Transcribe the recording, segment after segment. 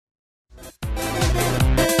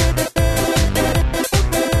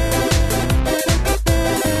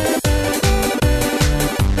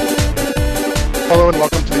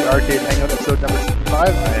Arcade Hangout, episode number 65.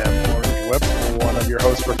 I am Orange Whip, one of your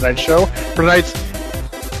hosts for tonight's show. For tonight's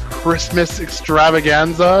Christmas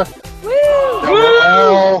Extravaganza.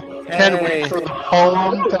 Woo! Can't wait for the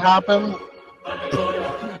poem to happen.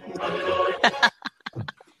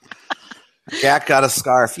 Jack got a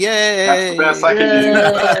scarf. Yay! That's the best I can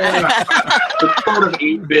do. It's sort of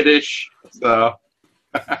 8-bit-ish, so.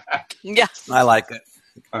 Yes. I like it.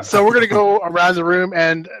 So we're going to go around the room,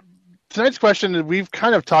 and tonight's question, we've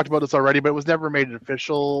kind of talked about this already, but it was never made an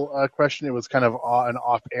official question. It was kind of an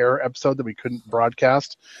off-air episode that we couldn't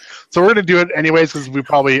broadcast. So we're going to do it anyways because we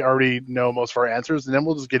probably already know most of our answers, and then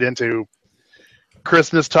we'll just get into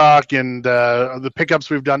Christmas talk and the pickups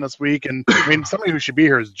we've done this week. And I mean, somebody who should be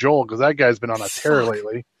here is Joel, because that guy's been on a tear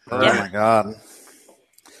lately. Oh my God.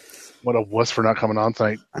 What a wuss for not coming on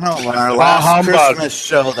tonight. I know, on our last Christmas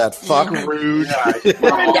show, that fuck rude. If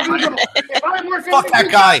I'm working Fuck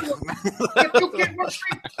that guy. If you can't work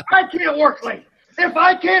late, I can't work late. If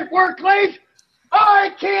I can't work late,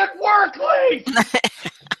 I can't work late.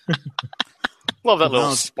 Love that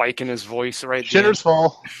little spike in his voice right there. Shitter's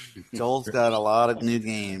full. Joel's got a lot of new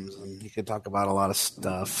games, and he could talk about a lot of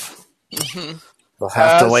stuff. Mm-hmm. We'll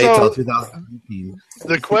have to wait till 2018.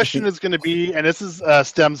 The question is going to be, and this is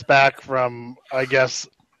stems back from, I guess,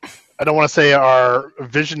 I don't want to say our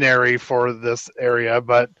visionary for this area,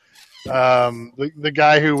 but the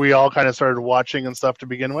guy who we all kind of started watching and stuff to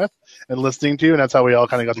begin with and listening to, and that's how we all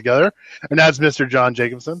kind of got together, and that's Mr. John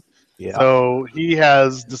Jacobson. Yeah. So he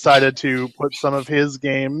has decided to put some of his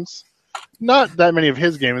games, not that many of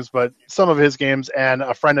his games, but some of his games, and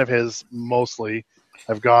a friend of his mostly,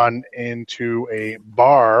 have gone into a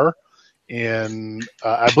bar in,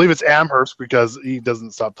 I believe it's Amherst, because he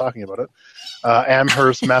doesn't stop talking about it,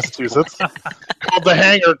 Amherst, Massachusetts, called The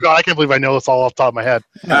Hangar. God, I can't believe I know this all off the top of my head.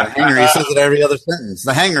 Yeah, the Hangar, he says it every other sentence.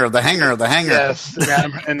 The Hangar, the Hangar, the Hangar. Yes,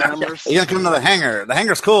 in Amherst. You gotta come to the Hangar. The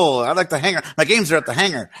Hangar's cool. I like the Hangar. My games are at the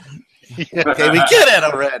Hangar. Yeah. Okay, we get it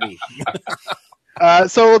already.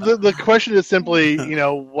 So the question is simply,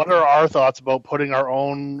 what are our thoughts about putting our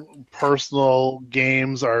own personal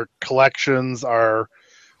games, our collections, our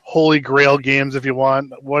holy grail games, if you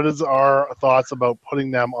want? What is our thoughts about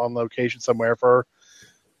putting them on location somewhere for,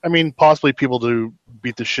 possibly people to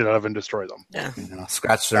beat the shit out of and destroy them? Yeah.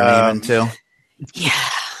 Scratch their name into. Yeah.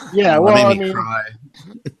 Yeah, well, cry.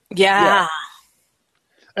 Yeah.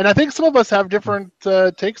 And I think some of us have different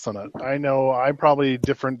takes on it. I know I'm probably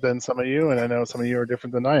different than some of you, and I know some of you are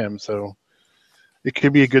different than I am. So it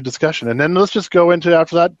could be a good discussion. And then let's just go into,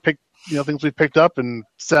 after that, pick things we've picked up and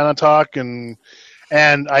Santa talk, and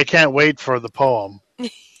I can't wait for the poem. I've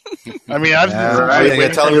been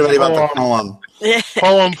waiting tell everybody about the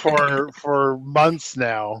poem. for months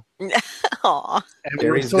now. Aww. And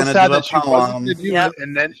Gary's we were so gonna sad do a that she wasn't poem. to do it,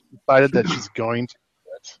 and then she decided that she's going to.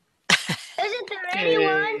 Isn't there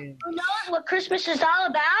anyone who knows what Christmas is all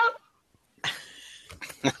about?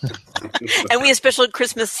 And we have special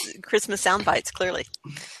Christmas sound bites, clearly.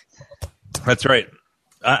 That's right.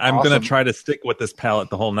 I'm Awesome. going to try to stick with this palette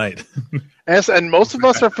the whole night. Yes, and most of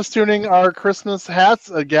us are festooning our Christmas hats.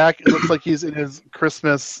 Gak, it looks like he's in his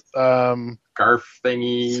Christmas Scarf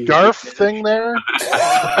thingy. Scarf thing there.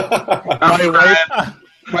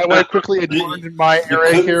 My wife quickly adorned my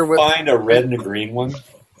area here with. Find a red and a green one.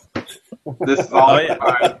 This is all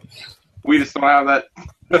fine. We just don't have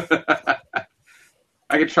that.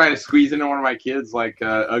 I could try to squeeze into one of my kids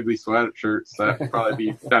ugly sweatshirts. That'd probably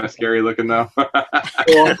be kind of scary looking though.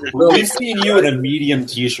 We've seen you in a medium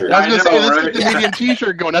T-shirt. I was going to say, let's right? get the medium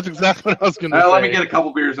T-shirt going. That's exactly what I was going to say. Let me get a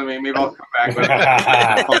couple beers on me. Maybe I'll come back.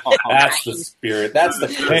 That's the spirit. That's the.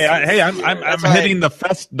 I'm hitting the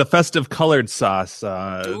festive colored sauce.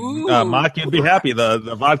 Mark, you'd be happy.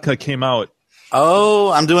 The vodka came out.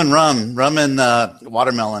 Oh, I'm doing rum and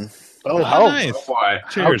watermelon. Oh, how nice! Why?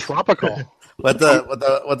 How tropical! With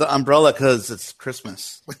the umbrella because it's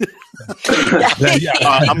Christmas.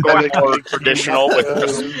 I'm going more traditional with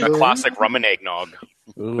a classic rum and eggnog.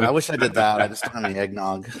 Ooh, I wish I did that. I just don't have any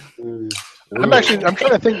eggnog. I'm trying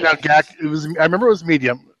to think now, Gak. I remember it was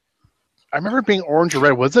medium. I remember it being orange or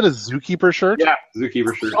red. Was it a Zookeeper shirt? Yeah,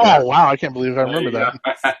 Zookeeper shirt. Oh, wow. I can't believe I remember that.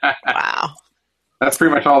 Wow. That's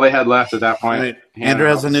pretty much all they had left at that point. Right. Andrew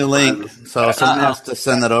has a new link, so someone has to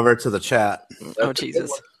send that over to the chat. Oh,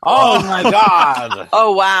 Jesus. Oh, my God.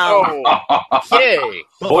 Oh, wow. Yay!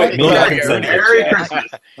 Boy, Merry Christmas.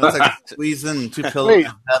 That's like squeezing two pillows. Wait,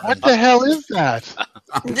 what the hell is that?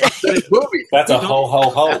 That's a ho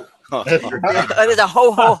ho ho. There's a ho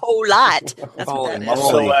lot. That's Holy what that is.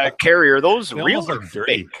 moly. So, Carrie, are those They real almost or look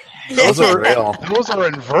fake? Those are real. Those are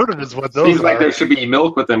inverted is what those Seems are. like there should be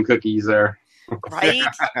milk with them cookies there. Right?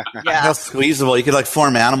 How Yeah. squeezable. You could like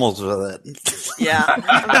form animals with it. Yeah.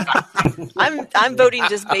 I'm voting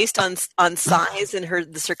just based on size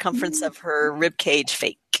and the circumference of her rib cage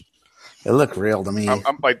fake. It looked real to me.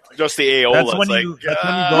 I'm like just the AOL. That's when you go to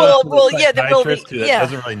the psychiatrist who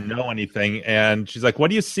doesn't really know anything, and she's like, "What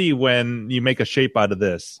do you see when you make a shape out of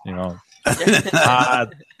this?" You know,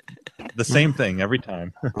 the same thing every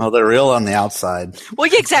time. Oh, they're real on the outside. Well,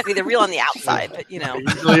 yeah, exactly. They're real on the outside, but They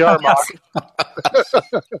usually are, Mark.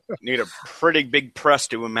 Need a pretty big press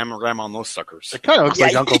to remember them on those suckers. It kind of looks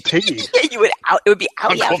like Uncle Tiggy. Yeah, it would be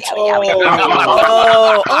out.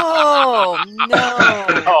 Oh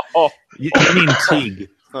no! Oh, you mean Teague?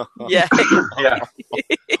 Yeah. Yeah.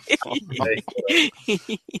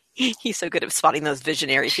 He's so good at spotting those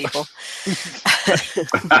visionary people.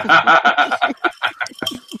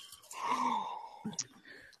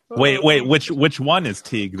 Wait, which one is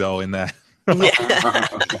Teague though in that?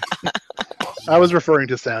 I was referring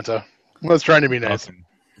to Santa. I was trying to be nice. All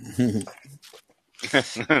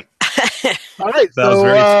right, That was so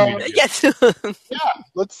very sweet. Yes.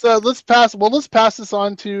 let's pass. Well, let's pass this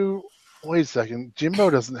on to. Wait a second,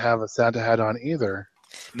 Jimbo doesn't have a Santa hat on either.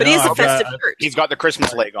 But he's a festive shirt. He's got the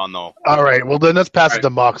Christmas leg on though. All right, well then let's pass it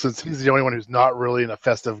to Mock since he's the only one who's not really in a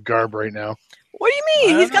festive garb right now. What do you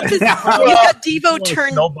mean? He's got this. He's got Devo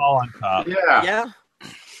turned. Snowball on top. Yeah.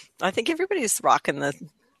 I think everybody's rocking the.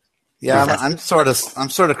 Yeah, I'm sort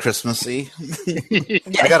of Christmassy.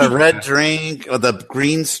 I got a red drink with a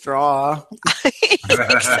green straw.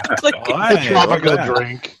 Exactly. A tropical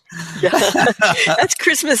drink. Yeah. That's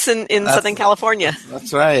Christmas in Southern California.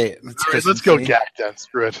 That's right. All right, let's go Gak then.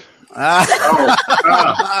 Screw it. Yeah.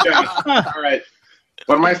 All right.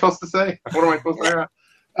 What am I supposed to say? What am I supposed to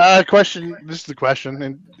say? Question. This is the question,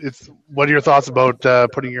 and it's what are your thoughts about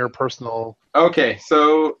putting your personal? Okay,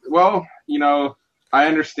 so I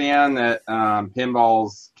understand that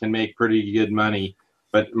pinballs can make pretty good money,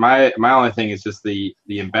 but my only thing is just the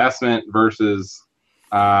investment versus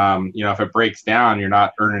if it breaks down, you're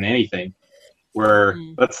not earning anything. Where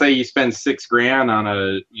let's say you spend $6,000 on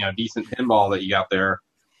a decent pinball that you got there,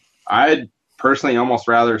 I'd personally almost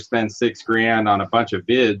rather spend $6,000 on a bunch of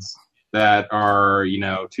bids that are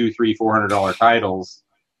 $200, $300, $400 titles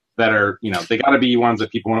that are they got to be ones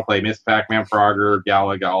that people want to play. Miss Pac-Man, Frogger,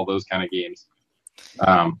 Galaga, all those kind of games.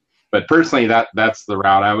 But personally, that's the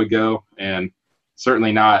route I would go, and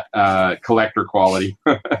certainly not collector quality,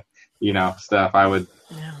 stuff. I would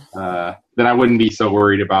then I wouldn't be so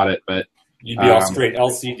worried about it. But you'd be all straight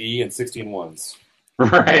LCD and 16-1s.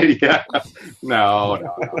 Right? Yeah. No.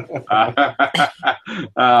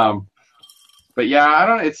 But yeah, I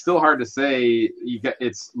don't. It's still hard to say.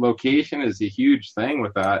 Its location is a huge thing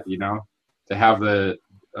with that. To have the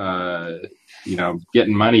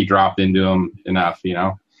getting money dropped into them enough.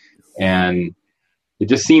 And it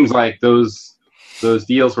just seems like those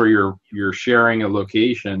deals where you're sharing a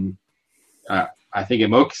location. I think in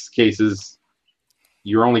most cases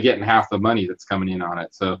you're only getting half the money that's coming in on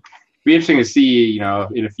it. So it'd be interesting to see,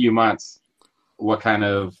 in a few months, what kind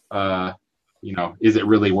of is it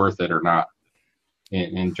really worth it or not?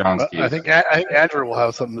 In John's case, I think Andrew will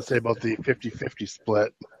have something to say about the 50-50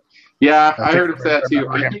 split. Yeah, I heard of that too.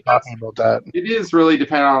 I think talking about that. It is really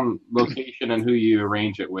dependent on location and who you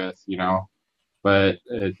arrange it with, But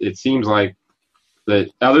it seems like that,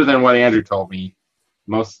 other than what Andrew told me,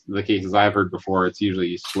 most of the cases I've heard before, it's usually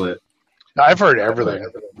you split. I've heard everything.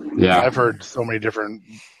 Yeah, I've heard so many different.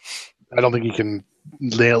 I don't think you can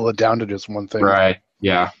nail it down to just one thing. Right.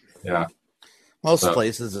 Yeah. Most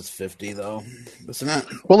places it's 50 though, isn't it?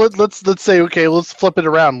 Well, let's say let's flip it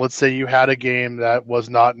around. Let's say you had a game that was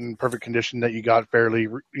not in perfect condition that you got fairly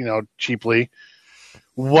cheaply.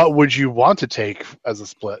 What would you want to take as a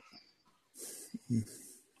split?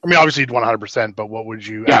 I mean, obviously you'd want 100%, but what would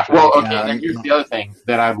you? Yeah. Well, okay. And here's the other thing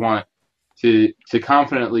that I'd want to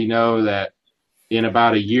confidently know that in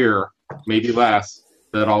about a year, maybe less,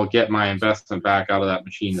 that I'll get my investment back out of that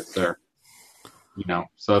machine that's there.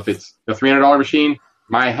 So if it's a $300 machine,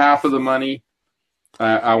 my half of the money,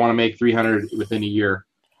 I want to make $300 within a year.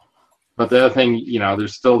 But the other thing,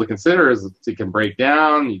 there's still to consider is it can break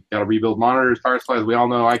down. You've got to rebuild monitors, power supplies. We all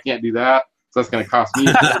know I can't do that, so that's going to cost me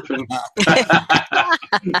a fortune.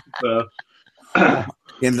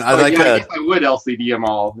 And I guess I would LCD them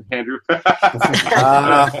all, Andrew.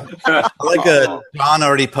 John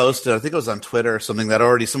already posted, I think it was on Twitter or something, that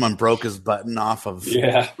already someone broke his button off of.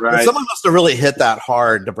 Yeah, right. Someone must have really hit that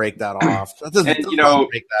hard to break that off. That doesn't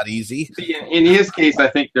make that easy. In his case, I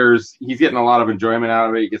think he's getting a lot of enjoyment out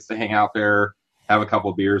of it. He gets to hang out there, have a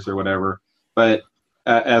couple beers or whatever. But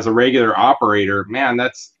as a regular operator, man,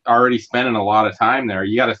 that's already spending a lot of time there.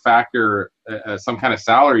 You got to factor some kind of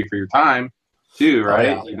salary for your time too, right?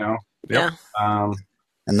 Oh, yeah. You know. Yeah.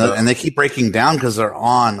 And they keep breaking down because they're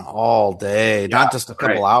on all day, not just a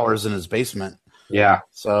couple hours in his basement. Yeah.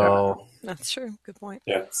 So that's true. Good point.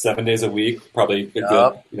 Yeah, 7 days a week, probably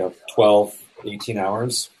a good 12, 18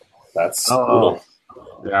 hours. That's cool.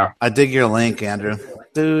 Yeah. I dig your link, Andrew.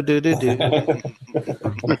 Do.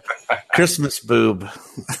 Christmas boob.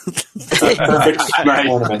 Perfect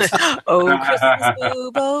ornament. Oh, Christmas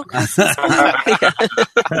boob. Oh, Christmas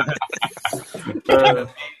boob.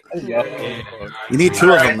 You need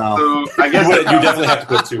two of them now. So I guess you definitely have to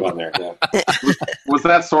put 2 on there. Yeah. Was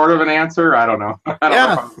that sort of an answer? I don't know.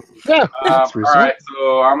 Yeah. All right,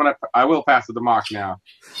 so I will pass it to Mock now.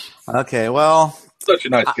 Okay, well, such a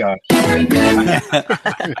nice guy. I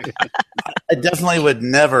definitely would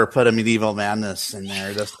never put a Medieval Madness in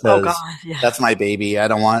there just because that's my baby. I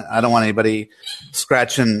don't want anybody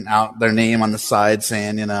scratching out their name on the side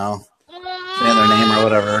saying their name or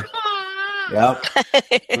whatever. Yep.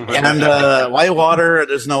 And Whitewater,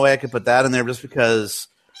 there's no way I could put that in there just because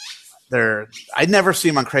I'd never see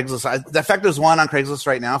them on Craigslist. The fact there's one on Craigslist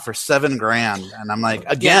right now for $7,000, and I'm like,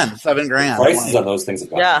 again, $7,000. Prices on those things have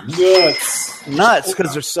gone nuts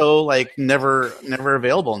because they're so never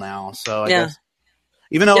available now. So I guess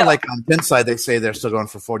even though like on Pinside they say they're still going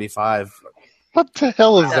for $45. What the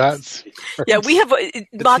hell is that? Yeah, we have.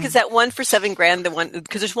 Mock, is that one for $7,000? The one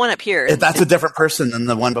because there's one up here. That's a different person than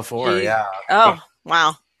the one before. Yeah. Oh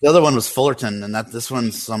wow. The other one was Fullerton, and this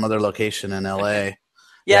one's some other location in LA.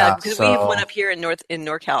 Yeah, because we have one up here in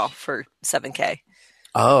NorCal for $7,000.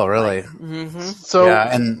 Oh, really? Mm-hmm. So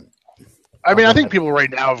and I mean, I think people right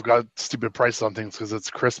now have got stupid prices on things because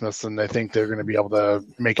it's Christmas and they think they're going to be able to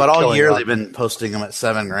make. But all year they've been posting them at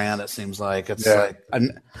 $7,000. It seems like it's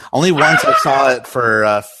only once I saw it for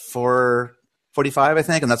 $445, I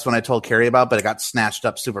think, and that's when I told Carrie about. But it got snatched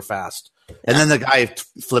up super fast, and then the guy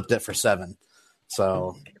flipped it for $7,000.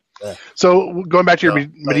 So. So going back to your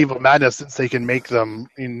Medieval Madness, since they can make them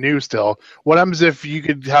new still, what happens if you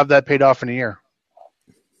could have that paid off in a year?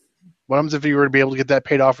 What happens if you were to be able to get that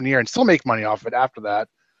paid off in a year and still make money off it after that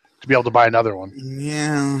to be able to buy another one?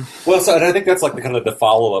 Yeah. Well, so I think that's like the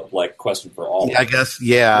follow-up question for all. Yeah, I guess.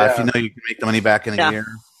 Yeah, if you know you can make the money back in a year.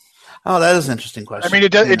 Oh, that is an interesting question. I mean,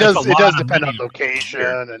 it does depend on location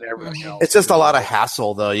and everything else. It's just a lot of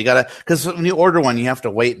hassle, though. You gotta because when you order one, you have to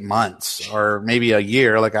wait months or maybe a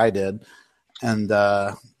year, like I did, and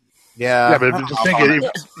yeah, but just think you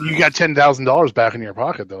got $10,000 back in your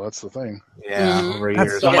pocket, though. That's the thing. Yeah, over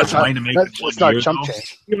that's years. so much money to make. That's not chump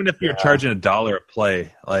change. Even if you're charging $1 a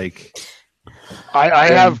play, like.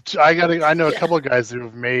 I know a couple of guys who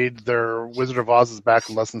have made their Wizard of Oz's back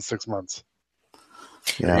in less than 6 months.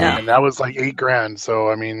 Yeah, and that was like $8,000. So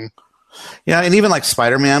I mean, yeah, and even like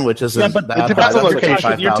Spider-Man, which isn't but that it depends on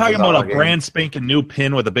high. You're talking about a brand spanking new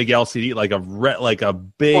pin with a big LCD, like a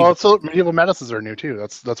big. Well, so Medieval Madnesses are new too.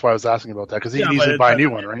 That's why I was asking about that because you can easily buy a new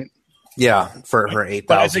one, right? Yeah, for $8,000.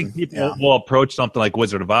 But I think people will approach something like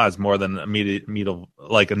Wizard of Oz more than a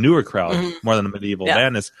newer crowd, more than a Medieval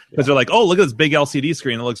Madness, because they're like, oh, look at this big LCD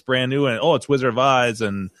screen, it looks brand new, and oh, it's Wizard of Oz,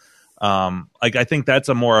 and I think that's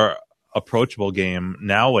a more approachable game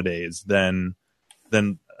nowadays than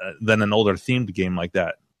an older themed game like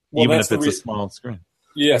that, even if it's a small screen.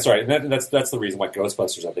 Yeah, sorry. That's the reason why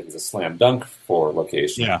Ghostbusters, I think, is a slam dunk for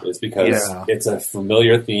location. Yeah. Is because it's a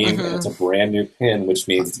familiar theme and it's a brand new pin, which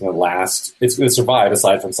means it's going to last. It's going to survive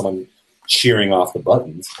aside from someone cheering off the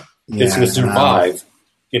buttons. It's going to survive,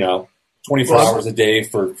 24 hours a day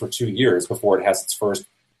for 2 years before it has its first,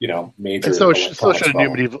 major. And so it still should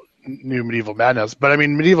have new Medieval Madness, but I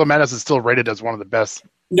mean, Medieval Madness is still rated as one of the best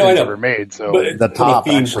things ever made. So but the top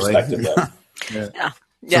theme actually. Perspective,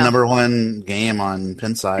 It's the number one game on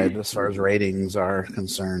Pinside as far as ratings are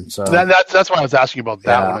concerned. So that's why I was asking about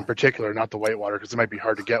that one in particular, not the Whitewater, because it might be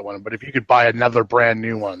hard to get one. But if you could buy another brand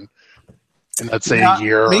new one in, let's say, a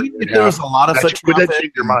year, maybe if there was a lot of foot would that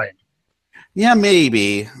change your mind? Yeah,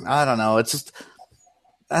 maybe. I don't know. It's just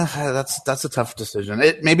that's a tough decision.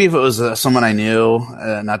 Maybe if it was someone I knew,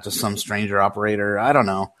 not just some stranger operator. I don't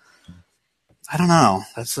know.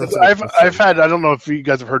 I've had. I don't know if you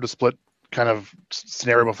guys have heard the split kind of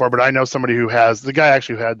scenario before, but I know somebody who has the guy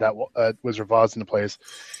actually who had that Wizard of Oz in the place,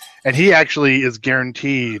 and he actually is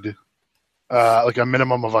guaranteed like a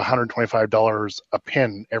minimum of $125 a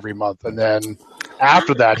pin every month, and then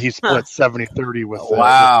after that he splits 70-30 with.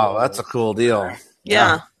 Wow, that's a cool deal.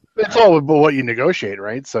 Yeah. It's all about what you negotiate,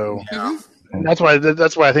 right? So and that's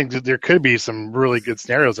why I think that there could be some really good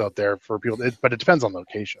scenarios out there for people, but it depends on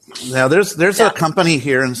location. Now, there's a company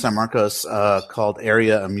here in San Marcos called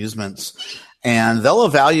Area Amusements, and they'll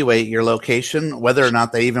evaluate your location, whether or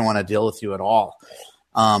not they even want to deal with you at all.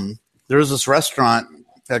 There was this restaurant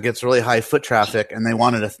that gets really high foot traffic, and they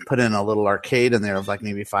wanted to put in a little arcade in there of like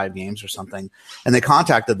maybe 5 games or something. And they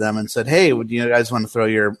contacted them and said, hey, would you guys want to throw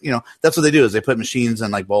your, that's what they do is they put machines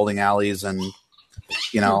in like bowling alleys and,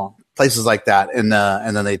 places like that. And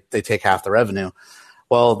then they take half the revenue.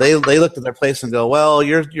 Well, they looked at their place and go, well,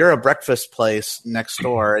 you're a breakfast place next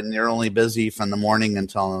door, and you're only busy from the morning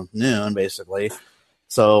until noon, basically.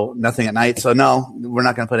 So nothing at night. So no, we're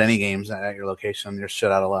not going to put any games at your location. You're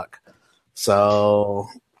shit out of luck. So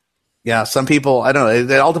yeah, some people, I don't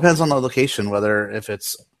know. It all depends on the location, whether if it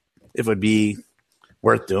would be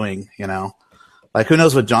worth doing. Like who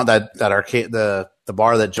knows what John that arcade the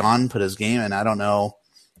bar that John put his game in. I don't know.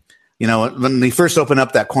 When they first opened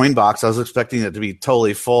up that coin box, I was expecting it to be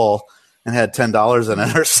totally full and had $10 in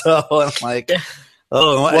it or so. I'm like,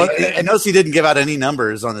 I noticed he didn't give out any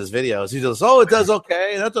numbers on his videos. He just, it does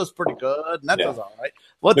okay. That does pretty good. And that does all right.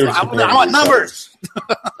 I want numbers.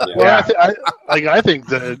 Well, I think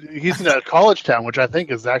that he's in a college town, which I think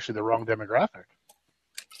is actually the wrong demographic.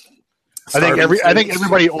 I think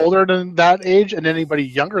everybody older than that age and anybody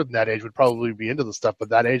younger than that age would probably be into the stuff, but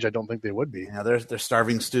that age I don't think they would be. Yeah, they're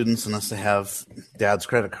starving students unless they have dad's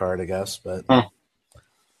credit card, I guess. But I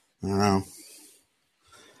don't know.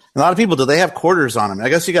 A lot of people, do they have quarters on them? I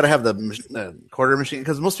guess you got to have the quarter machine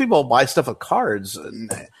because most people buy stuff with cards.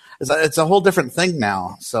 And it's a whole different thing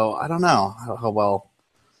now. So I don't know how well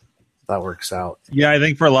that works out. Yeah, I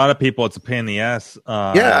think for a lot of people, it's a pain in the ass.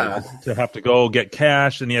 To have to go get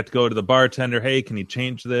cash, and you have to go to the bartender. Hey, can you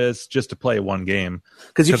change this just to play one game?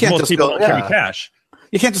 Because you can't just go carry cash.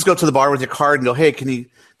 You can't just go to the bar with your card and go, hey, can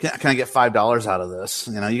I get $5 out of this?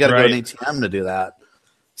 You got to go to an ATM to do that.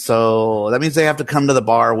 So that means they have to come to the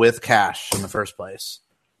bar with cash in the first place.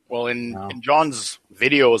 Well, in John's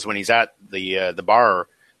videos when he's at the bar,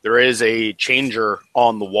 there is a changer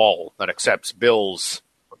on the wall that accepts bills.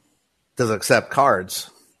 Does it accept cards?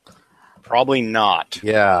 Probably not.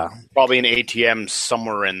 Yeah. Probably an ATM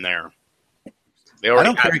somewhere in there. They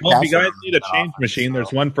already if you guys need a change machine,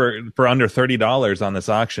 there's one for under $30 on this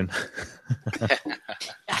auction.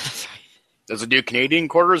 Does it do Canadian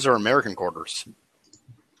quarters or American quarters?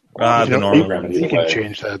 The normal. You can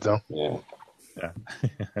change that, though. Yeah.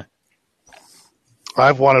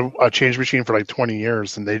 I've wanted a change machine for like 20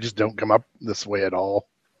 years, and they just don't come up this way at all.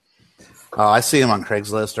 Oh, I see them on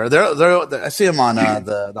Craigslist, or I see them on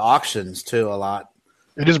the auctions too a lot.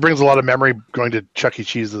 It just brings a lot of memory going to Chuck E.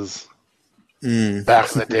 Cheese's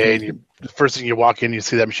back in the day. And the first thing you walk in, you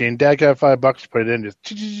see that machine. Dad got $5, put it in,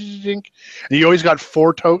 just and you always got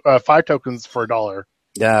 5 tokens for $1.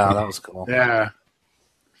 Yeah, that was cool. Yeah.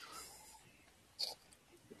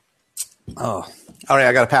 Oh, all right.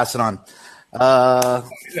 I got to pass it on.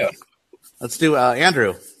 Let's do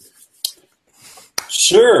Andrew.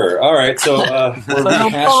 Sure. All right. So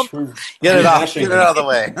get it out of the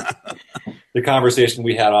way. The conversation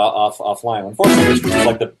we had offline. Unfortunately, this was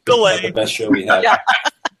like the best show we had.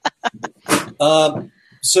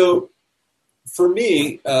 So for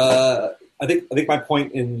me, I think my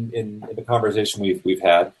point in the conversation we've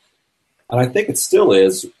had, and I think it still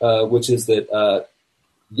is, which is that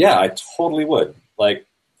I totally would. Like,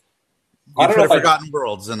 I don't know if Forgotten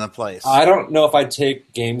Worlds in a place. I don't know if I'd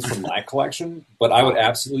take games from my collection, but I would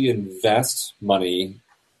absolutely invest money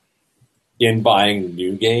in buying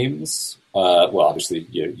new games. Well, obviously,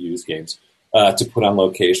 used games to put on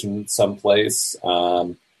location someplace,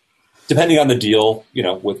 depending on the deal.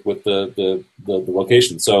 With the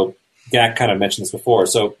location. So, Gak kind of mentioned this before.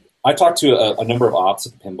 So, I talked to a number of ops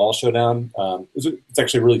at the Pinball Showdown. It's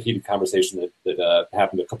actually a really heated conversation that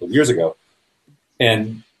happened a couple of years ago,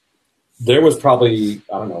 and there was probably,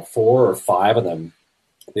 4 or 5 of them.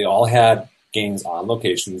 They all had games on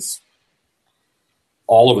locations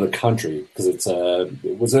all over the country because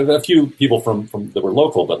it was a few people from that were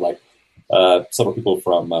local, but like several people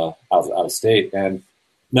from out of state. And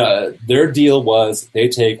their deal was they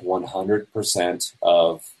take 100%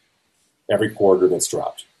 of every quarter that's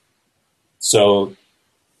dropped. So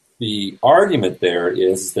the argument there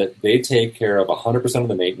is that they take care of 100% of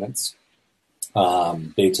the maintenance.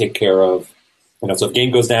 They take care of, so if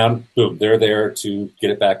game goes down, boom, they're there to get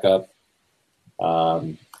it back up.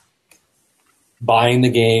 Buying the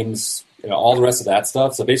games, all the rest of that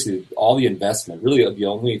stuff. So basically all the investment, really the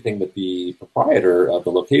only thing that the proprietor of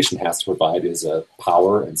the location has to provide is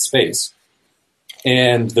power and space.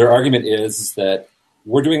 And their argument is that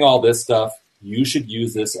we're doing all this stuff. You should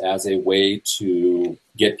use this as a way to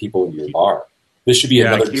get people into your bar. This should be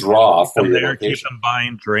another draw for your location. Keep them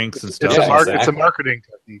buying drinks and stuff. It's a marketing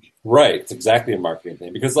technique. Right. It's exactly a marketing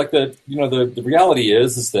thing. Because like the reality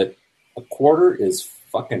is that a quarter is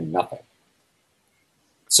fucking nothing.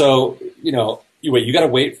 So, you got to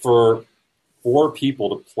wait for 4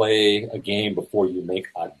 people to play a game before you make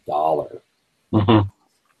 $1. Mm-hmm.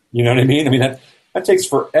 You know what I mean? I mean, that takes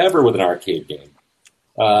forever with an arcade game.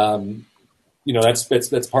 That's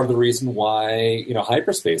part of the reason why,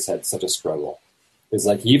 Hyperspace had such a struggle. Is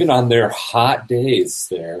like even on their hot days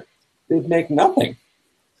there, they'd make nothing.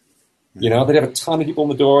 They'd have a ton of people in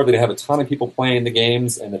the door, they'd have a ton of people playing the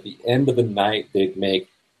games, and at the end of the night, they'd make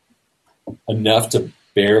enough to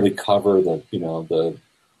barely cover the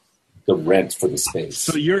rent for the space.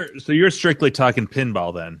 So you're strictly talking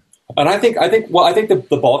pinball then? And I think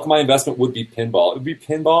the bulk of my investment would be pinball. It would be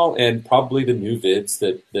pinball and probably the new vids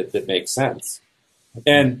that make sense.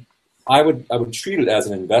 And I would treat it as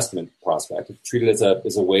an investment prospect. I'd treat it as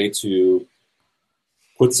a way to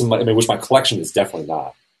put some money, which my collection is definitely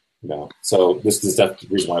not. So this is the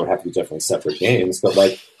reason why I would have to be definitely separate games. But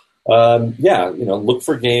look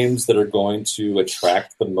for games that are going to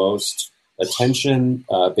attract the most attention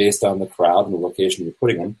based on the crowd and the location you're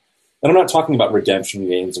putting them. And I'm not talking about redemption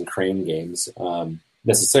games and crane games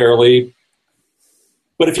necessarily.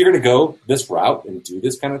 But if you're going to go this route and do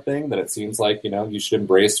this kind of thing, then it seems like, you should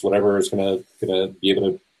embrace whatever is going to be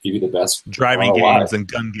able to give you the best driving games and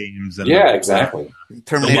gun games. And exactly.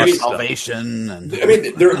 Terminator Salvation. And I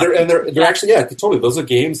mean, they're actually, totally. Those are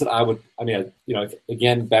games that I would,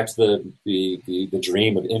 again, back to the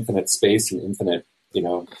dream of infinite space and infinite,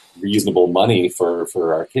 reasonable money for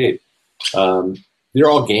arcade. They're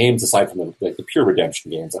all games aside from the pure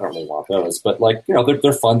redemption games. I don't really want those, but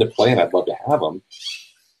they're fun to play and I'd love to have them.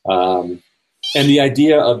 And the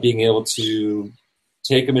idea of being able to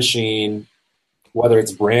take a machine, whether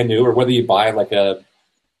it's brand new or whether you buy like a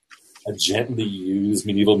gently used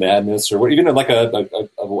Medieval Madness or even like a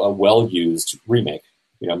well-used remake,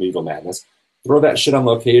 Medieval Madness, throw that shit on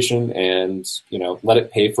location and, let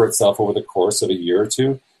it pay for itself over the course of a year or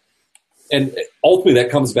two. And ultimately that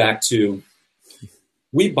comes back to,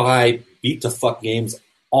 we buy beat to fuck games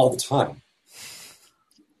all the time.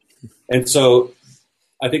 And so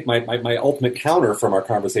I think my ultimate counter from our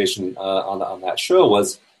conversation on that show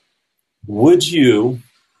was, would you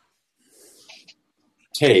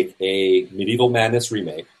take a Medieval Madness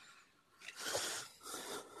remake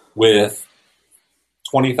with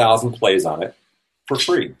 20,000 plays on it for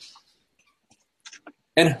free?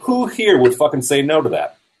 And who here would fucking say no to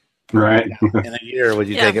that? Right. In a year, would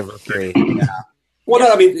you take it for free? Yeah. Well,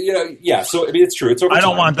 no, I mean, So I mean, it's true. It's over. I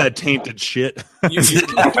don't want that tainted shit. It's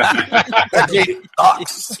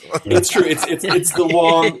true. It's the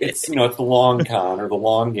long. It's the long con or the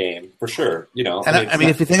long game for sure. And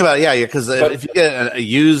if you think about it, because if you get a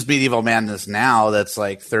used Medieval Madness now that's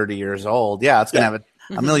like 30 years old, it's gonna have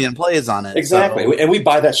a million plays on it. Exactly, so. And we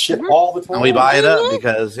buy that shit all the time. And we buy it up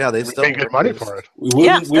because they still pay good money for it. We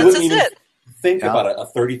wouldn't even think about a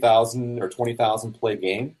 30,000 or 20,000 play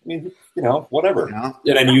game. I mean, whatever. Yeah.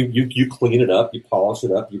 And then you clean it up, you polish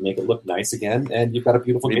it up, you make it look nice again, and you've got a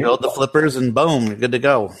beautiful game. Rebuild the flippers, and boom, you're good to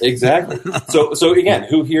go. Exactly. So again,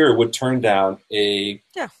 who here would turn down a?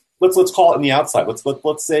 Yeah. Let's call it on the outside.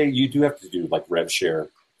 Let's say you do have to do like rev share.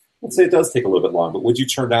 Let's say it does take a little bit long, but would you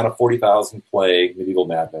turn down a 40,000 play Medieval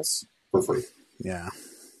Madness for free? Yeah.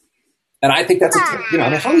 And I think that's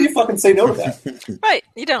how do you fucking say no to that? Right.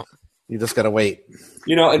 You don't. You just got to wait.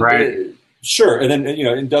 Right. Sure. And then,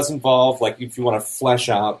 it does involve, like, if you want to flesh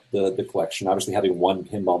out the collection, obviously having one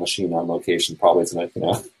pinball machine on location probably is going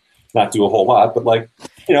to, not do a whole lot. But, like,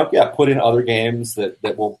 put in other games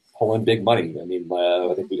that will pull in big money. I mean,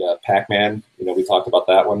 I think we got Pac-Man. We talked about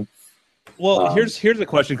that one. Well, here's the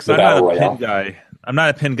question, because I'm not a pin guy. I'm not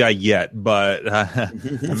a pin guy yet, but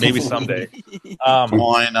maybe someday.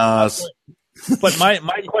 Join us. But my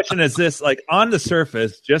question is this, like, on the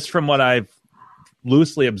surface, just from what I've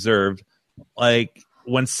loosely observed, like,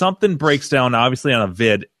 when something breaks down, obviously on a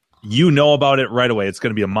vid, about it right away. It's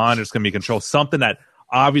going to be a monitor, it's going to be a control, something that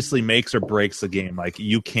obviously makes or breaks the game. Like,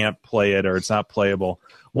 you can't play it or it's not playable.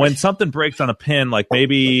 When something breaks on a pin, like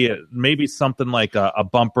maybe something like a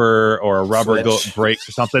bumper or a rubber breaks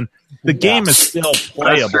or something, the game is still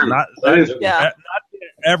playable. Not the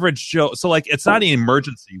average Joe. So, like, it's not an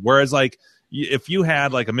emergency. Whereas, like, if you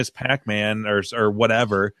had like a Miss Pac-Man or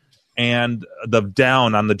whatever, and the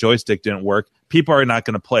down on the joystick didn't work, people are not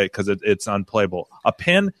going to play it because it's unplayable. A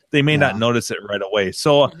pin, they may not notice it right away.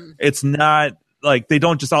 So it's not like they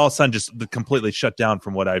don't just all of a sudden just completely shut down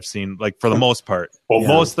from what I've seen, like, for the most part.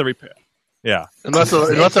 Most of the repair. Yeah. Unless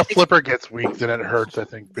a flipper gets weak, then it hurts, I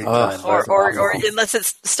think, big time. Or unless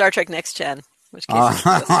it's Star Trek Next Gen. Which case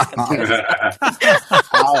but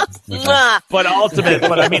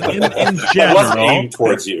I mean, in general, wasn't aimed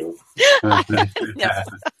towards you. Yeah.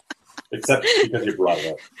 Except because you brought it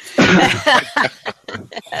up.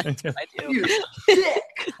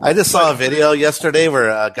 I just saw a video yesterday where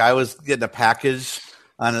a guy was getting a package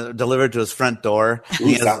delivered to his front door.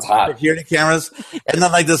 Ooh, sounds hot. Security cameras, and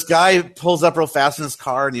then like this guy pulls up real fast in his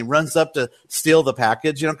car, and he runs up to steal the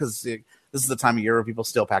package. Because this is the time of year where people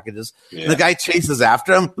steal packages. Yeah. And the guy chases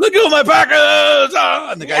after him. Look at my package!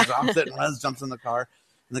 And the guy drops it and jumps in the car.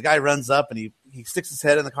 And the guy runs up and he sticks his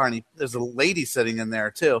head in the car, and there's a lady sitting in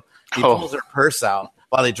there too. He pulls her purse out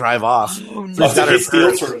while they drive off. So he's got her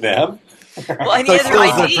steals from them. Well, I so need he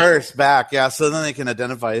steals their purse back, so then they can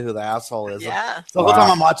identify who the asshole is. Yeah. So the whole time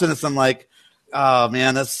I'm watching this, I'm like, oh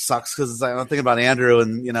man, this sucks, because I'm thinking about Andrew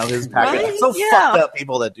and his package. Right? So fucked up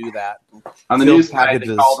people that do that. On the news side,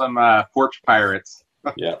 they call them porch pirates.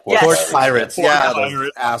 Yeah, porch pirates.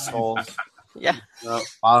 Those assholes. Yeah.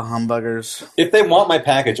 Humbuggers. If they want my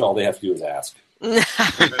package, all they have to do is ask.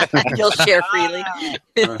 You'll share freely.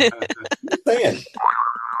 Saying.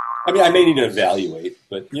 I mean, I may need to evaluate,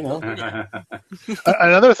 but Another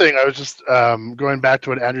thing, I was just going back to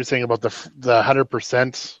what Andrew's saying about the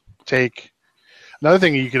 100% take. Another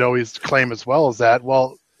thing you could always claim as well is that,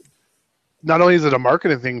 well, not only is it a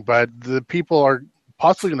marketing thing, but the people are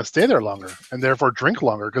possibly going to stay there longer and therefore drink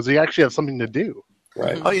longer because they actually have something to do.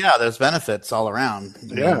 Right. Oh yeah, there's benefits all around.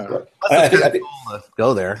 Yeah. I think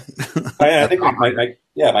go there. I think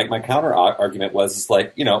my counter argument was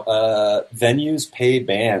venues pay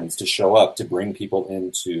bands to show up to bring people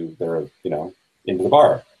into their into the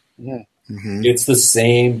bar. Mm-hmm. It's the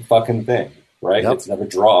same fucking thing, right? Yep. It's another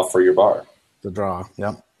draw for your bar. The draw.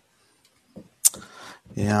 Yep.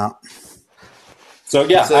 Yeah. So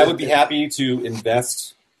I would be happy to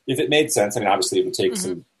invest if it made sense. I mean, obviously, it would take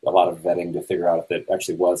a lot of vetting to figure out if it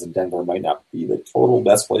actually was, and Denver might not be the total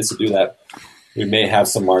best place to do that. We may have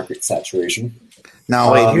some market saturation.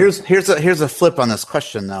 Now, wait. Here's a flip on this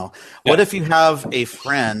question, though. What if you have a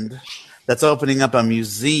friend that's opening up a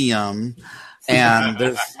museum, and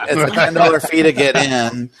it's a $10 fee to get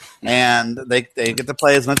in, and they get to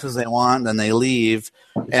play as much as they want, then they leave,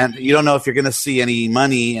 and you don't know if you're going to see any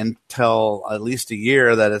money until at least a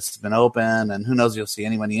year that it's been open, and who knows if you'll see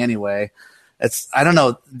any money anyway. I don't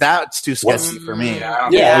know. That's too sketchy for me. Yeah.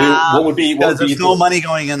 I mean, what would be there's no money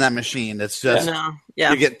going in that machine. It's just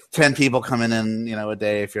you get 10 people coming in, a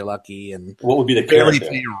day if you're lucky, and what would be the barely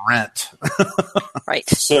pay your rent. Right.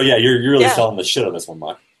 So you're really selling the shit on this one,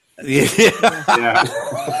 Mark. Yeah.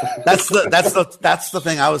 That's the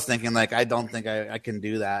thing I was thinking. Like, I don't think I can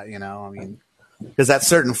do that. I mean, because that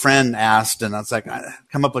certain friend asked, and it's like, I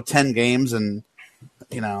come up with 10 games, and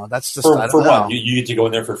that's just I don't know. What? You get to go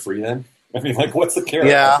in there for free then? I mean, like, what's the carrot?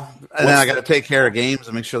 Yeah, and then I got to take care of games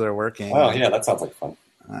and make sure they're working. Oh, yeah, that sounds like fun.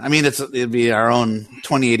 I mean, it'd be our own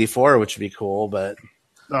 2084, which would be cool, but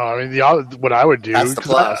no, I mean, what I would do. That's the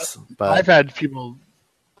plus. But I've had people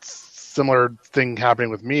similar thing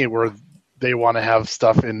happening with me where they want to have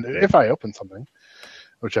stuff in if I open something,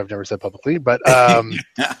 which I've never said publicly, but and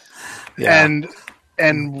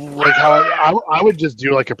like how I would just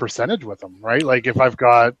do like a percentage with them, right? Like if I've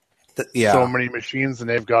got so many machines and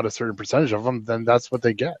they've got a certain percentage of them, then that's what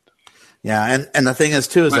they get. Yeah, and the thing is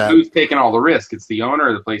too is that who's taking all the risk? It's the owner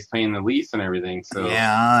of the place paying the lease and everything. So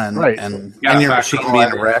and your machine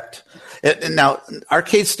being wrecked. Now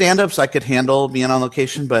arcade stand-ups I could handle being on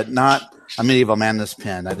location, but not a Medieval Madness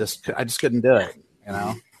pin. I just couldn't do it.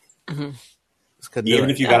 Just couldn't do it.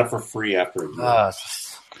 Even if you got it for free after a year.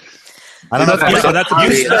 I don't know. You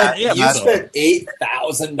spent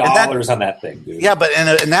 $8,000 on that thing, dude. Yeah, but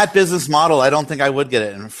in that business model, I don't think I would get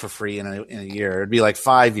it for free in a year. It'd be like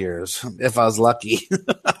 5 years if I was lucky.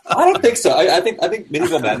 I don't think so. I think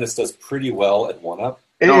Medieval Madness does pretty well at 1UP.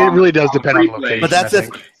 It really does depend on location.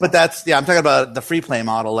 But that's I'm talking about the free play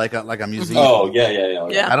model, like a museum. Oh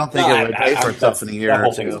yeah. I don't think it would pay for itself in a year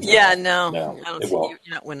or two. Yeah, no, I don't think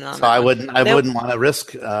you're not winning on so that. I wouldn't want to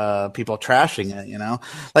risk people trashing it.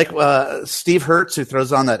 Like Steve Hertz, who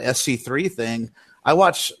throws on that SC3 thing. I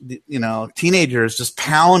watch teenagers just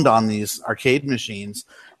pound on these arcade machines.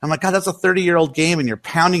 I'm like, God, that's a 30-year-old game, and you're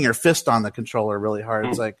pounding your fist on the controller really hard.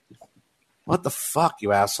 It's like, what the fuck,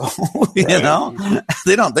 you asshole? They don't know.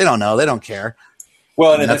 They don't care.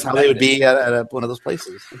 Well, and that's how they would be at one of those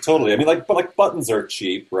places. Totally. I mean, like buttons are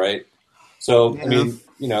cheap, right? So I mean,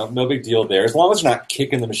 no big deal there. As long as you're not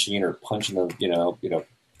kicking the machine or punching them,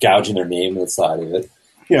 gouging their name inside of it.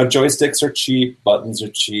 Joysticks are cheap, buttons are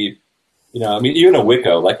cheap. I mean, even a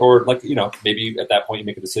Wicco, maybe at that point you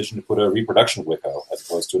make a decision to put a reproduction Wicco as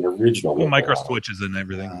opposed to an original Wicco. Micro switches and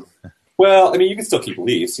everything. Well, I mean, you can still keep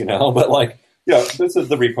leaves, but this is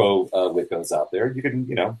the repo Wiccos out there. You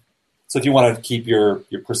can, so if you want to keep your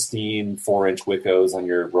pristine 4-inch Wiccos on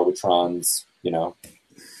your Robotrons,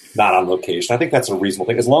 not on location, I think that's a reasonable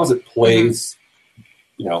thing as long as it plays,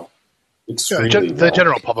 extremely the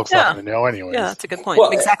general public's not going to know anyway. Yeah, that's a good point.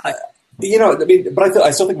 Well, exactly. But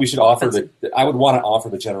I still think we should offer I would want to offer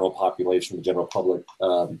the general population, the general public,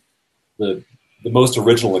 the most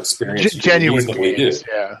original experience. Genuine games,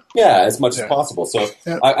 yeah, as much as possible. So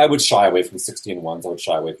I would shy away from 16:1s. I would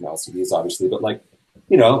shy away from LCDs, obviously. But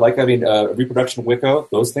reproduction Wicco,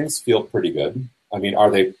 those things feel pretty good. I mean,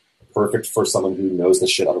 are they perfect for someone who knows the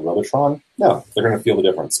shit out of Robotron? No, they're going to feel the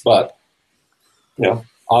difference. But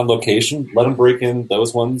on location, let them break in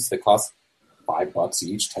those ones that cost $5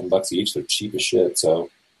 each, $10 each. They're cheap as shit. So,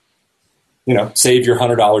 save your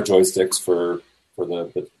 $100 joysticks for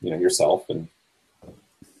the yourself and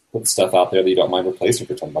put stuff out there that you don't mind replacing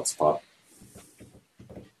for $10 a pop.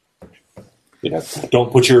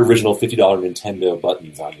 Don't put your original $50 Nintendo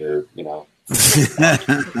buttons on your,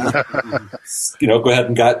 go ahead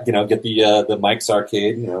and get the Mike's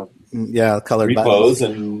Arcade, colored repos buttons.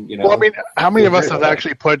 And Well, I mean, how many of us have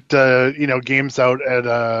actually put games out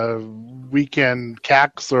at weekend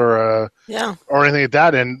CACs or anything like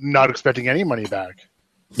that, and not expecting any money back?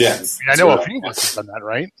 Yeah, I know a few of us have done that,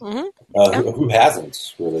 right? Mm-hmm. Who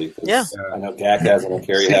hasn't really? Yeah, I know Gak has, I know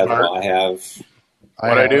Carrie has, I have.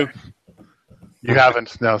 What I do? You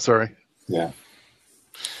haven't? No, sorry. Yeah.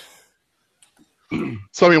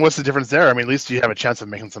 So, I mean, what's the difference there? I mean, at least you have a chance of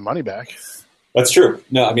making some money back. That's true.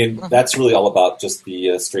 No, I mean, that's really all about just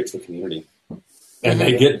the straight to the community. And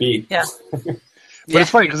they get beat. Yeah. But it's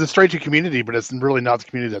funny because it's straight to community, but it's really not the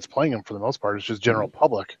community that's playing them for the most part. It's just general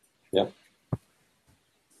public. Yeah.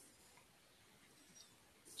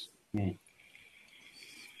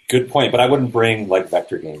 Good point, but I wouldn't bring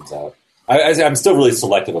vector games out. I'm still really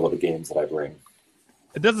selective about the games that I bring.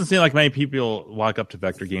 It doesn't seem like many people walk up to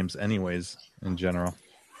vector games, anyways. In general,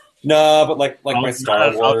 no, but my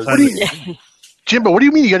Star Wars. Jimbo, what do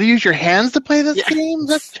you mean? You got to use your hands to play this game?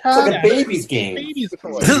 That's like a baby's game. This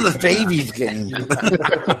is a baby's game.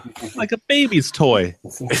 Like a baby's toy.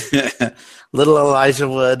 Little Elijah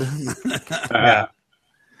Wood. Yeah.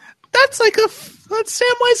 That's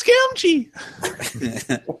Samwise Gamgee.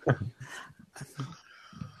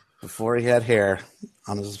 Before he had hair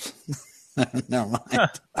on his. Never mind.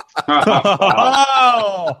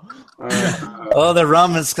 Oh, the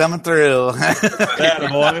rum is coming through. Boy.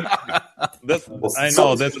 I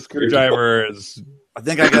know this screwdriver is. I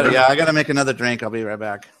think I got to make another drink. I'll be right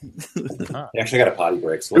back. Actually, I got a potty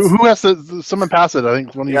break. So who has to? Someone pass it. I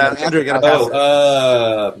think one of you. Andrew, got to pass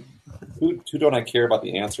it. Who don't I care about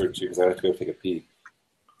the answer to? Because I have to go take a pee.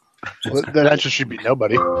 That answer should be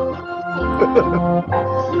nobody.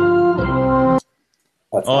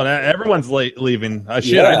 Everyone's leaving. I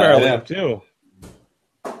better leave too.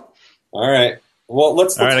 All right. Well,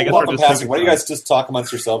 let's I guess we're passing. Why don't you guys just talk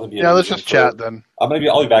amongst yourselves and be? Yeah, let's just chat then. I'll be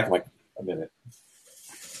back in a minute.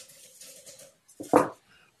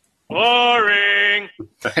 Boring.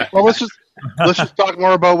 Well, let's just talk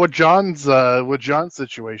more about what John's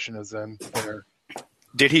situation is in there.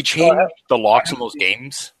 Did he change the locks on those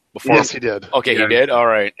games before? Yes, he did. Okay, he did. All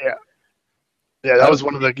right. Yeah. Yeah, that was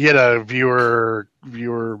one of the. He had a viewer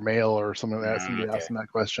mail or something like that. Somebody asked him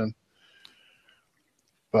that question.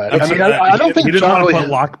 But I don't think he didn't John want to really put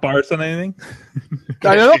lock bars on anything.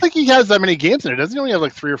 I don't think he has that many games in it. Doesn't he only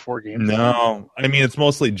have 3 or 4 games? No, I mean it's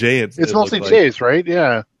mostly Jay. It's mostly Jay's, right?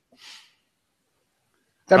 Yeah.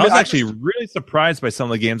 I was actually really surprised by some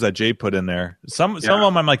of the games that Jay put in there. Some of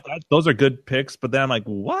them I'm like, those are good picks, but then I'm like,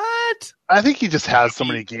 what? I think he just has so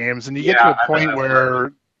many games, and you get to a point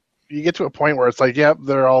where it's like,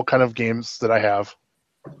 they're all kind of games that I have.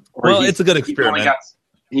 Well, it's a good experiment.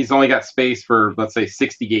 He's only got space for, let's say,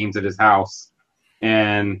 60 games at his house,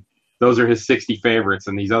 and those are his 60 favorites,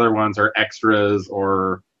 and these other ones are extras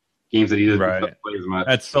or games that he doesn't play as much.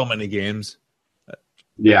 That's so many games.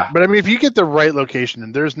 Yeah, but I mean, if you get the right location,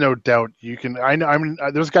 and there's no doubt you can. I mean,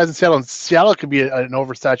 there's guys in Seattle. And Seattle could be an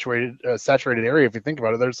oversaturated, saturated area if you think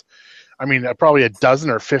about it. There's, probably a dozen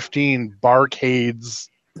or 15 barcades.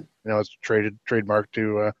 It's trademark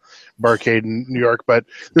to Barcade in New York, but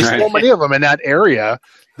there's so many of them in that area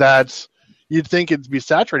that you'd think it'd be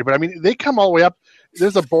saturated. But they come all the way up.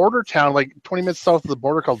 There's a border town, 20 minutes south of the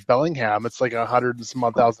border, called Bellingham. It's 100 and some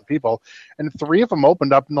odd thousand people, and 3 of them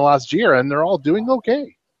opened up in the last year, and they're all doing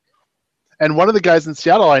okay. And one of the guys in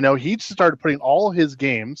Seattle, I know, he started putting all his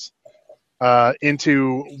games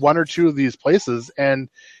into one or two of these places, and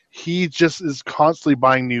he just is constantly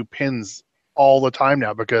buying new pins all the time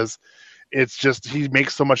now because it's just he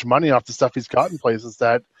makes so much money off the stuff he's got in places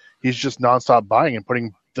that he's just nonstop buying and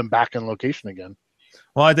putting them back in location again.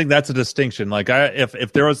 Well, I think that's a distinction. Like,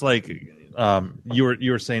 if there was like you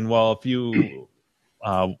were saying, well, if you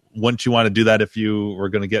wouldn't you want to do that if you were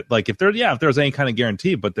going to get like if there was any kind of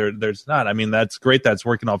guarantee, but there's not. I mean, that's great. That's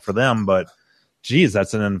working out for them, but geez,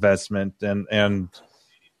 that's an investment. And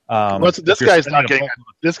this guy's not getting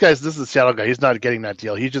this is a Seattle guy. He's not getting that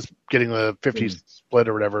deal. He's just getting the 50 split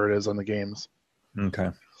or whatever it is on the games. Okay,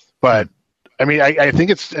 but I mean, I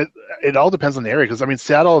think it all depends on the area because I mean,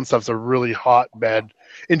 Seattle and stuff's a really hotbed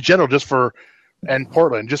in general, and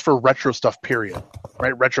Portland just for retro stuff. Period.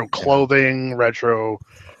 Right, retro clothing, retro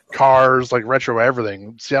cars, like retro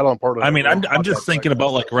everything. Seattle and Portland. I mean, I'm just thinking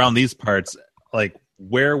about like around these parts, like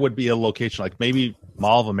where would be a location like maybe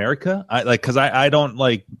Mall of America? Because I don't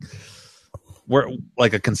like where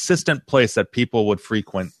like a consistent place that people would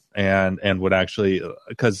frequent and would actually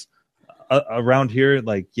because. Around here,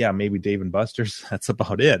 like maybe Dave and Buster's. That's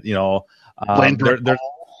about it, you know. They've got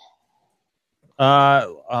a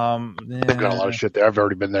lot of shit there. I've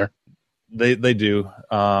already been there. They do.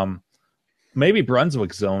 Maybe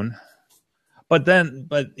Brunswick Zone, but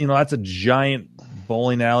you know that's a giant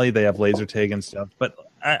bowling alley. They have laser tag and stuff. But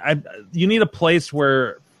you need a place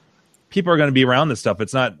where people are going to be around this stuff.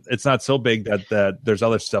 It's not so big that there's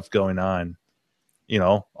other stuff going on. You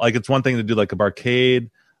know, like it's one thing to do like a barcade.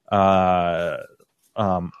 But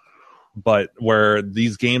where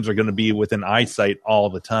these games are going to be within eyesight all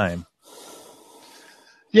the time.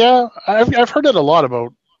 Yeah, I've heard it a lot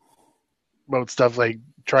about stuff like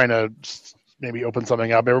trying to maybe open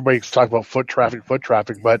something up. Everybody's talking about foot traffic,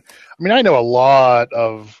 but I mean, I know a lot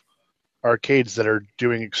of arcades that are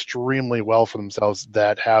doing extremely well for themselves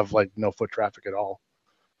that have like no foot traffic at all.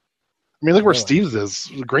 I mean, look where Steve's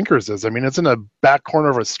is, Grinkers is. I mean, it's in a back corner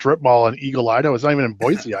of a strip mall in Eagle, Idaho. It's not even in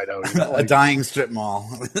Boise, Idaho. You know, like, a dying strip mall.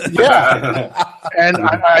 Yeah. And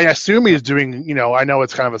I assume he's doing, you know, I know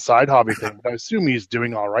it's kind of a side hobby thing, but I assume he's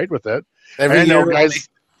doing all right with it. Every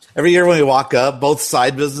year when we walk up, both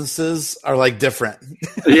side businesses are like different.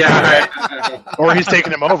 Yeah. Right. Or he's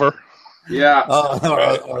taking them over. Yeah.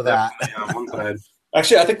 Or that. Yeah, on one side.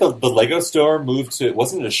 Actually, I think the Lego store moved to,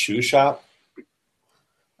 wasn't it a shoe shop?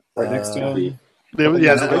 Right next to him.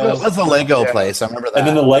 That's the Lego place. I remember that. And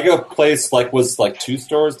then the Lego place was 2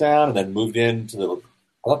 stores down, and then moved into the. I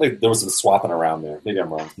thought there was some swapping around there. Maybe I'm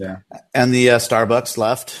wrong. Yeah. And the Starbucks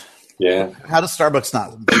left. Yeah. How does Starbucks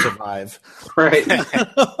not survive? Right.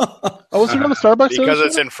 Was there no Starbucks? Because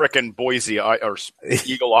it's in frickin' Boise or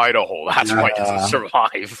Eagle, Idaho. That's why it doesn't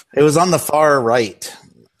survive. It was on the far right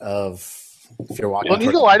of. If you're walking. Well,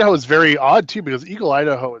 Eagle, Idaho is very odd too because Eagle,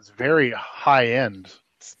 Idaho is very high end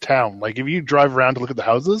town. Like if you drive around to look at the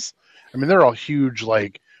houses, I mean they're all huge,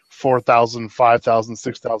 like 4,000, 5,000,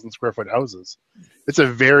 6,000 square foot houses. It's a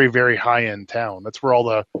very, very high end town. That's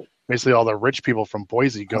where basically all the rich people from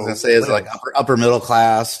Boise go. I was gonna say it's like upper middle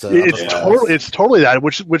class. It's totally that.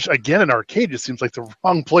 Which again, an arcade just seems like the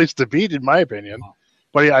wrong place to be, in my opinion.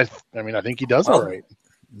 But I think he does all right.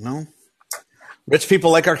 No, rich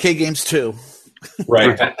people like arcade games too.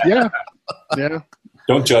 Right. Yeah.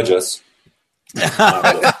 Don't judge us.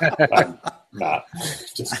 I'm not.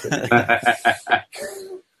 Just kidding.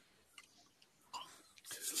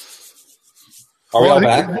 Are we all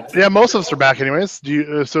back? Yeah, most of us are back anyways. Do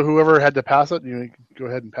you? So whoever had to pass it, you go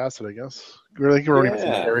ahead and pass it, I guess. We're only in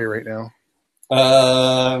the area right now.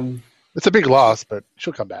 It's a big loss, but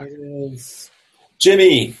she'll come back.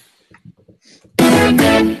 Jimmy.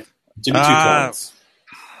 Jimmy Two Tones.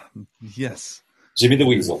 Yes. Jimmy the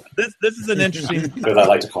Weasel. This is an interesting. As I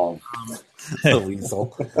like to call him. The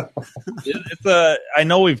Weasel. I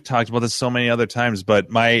know we've talked about this so many other times, but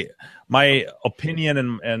my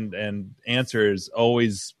opinion and answer is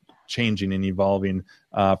always changing and evolving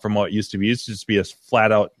from what it used to be. It used to just be a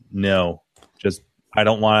flat out no. Just I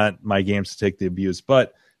don't want my games to take the abuse.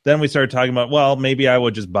 But then we started talking about, well, maybe I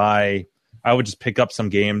would just pick up some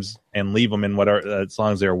games and leave them in whatever, as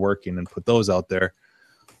long as they're working, and put those out there.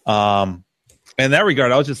 In that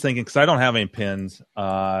regard, I was just thinking, because I don't have any pins,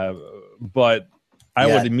 but I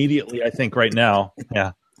would immediately, I think right now,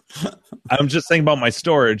 I'm just thinking about my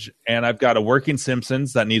storage, and I've got a working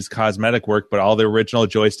Simpsons that needs cosmetic work, but all the original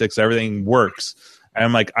joysticks, everything works. And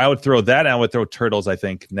I'm like, I would throw that, and I would throw Turtles, I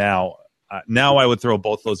think, now. Now I would throw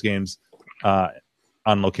both those games on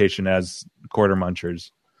location as quarter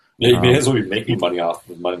munchers. Yeah, you may as well be making money off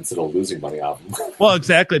of money instead of losing money off them. Well,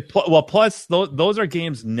 exactly. Well, plus those are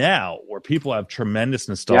games now where people have tremendous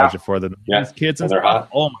nostalgia for them. Yeah. These kids and they're hot.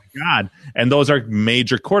 Oh my god! And those are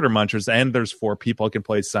major quarter munchers, and there's 4 people who can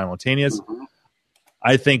play simultaneous. Mm-hmm.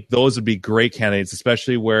 I think those would be great candidates,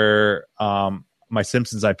 especially where my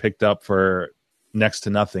Simpsons I picked up for next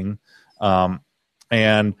to nothing,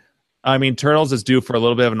 and. I mean, Turtles is due for a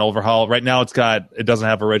little bit of an overhaul. Right now, it doesn't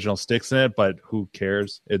have original sticks in it, but who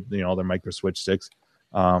cares? They're micro switch sticks.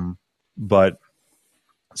 But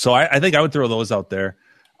so I think I would throw those out there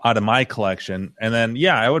out of my collection, and then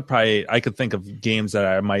I could think of games that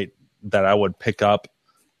I would pick up.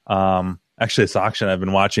 Actually, this auction I've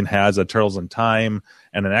been watching has a Turtles in Time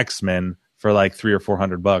and an X-Men for like $300 or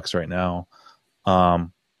 $400 right now.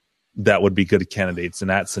 That would be good candidates in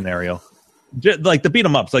that scenario. Like the beat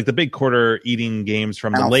 'em ups, like the big quarter eating games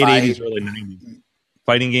from the late 80s, early 90s.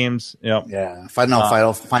 Fighting games, yep. Yeah. Final Fight.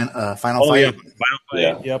 Yeah, Final Fight,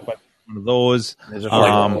 yep. One of those. These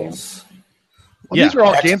are these are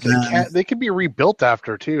all games that they can be rebuilt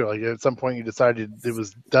after, too. Like at some point you decided it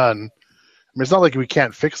was done. I mean, it's not like we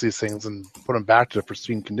can't fix these things and put them back to the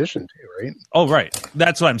pristine condition, too, right? Oh, right.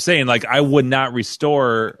 That's what I'm saying. Like, I would not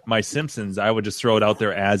restore my Simpsons. I would just throw it out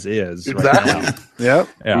there as is. Exactly. Right now. Yep.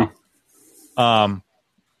 Yeah.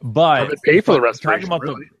 But pay for the restoration.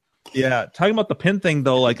 Talking about the pin thing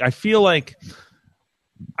though, like I feel like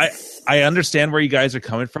I understand where you guys are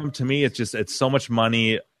coming from. To me, it's so much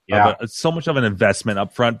money, it's so much of an investment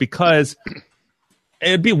up front, because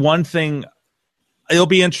it'd be one thing. It'll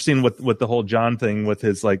be interesting with the whole John thing with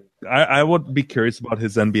his I would be curious about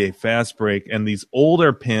his NBA Fast Break and these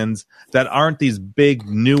older pins that aren't these big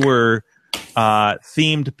newer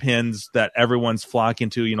themed pins that everyone's flocking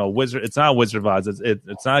to. It's not Wizard of Oz,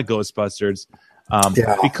 it's not Ghostbusters,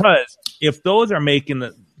 because if those are making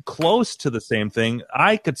it close to the same thing,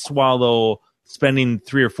 I could swallow spending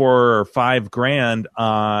 $3 or $4 or $5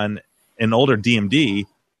 on an older DMD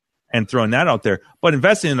and throwing that out there, but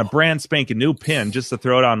investing in a brand spanking new pin just to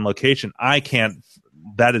throw it on location, I can't.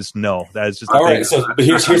 That is just all right. So, but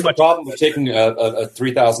here's the problem with taking a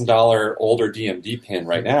 $3,000 older DMD pin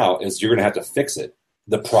right now is you're going to have to fix it.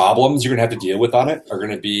 The problems you're going to have to deal with on it are going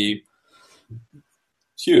to be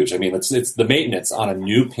huge. I mean, it's the maintenance on a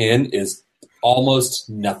new pin is almost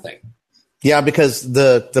nothing. Yeah, because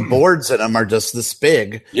the boards in them are just this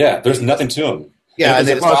big. Yeah, there's nothing to them. Yeah,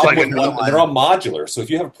 they're all modular. So if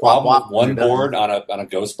you have a problem with one board on a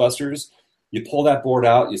Ghostbusters, you pull that board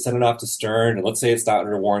out, you send it off to Stern, and let's say it's not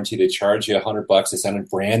under warranty. They charge you $100. They send a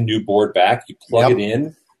brand new board back. You plug it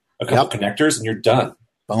in, a couple connectors, and you're done.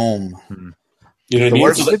 Boom. You know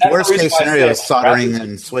what I mean? The worst case scenario is soldering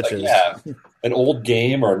and switches. An old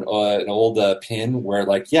game or an old pin where,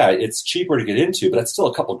 it's cheaper to get into, but it's still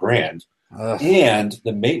a couple grand. And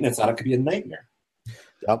the maintenance on it could be a nightmare.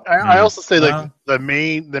 Yep. I also say the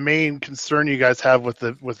main concern you guys have with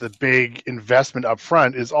the big investment up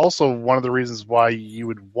front is also one of the reasons why you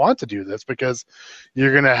would want to do this, because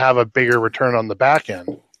you're going to have a bigger return on the back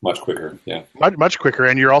end. Much quicker, yeah. Much quicker,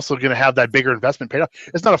 and you're also going to have that bigger investment paid off.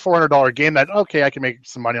 It's not a $400 game that, okay, I can make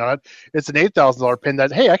some money on it. It's an $8,000 pin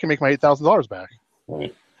that, hey, I can make my $8,000 back.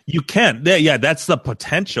 Right. You can, that's the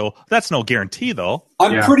potential. That's no guarantee, though.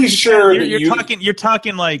 I'm pretty sure you're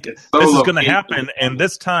talking like this is going to happen, and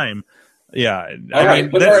this time,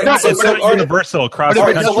 it's not universal across the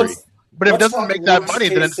country. But if it doesn't make that money,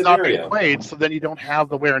 then it's not being played. So then you don't have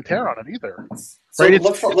the wear and tear on it either. So right?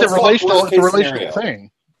 It's a relational thing.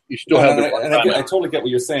 You still have I totally get what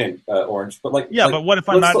you're saying, Orange. But but what if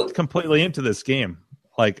I'm not completely into this game?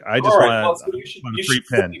 Like, I just want a free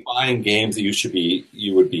pin. Be buying games that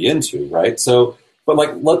you would be into, right? So, but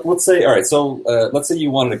let's say, all right. So, let's say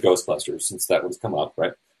you wanted a Ghostbusters, since that one's come up,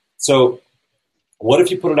 right? So, what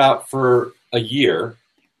if you put it out for a year?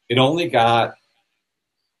 It only got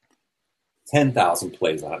 10,000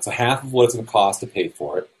 plays on it, so half of what it's going to cost to pay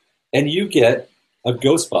for it, and you get a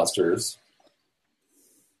Ghostbusters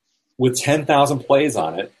with 10,000 plays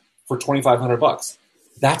on it for $2,500.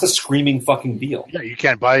 That's a screaming fucking deal. Yeah, you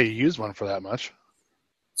can't buy a used one for that much.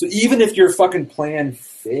 So even if your fucking plan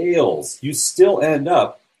fails, you still end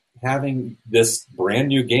up having this brand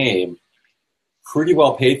new game pretty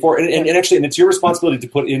well paid for. And actually, it's your responsibility to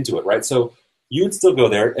put into it, right? So you would still go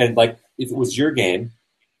there, and if it was your game,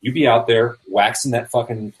 you'd be out there waxing that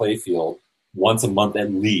fucking play field once a month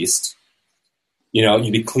at least.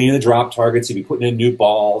 You'd be cleaning the drop targets. You'd be putting in new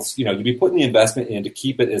balls. You'd be putting the investment in to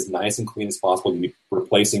keep it as nice and clean as possible. You'd be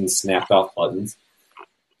replacing snapped off buttons.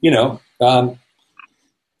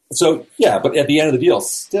 So, yeah, but at the end of the deal,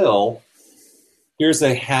 still, here's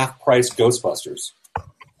a half-price Ghostbusters.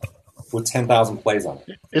 with 10,000 plays on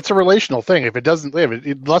it. It's a relational thing. If it doesn't live,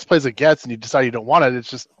 the less plays it gets, and you decide you don't want it, it's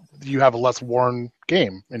just you have a less worn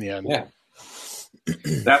game in the end. Yeah.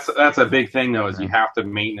 That's a big thing though, is you have to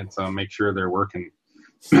maintenance them, make sure they're working.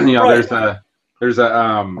 There's a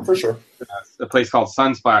for sure a place called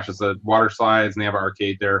Sunsplash. It's a water slides, and they have an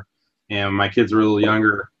arcade there. And my kids were a little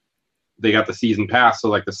younger. They got the season pass, so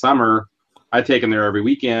like the summer, I'd take them there every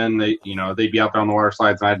weekend. They'd be out there on the water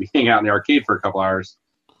slides, and I'd be hanging out in the arcade for a couple hours.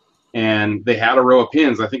 And they had a row of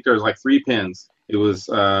pins. I think there was like 3 pins. It was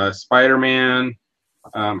Spider-Man,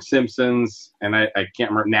 Simpsons, and I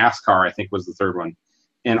can't remember, NASCAR, I think was the third one.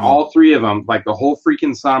 And all 3 of them, like the whole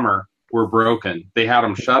freaking summer, were broken. They had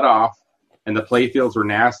them shut off, and the play fields were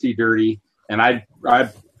nasty, dirty. And I'd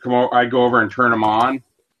go over and turn them on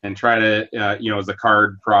and try to, as a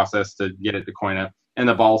card process to get it to coin up. And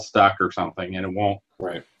the ball's stuck or something, and it won't.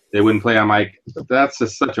 Right. They wouldn't play. I'm like, that's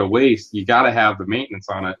just such a waste. You got to have the maintenance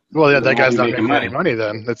on it. Well, yeah, that guy's not making any money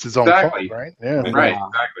then. That's his own fault, right? Yeah. Right,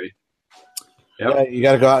 exactly. Yep. Yeah, you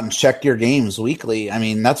got to go out and check your games weekly. I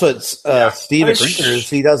mean, that's what Steve at Drinkers,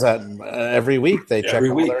 he does that every week. They check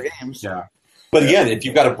all their games. Yeah. But again, if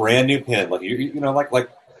you've got a brand new pin, like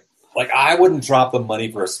like I wouldn't drop the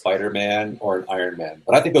money for a Spider-Man or an Iron Man,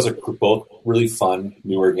 but I think those are both really fun,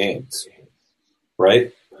 newer games,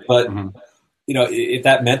 right? But if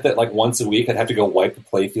that meant that like once a week I'd have to go wipe the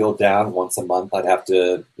playfield down, once a month I'd have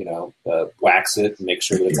to wax it and make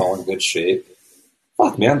sure that it's all in good shape.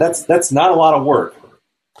 Fuck, man, that's not a lot of work.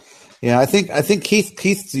 Yeah, I think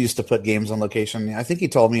Keith used to put games on location. I think he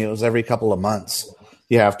told me it was every couple of months.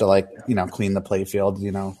 You have to clean the playfield,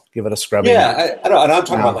 give it a scrubbing. Yeah, I know. And I'm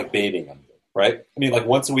talking about like bathing them, right? I mean, like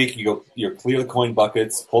once a week you clear the coin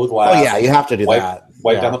buckets, pull the glass. Oh yeah, you have to do that.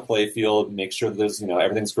 Wipe down the playfield, make sure that there's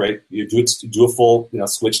everything's great. You do a full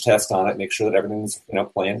switch test on it, make sure that everything's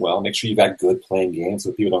playing well. Make sure you got good playing games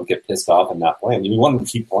so people don't get pissed off and not playing. You want them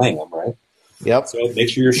to keep playing them, right? Yep. So make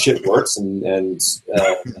sure your shit works and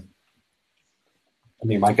I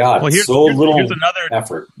mean, my God, here's another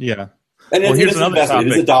effort. Yeah. And it's an investment.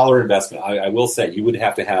 It is a dollar investment. I will say you would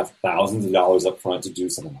have to have thousands of dollars up front to do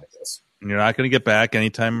something like this. You're not going to get back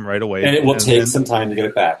anytime right away. And it will take some time to get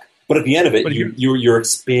it back. But at the end of it, you're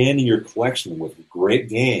expanding your collection with great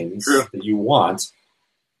games that you want.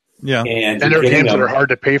 Yeah. And they're games that are hard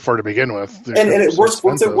to pay for to begin with. And what's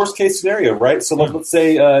the worst case scenario, right? So let's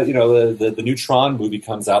say the new Tron movie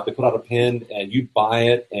comes out, they put out a pin, and you buy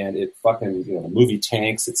it, and it fucking the movie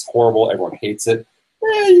tanks. It's horrible. Everyone hates it.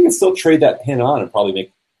 You can still trade that pin on and probably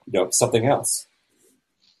make something else.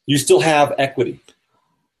 You still have equity.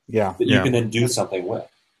 Yeah. That you can then do something with.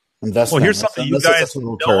 Well, here's something you guys.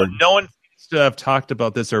 No one seems to have talked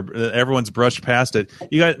about this, or everyone's brushed past it.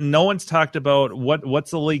 No one's talked about what's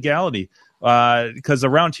the legality. Because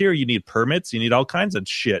around here, you need permits, you need all kinds of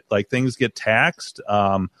shit. Like things get taxed.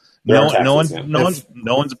 No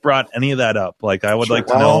one's brought any of that up. Like I would like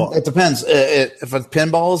to know. It depends. If it's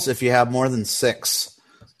pinballs, if you have more than 6,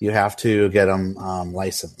 you have to get them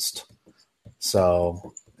licensed.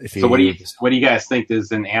 So what do you guys think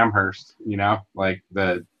is in Amherst? Like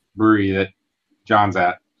the brewery that John's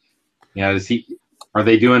at. Are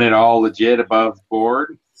they doing it all legit above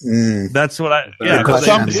board? That's what I.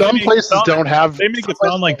 Some places don't have. They make it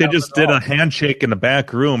sound like they just did a handshake in the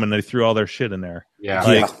back room and they threw all their shit in there.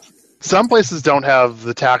 Yeah. Some places don't have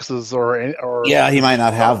the taxes or yeah, he might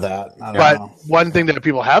not have that. But one thing that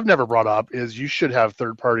people have never brought up is you should have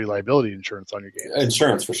third-party liability insurance on your game.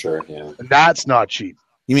 Insurance for sure, yeah. And that's not cheap.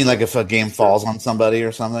 You mean like if a game falls on somebody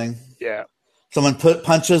or something? Yeah. Someone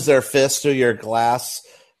punches their fist through your glass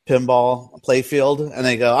pinball playfield and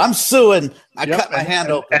they go, "I'm suing. I cut my hand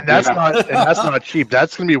open." And that's not cheap.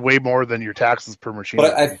 That's going to be way more than your taxes per machine.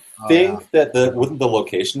 But I think that wouldn't the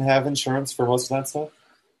location have insurance for most of that stuff?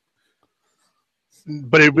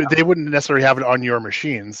 But they wouldn't necessarily have it on your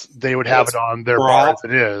machines. They would have it on their bar as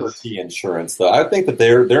it is. Insurance, though, I think that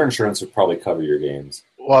their insurance would probably cover your games.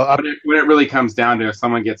 Well, when it really comes down to, if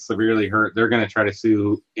someone gets severely hurt, they're going to try to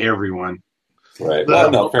sue everyone. Right.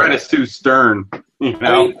 They'll try to sue Stern.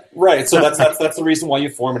 Right. So that's the reason why you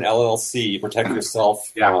form an LLC. You protect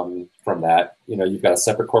yourself from that. You've got a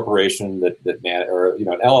separate corporation that or an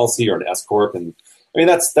LLC or an S corp, and I mean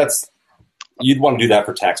that's. You'd want to do that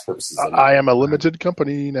for tax purposes. I am a limited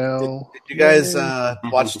company now. Did you guys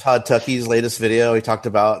watch Todd Tuckey's latest video? He talked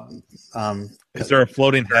about. Is there a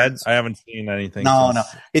floating head? I haven't seen anything. No.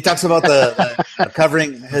 He talks about the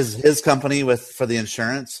covering his company for the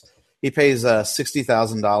insurance. He pays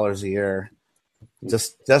 $60,000 a year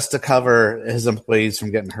just to cover his employees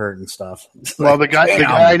from getting hurt and stuff. Well, the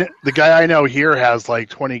guy I know here has like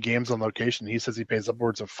 20 games on location. He says he pays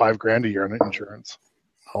upwards of $5,000 a year on insurance.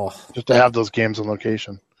 just to have those games on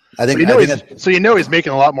location. I think. He's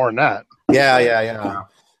making a lot more than that. Yeah.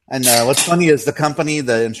 And what's funny is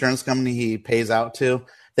the insurance company he pays out to,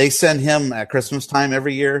 they send him at Christmas time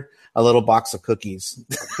every year a little box of cookies.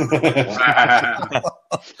 I'm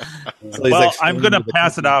going to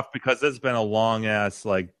pass it off because this has been a long ass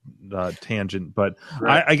tangent. But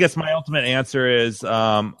I guess my ultimate answer is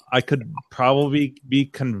I could probably be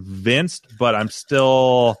convinced, but I'm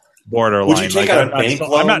still borderline. Would you take out a bank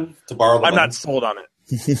loan to borrow the money? I'm not sold on it.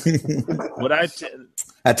 Would I?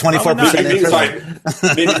 At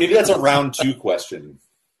 24%. Maybe that's a round 2 question.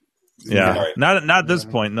 Yeah, right. Not at this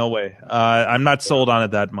point. No way. I'm not sold on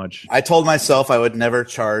it that much. I told myself I would never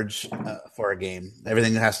charge for a game.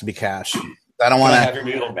 Everything has to be cash. I don't want to have your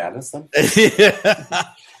Metal Madness then.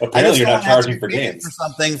 Apparently, you're not charging for games for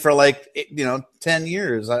something for 10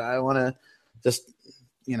 years. I want to just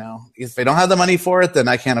if I don't have the money for it, then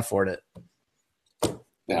I can't afford it.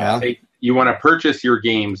 Yeah. You want to purchase your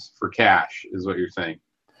games for cash, is what you're saying.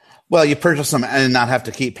 Well, you purchase them and not have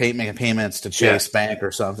to keep making payments to Chase Bank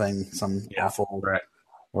or something, some awful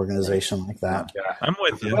organization like that. Yeah. I'm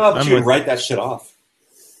with you. Well, you can write that shit off.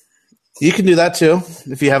 You can do that too.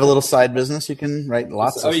 If you have a little side business, you can write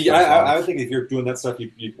lots of stuff. I would think if you're doing that stuff,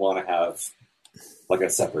 you'd want to have a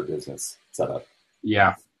separate business set up.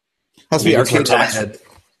 Yeah. Has to be arcade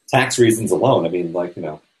tax reasons alone. I mean,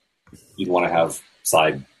 you'd want to have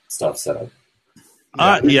side stuff set up.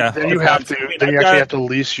 Then you actually have to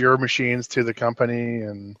lease your machines to the company,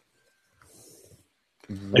 and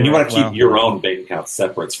you want to keep your own bank account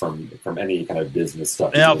separate from any kind of business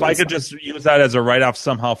stuff. Now, if I could just use that as a write-off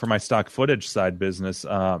somehow for my stock footage side business,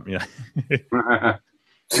 Jimbo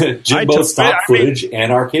stock footage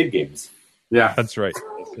and arcade games. Yeah, that's right.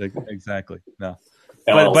 Exactly. No.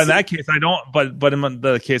 But in that case, I don't. But in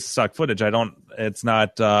the case of stock footage, I don't. It's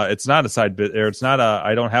not a side bit, or it's not a.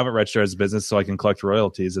 I don't have it registered as a business, so I can collect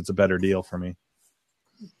royalties. It's a better deal for me.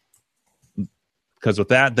 Because with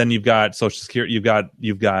that, then you've got Social Security. You've got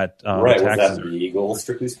right. taxes. Was that legal,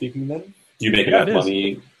 strictly speaking? Then do you make enough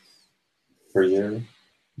money per year?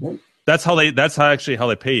 Yep. That's actually how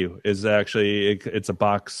they pay you. Is actually it's a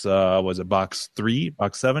box. Was it box 3,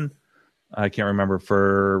 box 7? I can't remember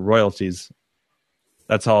for royalties.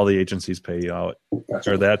 That's how all the agencies pay you out,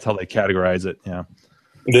 or that's how they categorize it. Yeah.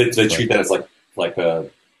 Do they treat that as like a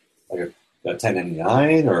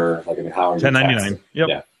 1099 or how are you 1099? Yep.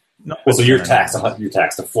 Yeah. No, well, so you're taxed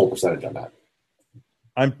a full percentage on that.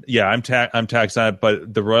 I'm taxed on it,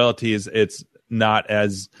 but the royalties, it's not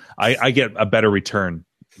as I get a better return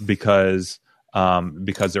because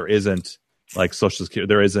there isn't Social Security,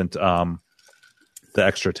 there isn't the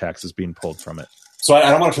extra taxes being pulled from it. So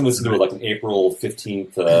I don't want to turn this into an April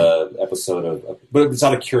 15th episode but it's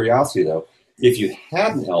out of curiosity though. If you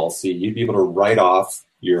had an LLC, you'd be able to write off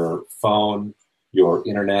your phone, your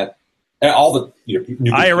internet, and all the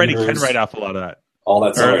new I already can write off a lot of that. All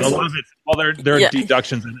that stuff. A lot of it. Well, there are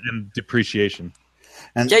deductions and depreciation.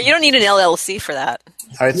 And you don't need an LLC for that.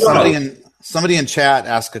 All right, somebody in chat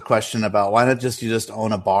asked a question about why not you just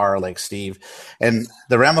own a bar like Steve, and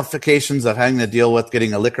the ramifications of having to deal with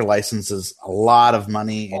getting a liquor license is a lot of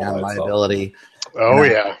money and liability.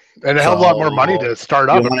 Yeah, and a hell of a lot more money to start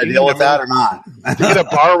up. You want to deal with that or not? To get a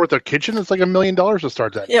bar with a kitchen, it's like $1 million to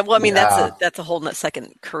start that. Yeah, well, I mean that's a whole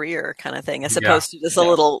second career kind of thing, as opposed to just a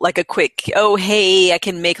little a quick. Oh, hey, I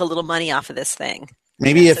can make a little money off of this thing.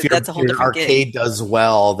 Maybe if your arcade does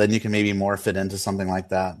well, then you can maybe morph it into something like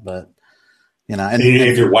that. But and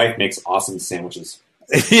if your wife makes awesome sandwiches.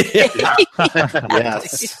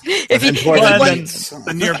 Yes.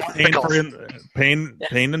 Then you're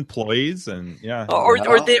paying employees and or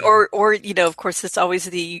of course it's always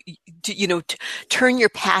turn your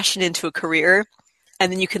passion into a career,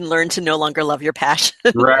 and then you can learn to no longer love your passion.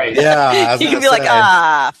 Right. Yeah. You can be like,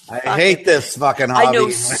 I hate this fucking hobby. I know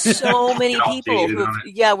so many people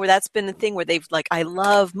where that's been the thing where they've I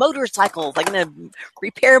love motorcycles. I'm going to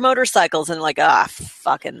repair motorcycles, and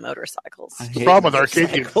fucking motorcycles. The problem with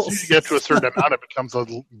arcade games is you get to a certain amount, it becomes a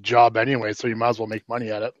job anyway, so you might as well make money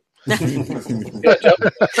at it.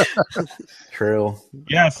 True.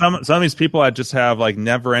 Yeah, some of these people that just have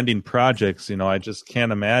never-ending projects. I just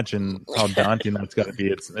can't imagine how daunting that's got to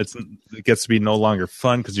be. It gets to be no longer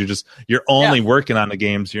fun because you're only working on the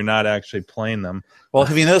games. You're not actually playing them. Well,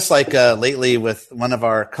 have you noticed lately with one of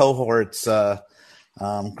our cohorts,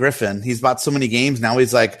 Griffin, he's bought so many games now.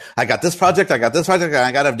 He's like, I got this project, and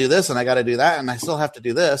I got to do this, and I got to do that, and I still have to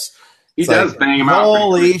do this. He does bang him out.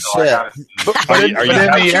 Holy shit! But in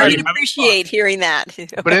the end, appreciate hearing that.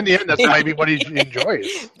 But in the end, that's maybe what he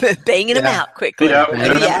enjoys. Banging him out quickly.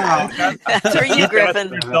 Yeah. That's for you,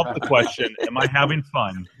 Griffin. Ask yourself the question: am I having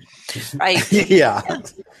fun? Right. Yeah.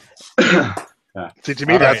 See, to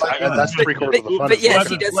me, that's three-quarters of the fun. But yes,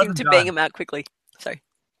 he does seem to bang him out quickly. Sorry.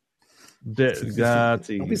 Don't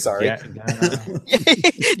be sorry. I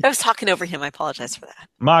was talking over him. I apologize for that.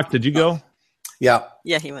 Mock, did you go? Yeah.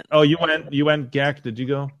 Yeah, he went. Oh, you went. Gak, did you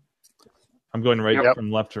go? I'm going right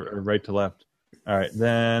from left to right to left. All right,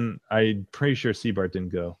 then I'm pretty sure Seabart didn't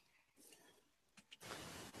go.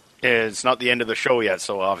 It's not the end of the show yet,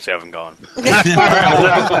 so obviously I haven't gone.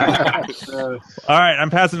 All right,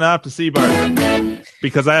 I'm passing it off to Seabart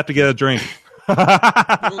because I have to get a drink.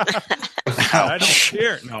 I don't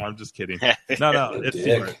care. No, I'm just kidding. No, it's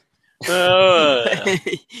Seabart.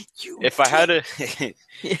 If I had to,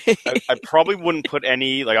 I probably wouldn't put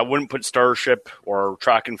any, I wouldn't put Starship or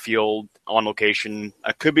Track and Field on location.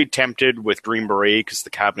 I could be tempted with Green Beret because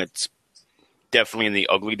the cabinet's definitely in the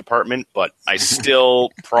ugly department, but I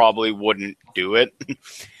still probably wouldn't do it.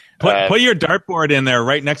 Put your dartboard in there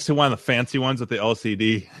right next to one of the fancy ones with the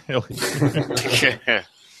LCD.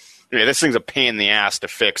 Yeah, this thing's a pain in the ass to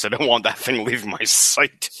fix. I don't want that thing leaving my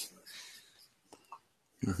sight.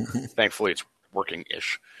 Thankfully, it's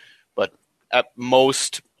working-ish. But at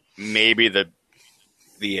most, maybe the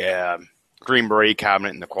Green Beret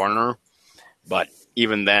cabinet in the corner. But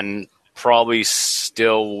even then, probably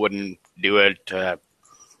still wouldn't do it.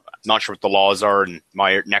 Not sure what the laws are in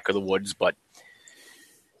my neck of the woods, but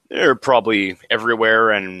they're probably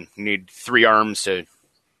everywhere and need 3 arms to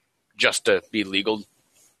be legal.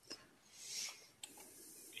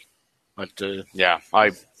 But,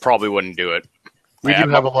 I probably wouldn't do it. We do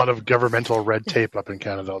have a lot of governmental red tape up in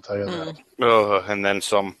Canada, I'll tell you that. And then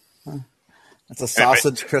some. It's a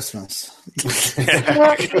sausage Christmas.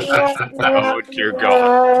 Oh, dear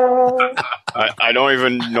God. I don't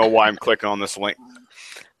even know why I'm clicking on this link.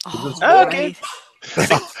 Okay.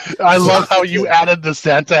 I love how you added the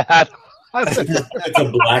Santa hat. It's a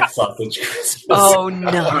black sausage Christmas. Oh,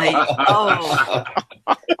 nice. Oh.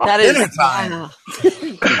 That is Dinner time.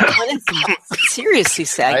 That is seriously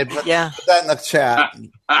sad. Put Yeah. that in the chat.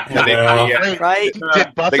 Right?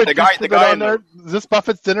 Did Buffett the guy on there? Is this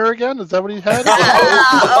Buffett's dinner again? Is that what he had?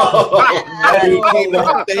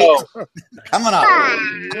 Coming up.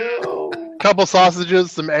 Couple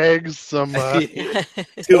sausages, some eggs, some 2 eggs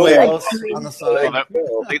on the side.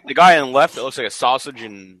 The guy on the left, it looks like a sausage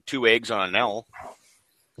and 2 eggs on an L.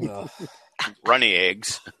 Runny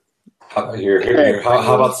eggs. Here.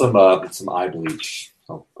 How about some eye bleach?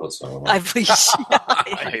 I'll post some of that. I bleach.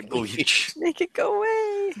 I bleach. Make it go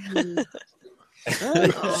away.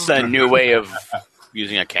 It's a new way of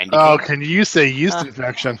using a candy cane. Oh, can you say yeast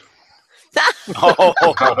infection? Oh.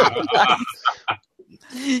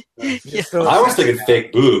 Yeah. I was thinking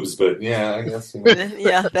fake boobs, but yeah, I guess.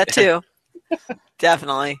 Yeah, that too.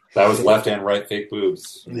 Definitely. That was left and right fake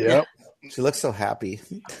boobs. Yep. She looks so happy.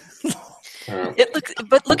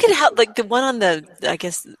 But look at how, the one on the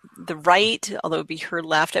right, although it would be her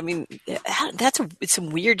left. I mean, it's some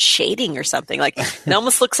weird shading or something. It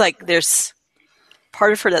almost looks like there's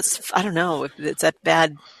part of her that's, I don't know if it's that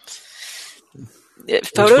bad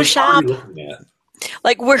Photoshop.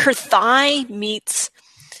 Where her thigh meets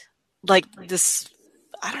this,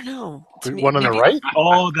 I don't know. One on the right?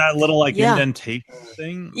 Oh, that little indentation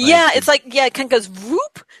thing? Yeah, it's it kind of goes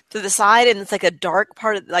whoop to the side, and it's like a dark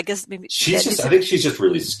part of, I guess maybe. I think she's just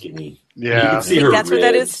really skinny. Yeah. You can see her that's ribs.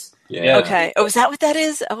 what that is? Yeah. Okay. Oh, is that what that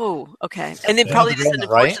is? Oh, okay. And then probably just an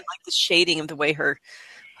unfortunate, the shading of the way her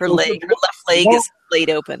left leg is laid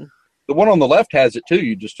open. The one on the left has it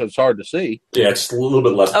too. It's hard to see. Yeah, it's a little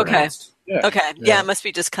bit less pronounced. Yeah. Okay. Yeah, it must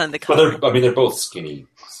be just kind of the color. color. But they're both skinny.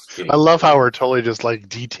 I love how we're totally just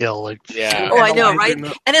detail. Yeah. Oh, I know, right?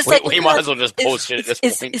 And it's we might as well just post it at this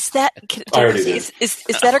point. Is that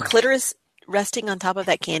her clitoris resting on top of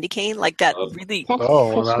that candy cane? That really.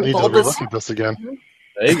 Oh, well, I need to look at this again.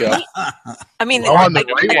 There you go. I mean, I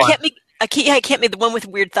can't make the one with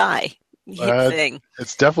weird thigh thing.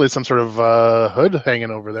 It's definitely some sort of hood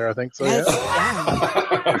hanging over there. I think so. Yes,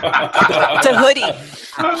 yeah. It's a hoodie.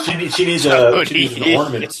 She needs an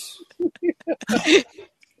ornament.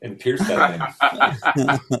 And pierce that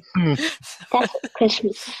That's what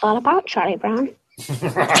Christmas is all about, Charlie Brown.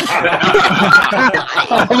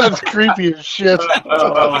 Oh, that's creepy as shit.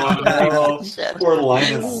 Poor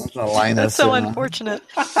Linus. That's so unfortunate.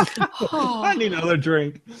 I need another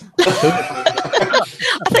drink.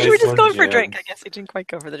 I thought you were just going for a drink. I guess you didn't quite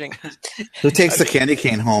go for the drink. Who takes the candy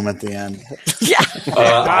cane home at the end? Yeah.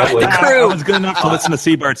 The crew. I was good enough to listen to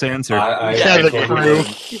Seabart's answer. The crew.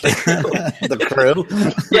 The crew?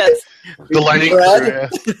 Yes. The lighting crew. Yeah.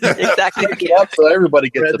 Exactly. So everybody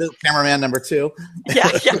gets the cameraman number 2. Yeah.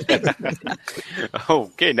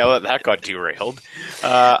 Okay, now that got derailed.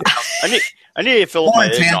 I need to fill up my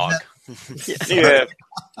eggnog.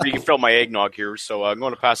 I need to fill my eggnog here, so I'm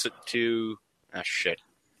going to pass it to... shit.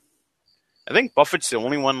 I think Buffett's the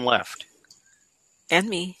only one left. And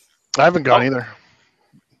me. I haven't gone either.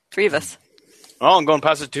 3 of us. Well, I'm going to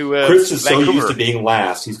pass it to Chris is Vancouver. so used to being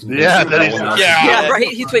last. He's Yeah, right.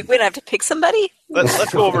 He's wait, I have to pick somebody?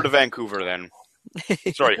 Let's go over to Vancouver then.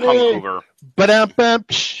 Sorry, Vancouver.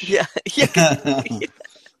 Yeah.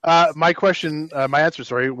 My question, my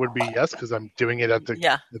answer, would be yes, because I'm doing it at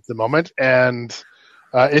the moment, and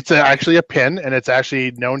it's actually a pin, and it's actually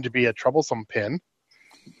known to be a troublesome pin.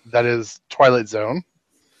 That is Twilight Zone.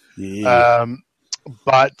 Yeah.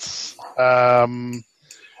 But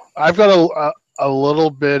I've got a little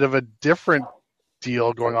bit of a different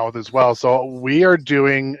deal going on with it as well. So we are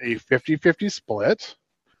doing a 50-50 split.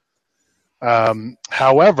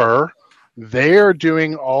 However, they're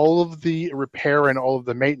doing all of the repair and all of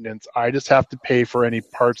the maintenance. I just have to pay for any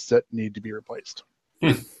parts that need to be replaced.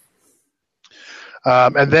 And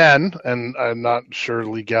I'm not sure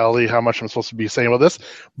legally how much I'm supposed to be saying about this,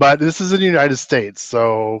 but this is in the United States,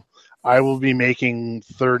 so I will be making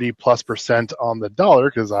 30+% on the dollar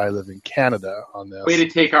because I live in Canada on this. Way to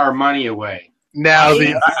take our money away. Now,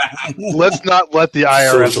 let's not let the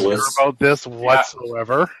IRS hear about this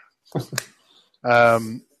whatsoever.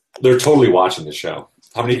 They're totally watching the show.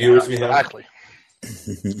 How many viewers do we have? Exactly.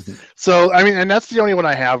 So, I mean, and that's the only one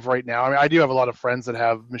I have right now. I mean, I do have a lot of friends that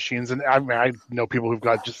have machines, and I know people who've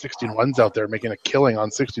got just 16-1s out there making a killing on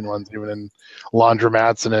 16-1s, even in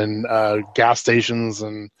laundromats and in gas stations,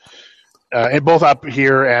 and both up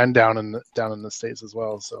here and down in the States as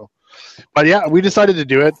well. So, but yeah, we decided to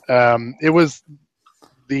do it. It was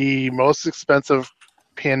the most expensive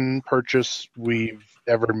pin purchase we've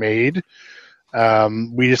ever made.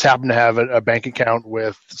 We just happened to have a bank account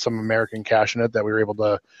with some American cash in it that we were able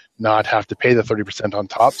to not have to pay the 30% on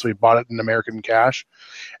top. So we bought it in American cash,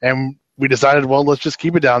 and we decided, well, let's just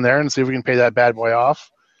keep it down there and see if we can pay that bad boy off.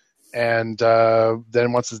 And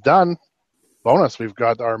then once it's done, bonus, we've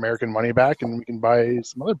got our American money back, and we can buy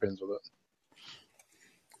some other pins with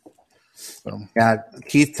it. So. Yeah,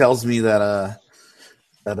 Keith tells me that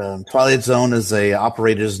Twilight Zone is a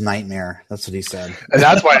operator's nightmare. That's what he said. And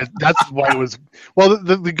that's why it was. Well,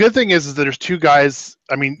 the good thing is that there's 2 guys.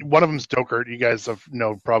 I mean, one of them's Dokert. You guys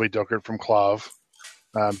know probably Dokert from Clav.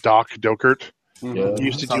 Doc Dokert. Yeah, he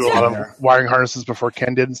used to do a lot of wiring harnesses before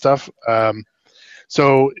Ken did and stuff.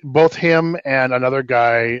 So both him and another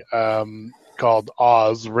guy called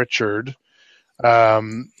Oz, Richard,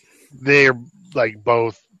 they're like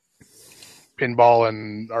both pinball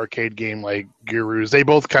and arcade game like gurus. They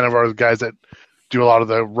both kind of are the guys that do a lot of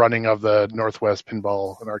the running of the Northwest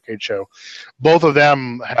Pinball and Arcade Show. Both of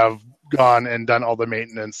them have gone and done all the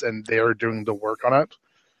maintenance, and they are doing the work on it.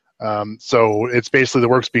 So it's basically the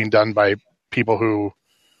work's being done by people who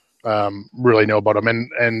really know about them.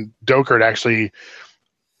 And Dokert actually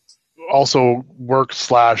also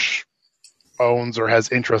works / owns or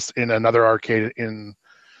has interest in another arcade in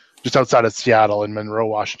just outside of Seattle in Monroe,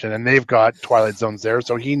 Washington, and they've got Twilight Zones there,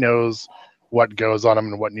 so he knows what goes on them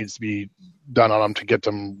and what needs to be done on them to get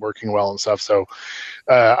them working well and stuff. So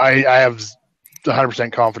I have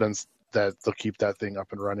 100% confidence that they'll keep that thing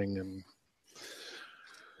up and running, and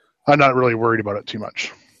I'm not really worried about it too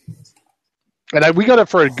much. And we got it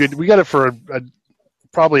for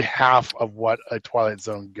probably half of what a Twilight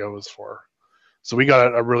Zone goes for. So we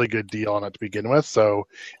got a really good deal on it to begin with. So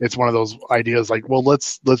it's one of those ideas like, well,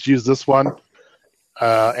 let's use this one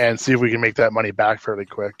and see if we can make that money back fairly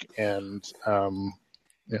quick and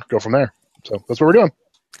go from there. So that's what we're doing.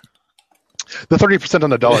 The 30% on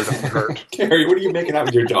the dollar doesn't hurt. Carrie, what are you making out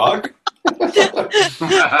with your dog? Is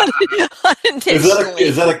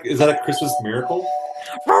that a Christmas miracle?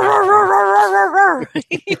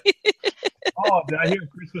 Oh, did I hear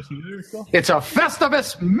Christmas miracle? It's a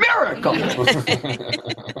Festivus miracle.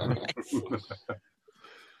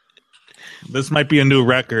 This might be a new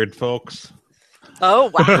record, folks.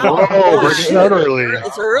 Oh, wow. Oh, we're getting out early.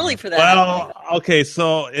 It's early for that. Well, okay,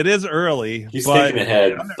 so it is early. He's but thinking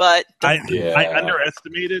ahead. But I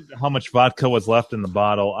underestimated how much vodka was left in the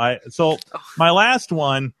bottle. So my last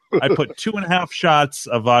one, I put 2.5 shots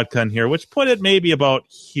of vodka in here, which put it maybe about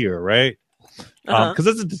here, right? Because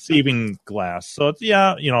it's a deceiving glass. So it's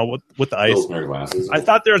with the ice. I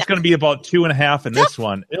thought there was going to be about 2.5 in this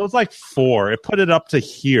one. It was like 4. It put it up to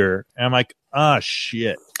here, and I'm like,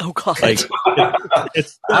 shit. Oh god. Like,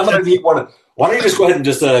 I'm gonna need one. Why don't you just go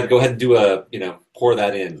ahead and do a pour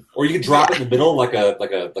that in, or you can drop it in the middle like a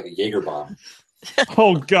Jaeger bomb.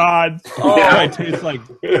 Oh god! Oh, it tastes like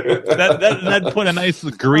that put a nice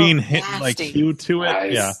green hue to it.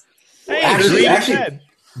 Nice. Yeah. Hey, actually,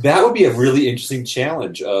 that would be a really interesting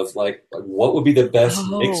challenge of like what would be the best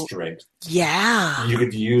mixed drink? Yeah, you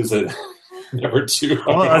could use it. Number 2.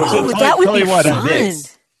 That would be fun.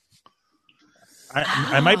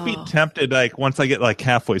 I might be tempted, like once I get like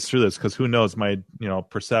halfway through this, because who knows, my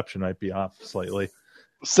perception might be off slightly.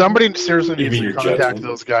 Somebody seriously needs to contact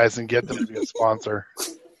those guys and get them to be a sponsor.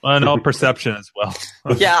 No perception as well.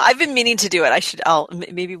 Yeah, I've been meaning to do it. I'll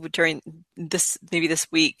maybe during this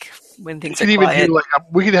week when things are quiet. Even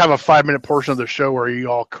we could have a 5-minute portion of the show where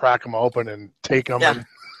you all crack them open and take them. Yeah.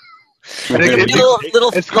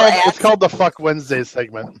 It's called the Fuck Wednesday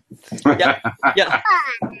segment. Yeah.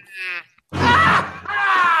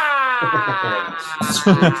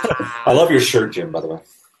 I love your shirt, Jim, by the way.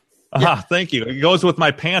 Thank you. It goes with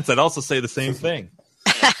my pants. I'd also say the same thing.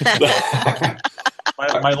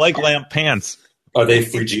 my leg lamp pants. Are they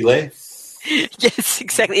frigile? Yes,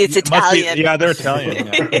 exactly. It's Italian. Yeah, they're Italian.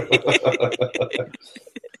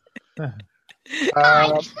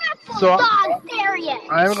 Yeah. So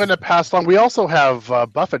I'm going to pass along. We also have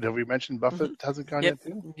Buffett. Have we mentioned Buffett hasn't gone yet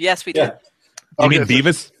too? Yes, we did. You mean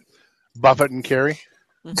Beavis? Buffett and Carrie.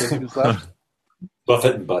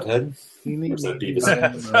 Buffett and Butthead.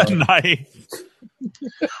 Nice.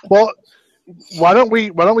 Well, why don't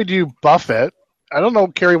we do Buffett? I don't know,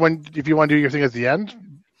 Carrie, if you want to do your thing at the end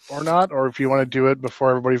or not, or if you want to do it before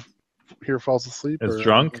everybody here falls asleep. Is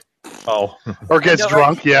drunk? Oh. Or gets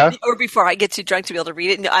drunk, yeah. Or before I get too drunk to be able to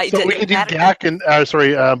read it. No, so we can do Gak and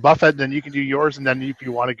Buffett, and then you can do yours, and then if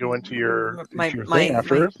you want to go into your thing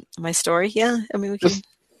after my story, yeah. I mean, we can.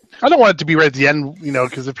 I don't want it to be right at the end,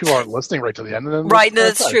 because if people aren't listening right to the end, then right, no,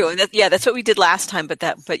 that's true. That's what we did last time.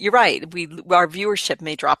 But you're right. Our viewership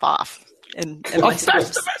may drop off. And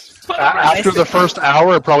after the first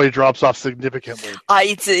hour, it probably drops off significantly.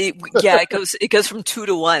 It goes from 2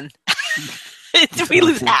 to 1. We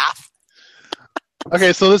lose half.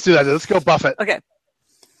 Okay, so let's do that. Let's go Buffett. Okay.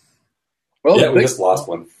 Well, we just lost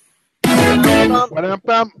one.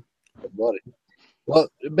 Well,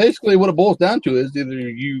 basically, what it boils down to is either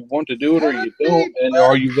you want to do it or you don't, and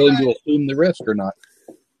are you willing to assume the risk or not?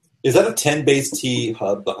 Is that a 10-base-T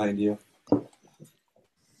hub behind you?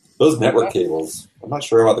 Those network cables. I'm not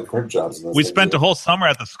sure about the crimp jobs. We spent the whole summer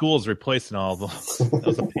at the schools replacing all of them. That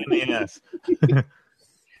was a pain in the ass.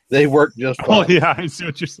 They work just fine. Oh, yeah, I see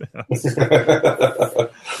what you're saying.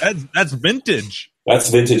 That's vintage. That's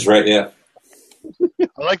vintage, right? Yeah.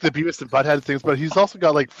 I like the Beavis and Butthead things, but he's also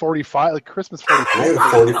got like 45, like Christmas 45.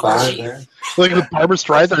 45 there. Like the Barbra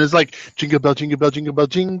Streisand is like jingle bell, jingle bell, jingle bell,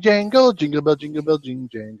 jing jangle, jingle bell, jing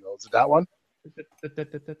jangle. Is it that one?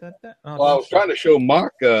 Well, I was trying to show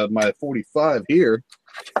Mark my 45 here.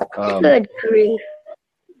 Good grief.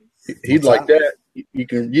 He'd like that. You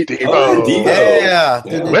can get yeah,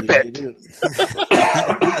 whip it.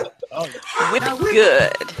 Whip it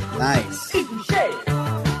good. Nice.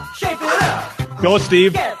 Go,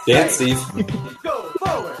 Steve. Dance, Steve. Go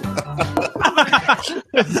forward.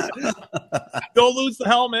 Don't lose the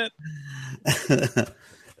helmet. It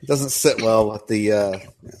doesn't sit well with the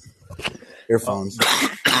earphones.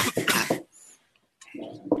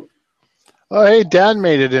 Oh, hey, Dan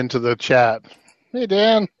made it into the chat. Hey,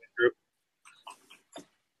 Dan.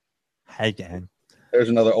 Hey, Dan. There's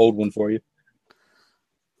another old one for you.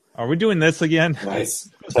 Are we doing this again? Nice.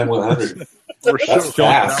 10-100. That's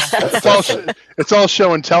fast. It's all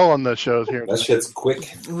show and tell on the shows here. That shit's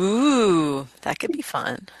quick. Ooh, that could be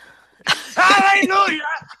fun. Hallelujah!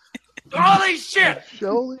 Holy shit!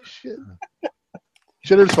 Holy shit.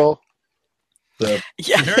 Shitter's full. So,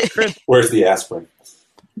 Yeah. Where's the aspirin?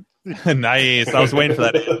 Nice. I was waiting for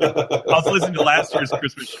that. I was listening to last year's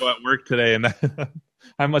Christmas show at work today, and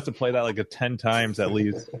I must have played that like 10 times at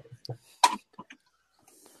least.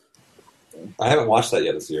 I haven't watched that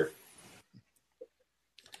yet this year.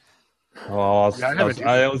 Oh,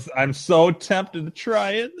 I'm so tempted to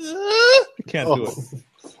try it. I can't do it.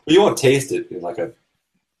 Well, you won't taste it in like a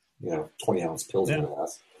 20-ounce pills in the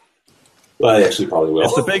glass. Well, I actually probably will.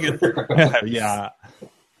 It's the biggest. Yeah.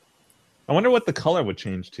 I wonder what the color would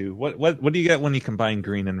change to. What do you get when you combine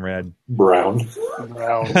green and red? Brown.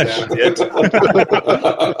 Brown. Shit.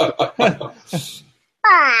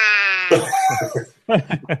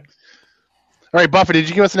 All right, Buffett, did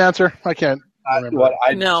you give us an answer? I can't remember.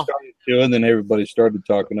 I No. started to, and then everybody started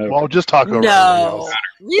talking over. Well, just talk over No. everybody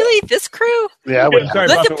Really? This crew? else. Yeah, Sorry,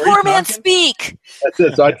 Let Buffett, the were poor you man talking? speak. That's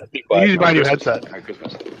it. So I just be quiet. use my new headset. Merry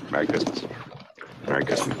Christmas. Merry Christmas. Merry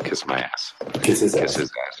Christmas. Kiss my ass. Kiss his Kiss ass.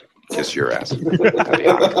 his ass. Kiss your ass.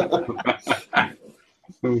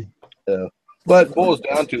 But it boils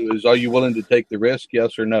down to is, are you willing to take the risk,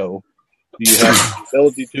 yes or no? Do you have the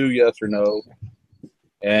ability to, yes or no?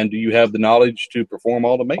 And do you have the knowledge to perform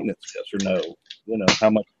all the maintenance, yes or no? You know,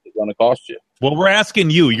 how much is it going to cost you? Well, we're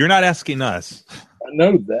asking you. You're not asking us. I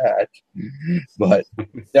know that. But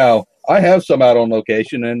now, I have some out on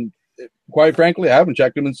location, and quite frankly, I haven't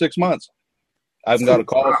checked them in 6 months. I haven't got a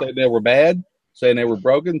call saying they were bad, saying they were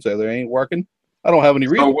broken, saying they ain't working. I don't have any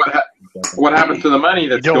reason. So what happens to the money You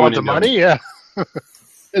that's don't going want the into money? Yeah.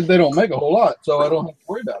 They don't make a whole lot, so I don't have to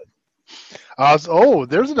worry about it.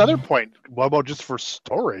 There's another point. What about just for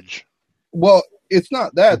storage? Well, it's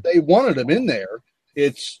not that. They wanted them in there.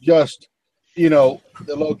 It's just, you know,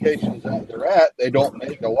 the locations that they're at, they don't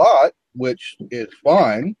make a lot, which is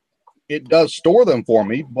fine. It does store them for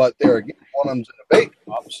me, but they're again, one of them's in a vape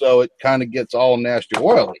shop, so it kind of gets all nasty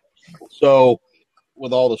oily. So,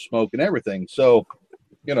 with all the smoke and everything. So,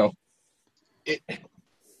 you know, it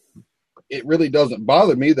really doesn't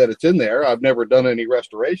bother me that it's in there. I've never done any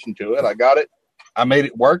restoration to it. I got it. I made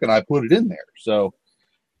it work, and I put it in there. So,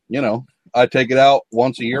 you know, I take it out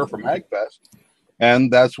once a year for MagFest,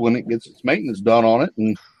 and that's when it gets its maintenance done on it,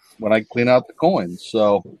 and when I clean out the coins.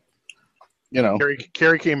 So, you know.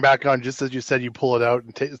 Carrie came back on just as you said you pull it out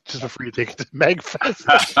and just before you take it to MagFest.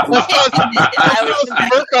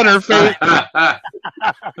 Smirk on her face.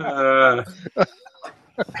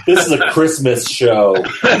 This is a Christmas show.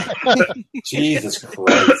 Jesus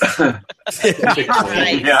Christ.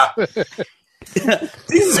 Yeah.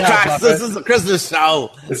 Jesus Christ, this is a Christmas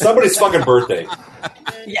show. It's somebody's fucking birthday.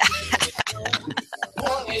 Yeah.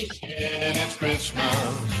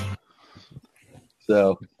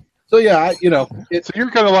 So yeah, you know, So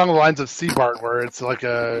you're kind of along the lines of Seabart, where it's like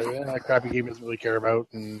a crappy game he doesn't really care about.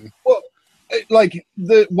 And well, like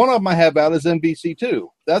the one of them I have out is MVC2.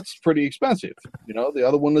 That's pretty expensive. You know, the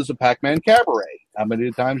other one is a Pac-Man Cabaret. How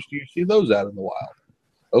many times do you see those out in the wild?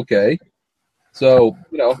 Okay, so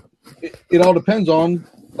you know, it all depends on,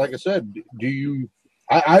 like I said, do you?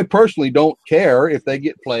 I personally don't care if they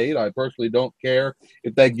get played. I personally don't care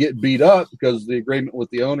if they get beat up, because the agreement with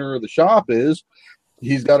the owner of the shop is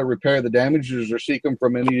he's got to repair the damages or seek them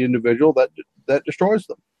from any individual that destroys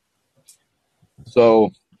them.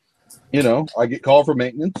 So, you know, I get called for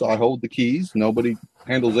maintenance. I hold the keys. Nobody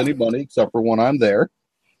handles any money except for when I'm there.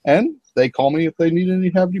 And they call me if they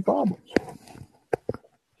have any problems.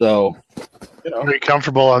 So, you know. Are you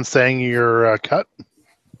comfortable on saying you're cut?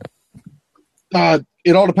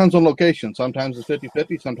 It all depends on location. Sometimes it's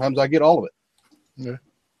 50-50. Sometimes I get all of it. Yeah.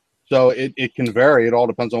 So it can vary. It all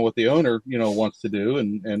depends on what the owner, you know, wants to do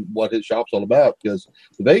and what his shop's all about. Because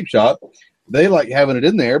the vape shop, they like having it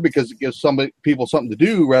in there because it gives people something to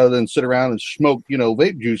do rather than sit around and smoke, you know,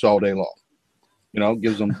 vape juice all day long. You know, it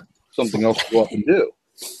gives them something else to go up and do.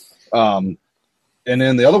 And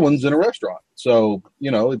then the other one's in a restaurant. So, you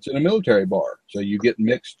know, it's in a military bar. So you get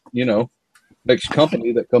mixed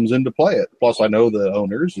company that comes in to play it. Plus I know the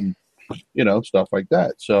owners and, you know, stuff like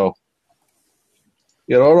that. So,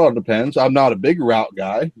 you know, it all depends. I'm not a big route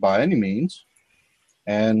guy by any means.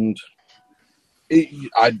 And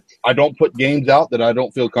I don't put games out that I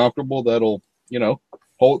don't feel comfortable that'll, you know,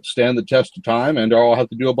 stand the test of time, and I'll have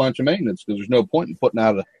to do a bunch of maintenance, because there's no point in putting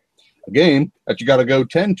out a game that you got to go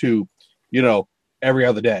tend to, you know, every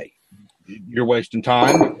other day. You're wasting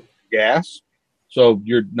time, gas, so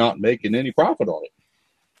you're not making any profit on it.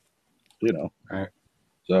 You know. Right.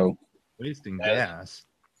 So wasting gas.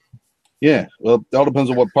 Yeah, well, it all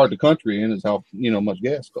depends on what part of the country you're in is how, you know, much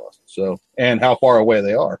gas costs. So, and how far away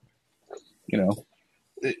they are. You know,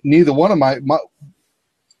 neither one of my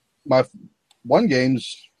one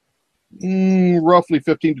game's roughly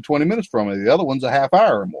 15 to 20 minutes from me. The other one's a half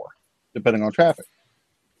hour or more, depending on traffic.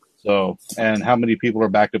 So, and how many people are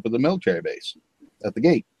backed up at the military base at the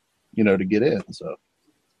gate, you know, to get in. So,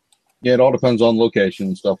 yeah, it all depends on location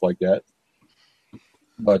and stuff like that.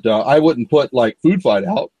 But I wouldn't put like Food Fight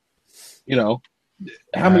out. You know,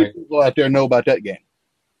 how many people out there know about that game?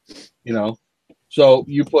 You know, so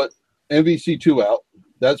you put MVC2 out.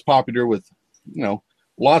 That's popular with, you know,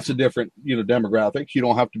 lots of different, demographics. You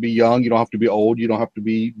don't have to be young. You don't have to be old. You don't have to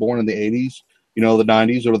be born in the 80s, the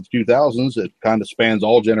 90s or the 2000s. It kind of spans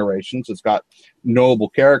all generations. It's got knowable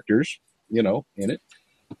characters, in it.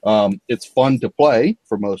 It's fun to play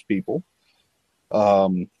for most people.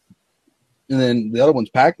 And then the other one's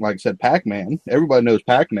like I said, Pac-Man. Everybody knows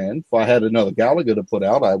Pac-Man. If I had another Galaga to put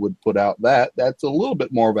out, I would put out that. That's a little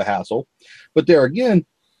bit more of a hassle. But there again,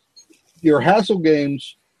 your hassle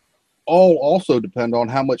games all also depend on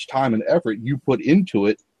how much time and effort you put into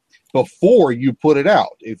it before you put it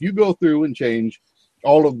out. If you go through and change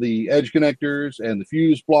all of the edge connectors and the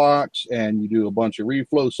fuse blocks, and you do a bunch of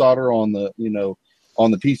reflow solder on the, on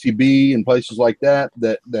the PCB and places like that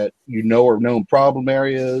are known problem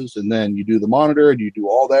areas, and then you do the monitor and you do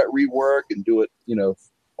all that rework and do it,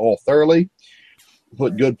 all thoroughly,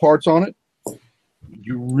 put good parts on it,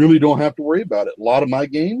 you really don't have to worry about it. A lot of my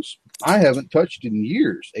games I haven't touched in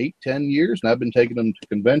years, 8-10 years, and I've been taking them to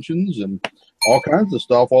conventions and all kinds of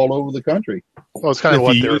stuff all over the country. Well, it's kind of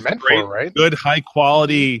what they were meant for, right? Good, high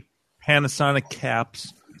quality Panasonic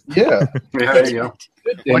caps. Yeah. Yeah, there you go.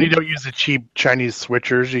 When you don't use the cheap Chinese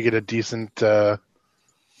switchers, you get a decent,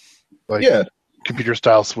 computer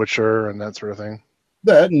style switcher and that sort of thing.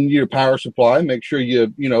 That and your power supply. Make sure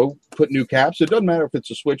you put new caps. It doesn't matter if it's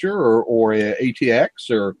a switcher or a ATX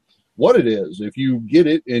or what it is. If you get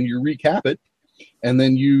it and you recap it, and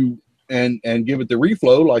then you and give it the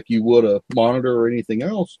reflow like you would a monitor or anything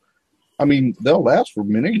else, I mean, they'll last for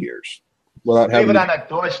many years without having. Leave it on the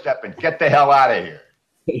doorstep and get the hell out of here.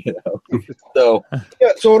 So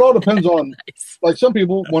it all depends on, like, some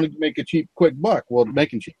people want to make a cheap, quick buck. Well,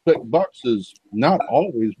 making cheap, quick bucks is not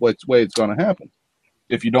always the way it's going to happen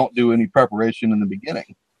if you don't do any preparation in the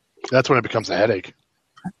beginning. That's when it becomes a headache.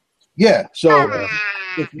 Yeah, so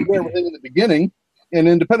if you do everything in the beginning, and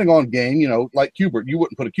then depending on game, like Cubert, you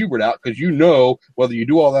wouldn't put a Cubert out because whether you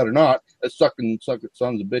do all that or not, that sucking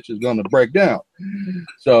sons of bitch is going to break down.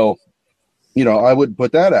 So, I wouldn't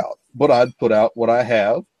put that out. But I'd put out what I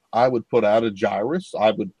have. I would put out a gyrus.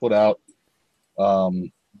 I would put out,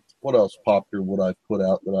 what else popular would I put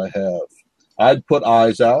out that I have? I'd put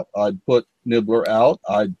Eyes out. I'd put Nibbler out.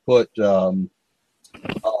 I'd put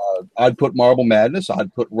Marble Madness.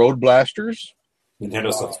 I'd put Road Blasters.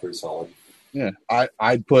 Nintendo stuff's pretty solid. Yeah,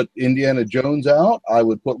 I'd put Indiana Jones out. I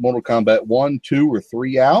would put Mortal Kombat 1, 2, or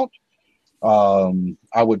 3 out.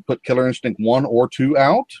 I would put Killer Instinct 1 or 2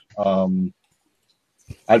 out.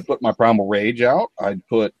 I'd put my Primal Rage out. I'd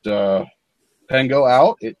put Pengo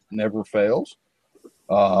out. It never fails.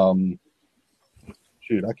 I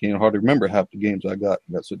can't hardly remember half the games I got.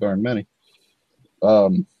 Got so darn many.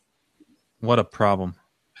 What a problem.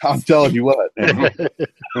 I'm telling you what.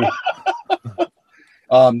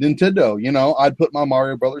 Nintendo, I'd put my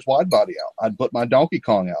Mario Brothers wide body out. I'd put my Donkey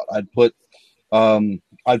Kong out. I'd put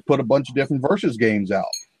a bunch of different Versus games out.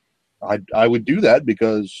 I would do that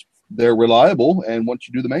because they're reliable, and once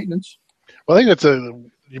you do the maintenance. Well, I think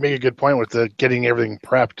you make a good point with the getting everything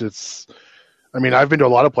prepped. I've been to a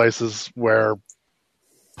lot of places where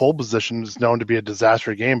pole position is known to be a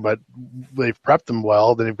disaster game, but they've prepped them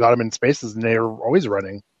well. Then they've got them in spaces, and they're always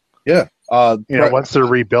running. Yeah. Once they're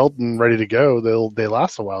rebuilt and ready to go, they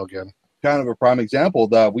last a while again. Kind of a prime example.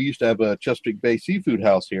 We used to have a Chesapeake Bay seafood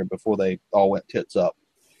house here before they all went tits up,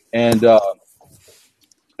 and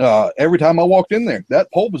every time I walked in there,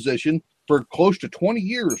 that pole position for close to 20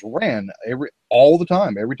 years ran all the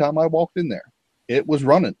time. Every time I walked in there, it was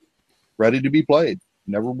running, ready to be played.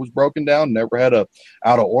 Never was broken down. Never had a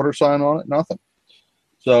out of order sign on it. Nothing.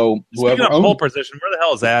 So whoever owned pole position, where the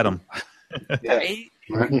hell is Adam?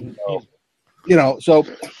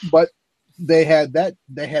 But they had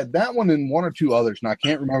that one and one or two others, and I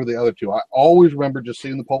can't remember the other two. I always remember just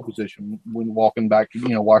seeing the pole position when walking back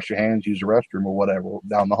to, wash your hands, use the restroom or whatever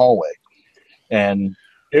down the hallway. And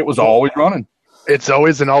it was always running. It's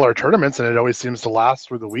always in all our tournaments, and it always seems to last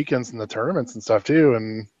through the weekends and the tournaments and stuff too.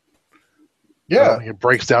 And it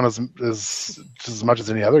breaks down as much as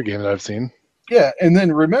any other game that I've seen. Yeah, and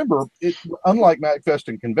then remember, unlike MagFest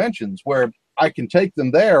and conventions where I can take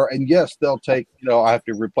them there, and yes, they'll take, I have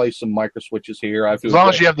to replace some micro switches here. As long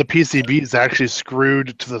as you have the PCBs actually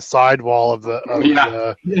screwed to the sidewall of the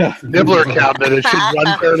Nibbler cabinet, it should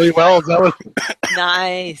run fairly well. Is that what?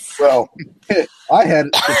 Nice. Well, I had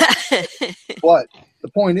it, but the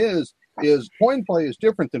point is coin play is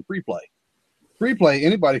different than free play. Free play,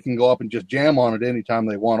 anybody can go up and just jam on it anytime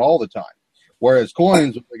they want all the time. Whereas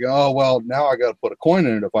coins, they go, oh, well, now I got to put a coin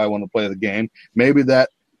in it if I want to play the game. Maybe that,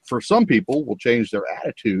 for some people, will change their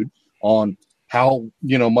attitude on how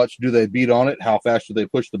much do they beat on it? How fast do they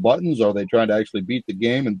push the buttons? Are they trying to actually beat the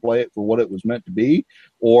game and play it for what it was meant to be,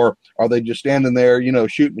 or are they just standing there,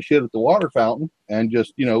 shooting the shit at the water fountain and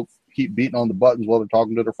just keep beating on the buttons while they're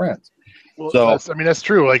talking to their friends? Well, So that's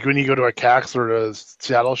true. Like when you go to a CAX or a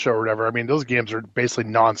Seattle show or whatever, I mean, those games are basically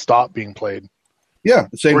nonstop being played. Yeah,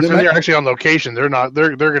 same Or thing. they're actually on location. They're not.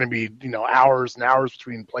 They're going to be hours and hours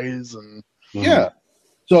between plays and. Yeah.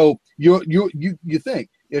 So you think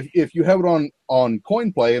if you have it on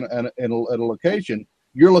coin play and at a location,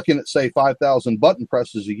 you're looking at say 5,000 button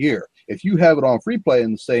presses a year. If you have it on free play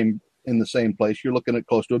in the same place, you're looking at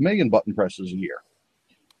close to 1 million button presses a year.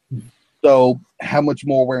 So how much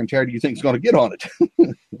more wear and tear do you think is going to get on it?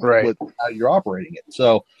 Right. With how you're operating it.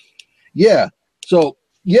 So yeah. So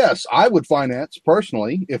yes, I would finance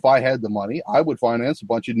personally if I had the money. I would finance a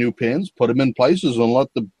bunch of new pins, put them in places, and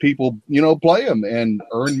let the people, play them and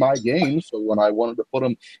earn my games. So when I wanted to put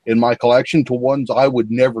them in my collection to ones I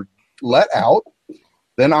would never let out,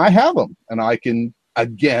 then I have them, and I can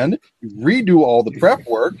again redo all the prep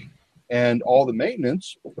work and all the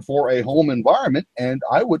maintenance for a home environment, and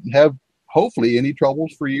I wouldn't have hopefully any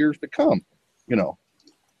troubles for years to come.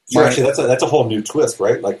 So actually, that's a whole new twist,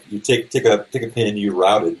 right? Like you take a pin you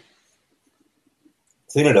routed,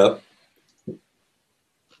 clean it up,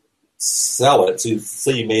 sell it. So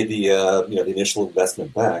say you made the the initial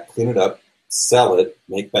investment back, clean it up, sell it,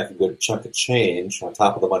 make back a good chunk of change on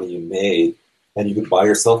top of the money you made, and you could buy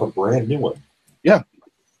yourself a brand new one. Yeah,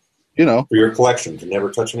 for your collection to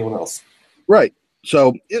never touch anyone else. Right.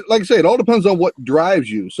 So, like I say, it all depends on what drives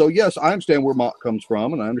you. So, yes, I understand where Mott comes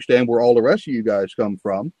from, and I understand where all the rest of you guys come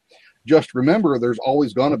from. Just remember, there's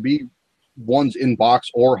always going to be ones in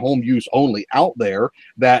box or home use only out there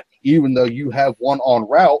that even though you have one on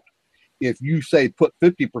route, if you say put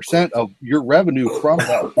 50% of your revenue from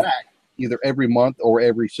that back, either every month or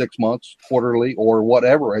every 6 months, quarterly or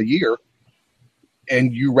whatever, a year,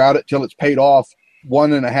 and you route it till it's paid off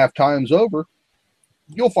 1.5 times over,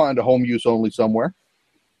 you'll find a home use only somewhere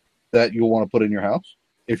that you'll want to put in your house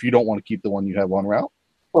if you don't want to keep the one you have on route.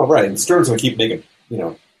 Well, right. And Stern's going to keep making,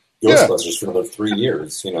 Ghostbusters for another 3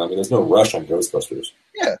 years. There's no rush on Ghostbusters.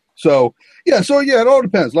 Yeah. So it all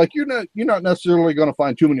depends. Like you're not necessarily going to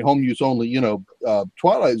find too many home use only,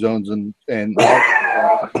 Twilight Zones and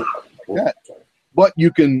like that. But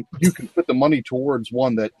you can put the money towards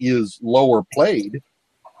one that is lower played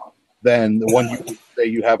than the one you say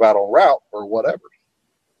you have out on route or whatever.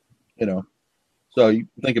 So you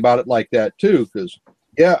think about it like that too, because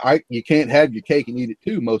you can't have your cake and eat it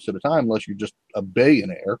too most of the time unless you're just a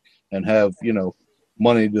billionaire and have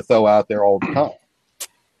money to throw out there all the time.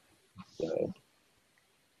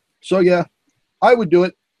 So yeah, I would do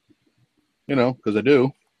it, because I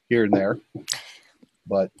do here and there.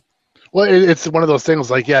 But it's one of those things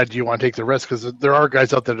like, do you want to take the risk? Because there are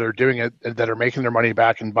guys out there that are doing it that are making their money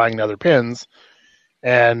back and buying other pins.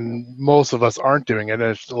 And most of us aren't doing it.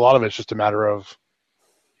 And a lot of it's just a matter of,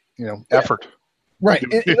 effort. Right.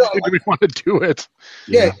 Do we want to do it?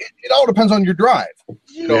 Yeah. It all depends on your drive.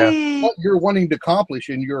 What you're wanting to accomplish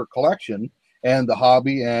in your collection and the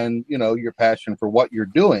hobby and, your passion for what you're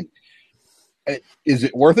doing. Is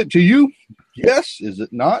it worth it to you? Yes. Is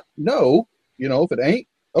it not? No. If it ain't,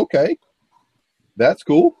 okay. That's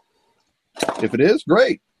cool. If it is,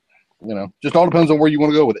 great. Just all depends on where you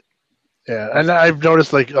want to go with it. Yeah, and I've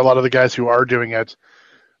noticed like a lot of the guys who are doing it,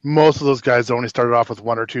 most of those guys only started off with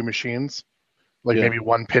 1 or 2 machines, like maybe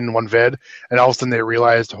 1 pin, 1 vid, and all of a sudden they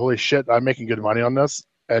realized, holy shit, I'm making good money on this.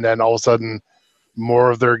 And then all of a sudden,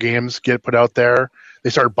 more of their games get put out there.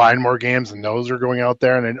 They start buying more games, and those are going out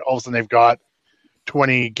there, and then all of a sudden they've got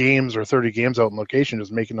 20 games or 30 games out in location,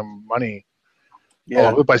 just making them money. All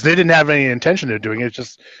over the place. They didn't have any intention of doing it. It's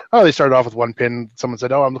just, they started off with 1 pin. Someone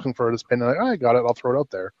said, I'm looking for this pin. And I got it. I'll throw it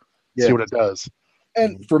out there. See what it does.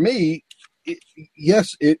 And for me,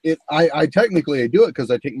 I technically do it because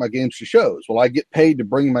I take my games to shows. Well, I get paid to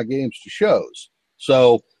bring my games to shows.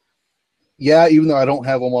 So, even though I don't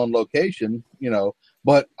have them on location,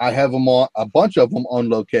 but I have them on a bunch of them on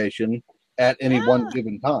location at any one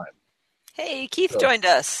given time. Hey, Keith joined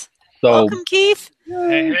us. So, welcome, Keith.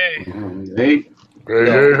 Hey.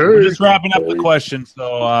 We're just wrapping up the question,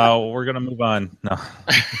 so we're going to move on. No.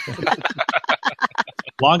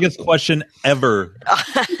 Longest question ever.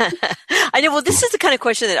 I know. Well, this is the kind of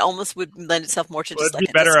question that almost would lend itself more to just like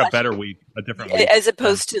a better week, a different week, as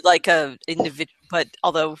opposed to like a individual. But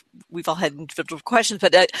although we've all had individual questions,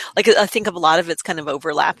 but I think of a lot of it's kind of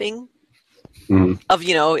overlapping. Of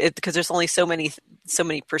because there's only so many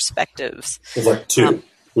perspectives. There's like 2.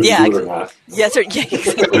 Would you do it or not? Yes or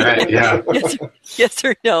right, yes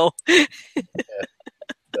or no.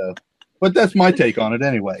 But that's my take on it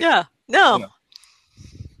anyway. Yeah. No.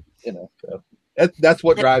 So that's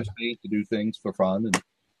what drives me to do things for fun and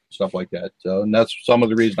stuff like that. So, and that's some of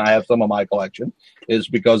the reason I have some of my collection is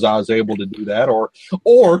because I was able to do that,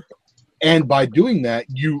 and by doing that,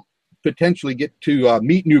 you potentially get to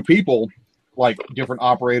meet new people, like different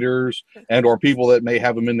operators or people that may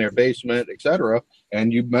have them in their basement, etc.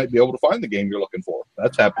 And you might be able to find the game you're looking for.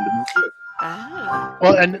 That's happened to me too.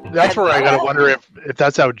 Well, and that's where I gotta wonder if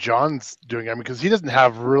that's how John's doing. I mean, because he doesn't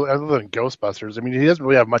have really, other than Ghostbusters, I mean, he doesn't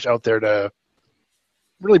really have much out there to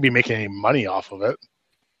really be making any money off of it.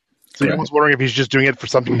 So I was wondering if he's just doing it for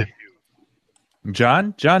something to do.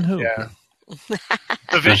 John who? Yeah.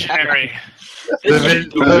 The visionary. The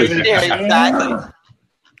visionary, exactly.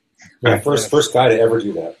 Yeah, first guy to ever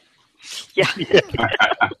do that. Yeah.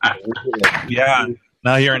 Yeah.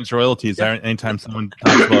 Now he earns royalties anytime someone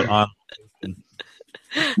talks about on.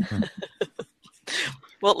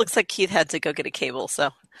 Well, it looks like Keith had to go get a cable, so.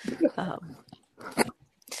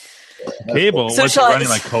 Cable? So What's he running,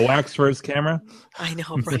 like coax for his camera? I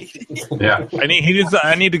know, right? Yeah. I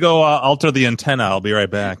need to go alter the antenna. I'll be right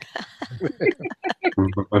back.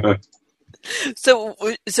 So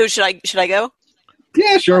should I go?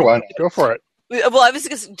 Yeah, sure. Why not? Go for it. Well, I was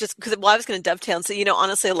going to dovetail and say,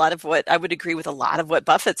 honestly, a lot of what I would agree with a lot of what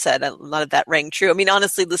Buffett said. A lot of that rang true. I mean,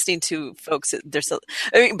 honestly, listening to folks,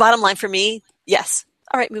 bottom line for me, yes.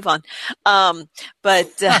 All right, move on.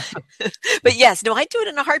 But yes, no, I do it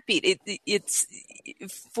in a heartbeat. It's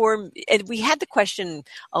and we had the question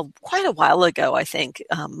quite a while ago, I think,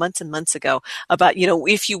 months and months ago, about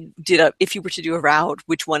if you were to do a route,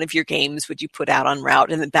 which one of your games would you put out on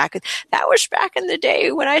route? And then that was back in the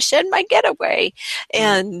day when I said my getaway.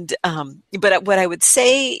 And but what I would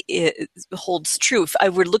say holds true. If I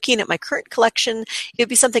were looking at my current collection, it'd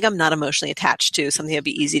be something I'm not emotionally attached to, something that'd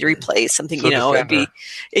be easy to replace, something it'd be.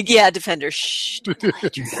 Yeah, Defender. Shh. Defender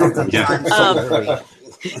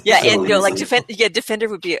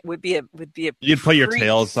would be a. You'd put your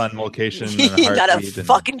tails on location. Not a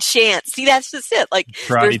fucking chance. See, that's just it. Like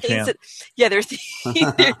karate champ. There are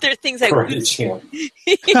things I karate would.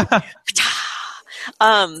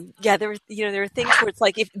 There are things where it's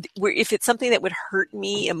like if it's something that would hurt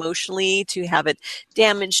me emotionally to have it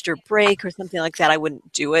damaged or break or something like that, I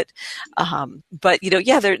wouldn't do it. But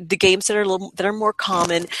they're the games that are more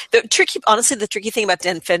common. The tricky thing about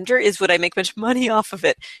Defender is would I make much money off of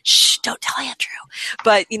it? Shh, don't tell Andrew.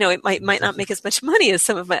 But it might not make as much money as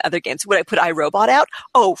some of my other games. Would I put iRobot out?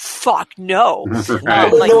 Oh fuck no! No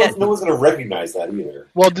one's going to recognize that either.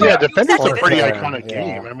 Well, Defender's a pretty iconic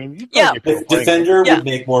game. I mean, Defender would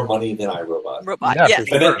make more money than iRobot. Yeah.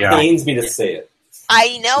 And it pains me to say it.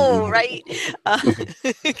 I know, right? As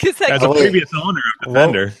a previous owner of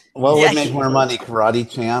Defender. What would make more money, Karate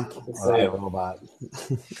Champ or iRobot?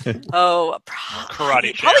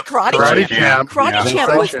 Karate Champ. Probably Karate Champ. Karate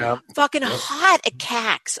Champ was fucking hot at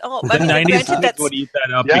CAX. Oh, the 90s would eat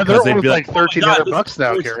that up because they'd be like $1,300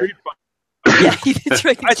 now, Gary. Yeah, that's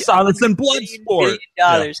right. I saw this in Bloodsport.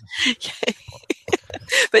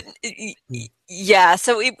 But yeah,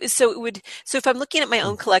 so if I'm looking at my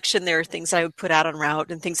own collection, there are things that I would put out on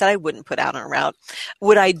route and things that I wouldn't put out on route.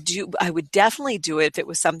 I would definitely do it if it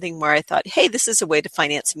was something where I thought, hey, this is a way to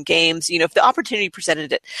finance some games. If the opportunity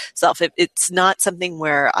presented itself, it's not something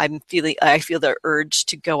where I feel the urge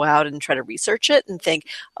to go out and try to research it and think,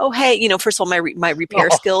 oh, hey, first of all, my repair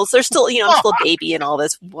skills, they're still, I'm still a baby and all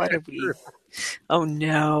this. What are we? Oh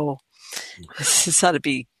no, this ought to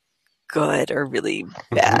be good or really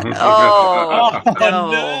bad. Oh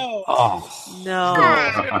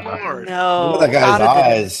no! Look at that guy's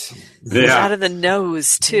eyes. It's out of the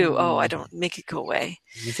nose too. Oh, I don't make it go away.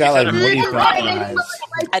 He's got like eyes.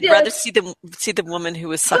 I'd rather see the woman who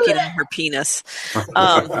was sucking on her penis. Man,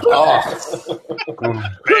 where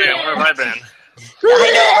have I been?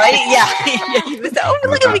 I know, right? Yeah.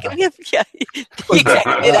 Look at me. Yeah,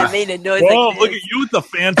 exactly. I made a noise. Whoa! Look at you with the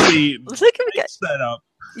fancy setup.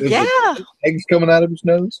 Yeah. Eggs coming out of his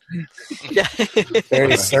nose. Yeah.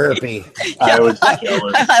 Very syrupy. Yeah.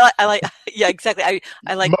 I like. Yeah, exactly.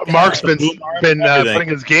 I like. Mark's been putting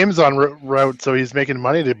his games on route, so he's making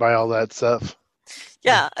money to buy all that stuff.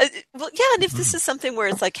 Yeah. And if this is something where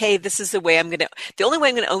it's like, hey, this is the way the only way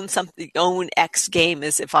I'm going to own X game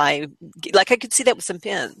is if I could see that with some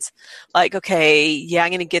pins. Like, okay, yeah, I'm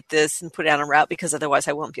going to get this and put it on a route because otherwise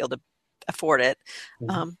I won't be able to afford it.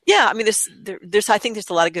 Mm-hmm. I mean, I think there's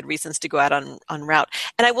a lot of good reasons to go out on route.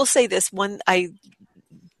 And I will say this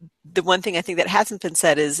the one thing I think that hasn't been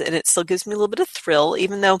said is, and it still gives me a little bit of thrill,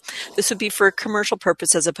 even though this would be for a commercial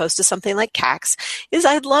purpose as opposed to something like CAX, is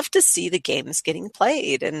I'd love to see the games getting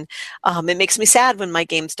played. And it makes me sad when my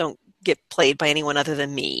games don't get played by anyone other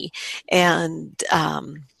than me. And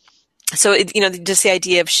so just the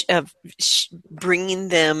idea of bringing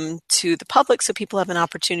them to the public so people have an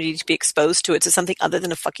opportunity to be exposed to it, to something other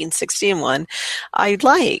than a fucking 60-in-1, I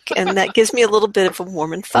like, and that gives me a little bit of a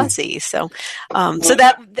warm and fuzzy. So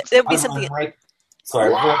that would be something. Sorry,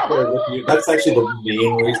 that's actually the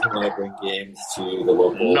main reason why I bring games to the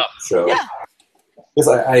local show. Yeah. Because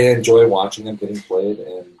I enjoy watching them getting played,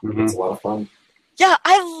 and it's a lot of fun. Yeah,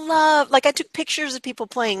 I took pictures of people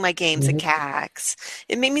playing my games at CAX.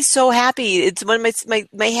 It made me so happy. It's one of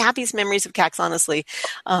my happiest memories of CAX, honestly.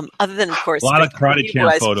 Other than, of course, a lot of Karate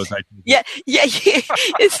Champ photos. Yeah.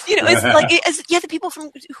 It's the people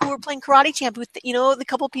who were playing Karate Champ. The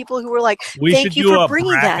couple people who were like, "Thank you for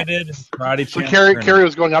bringing that." Karate so Champ. Carrie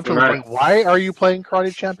was going up to him and going, "Why are you playing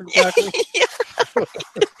Karate Champ exactly?"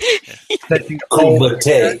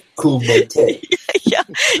 Kumite. Yeah,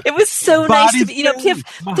 it was so nice to have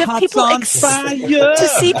people to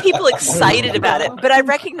see people excited about it. But I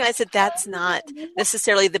recognize that that's not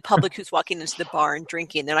necessarily the public who's walking into the bar and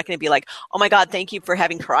drinking. They're not going to be like, "Oh my God, thank you for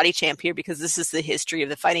having Karate Champ here because this is the history of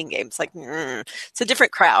the fighting game." It's like it's a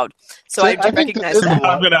different crowd. So I recognize that.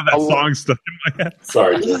 I'm going to have that song stuck in my head.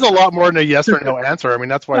 Sorry, this is a lot more than a yes or no answer. I mean,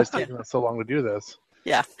 that's why it's taking us so long to do this.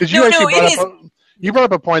 Yeah, because you brought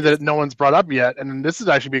up a point that no one's brought up yet, and this is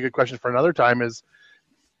actually be a good question for another time.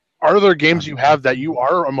 Are there games you have that you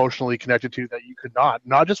are emotionally connected to that you could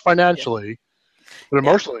not just financially, but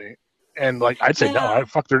emotionally? And I'd say no.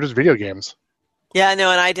 They're just video games. Yeah,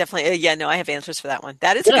 no, and I definitely, I have answers for that one.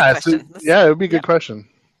 That is a good question. It would be a good question.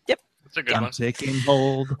 Yep. That's a good one. Taking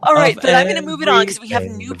hold. All right, but I'm going to move it on because we have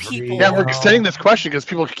new people. Yeah, we're extending this question because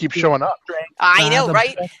people keep showing up. I know,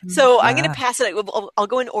 right? So I'm going to pass it. I'll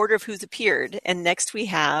go in order of who's appeared, and next we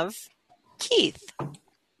have Keith.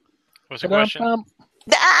 What's the question?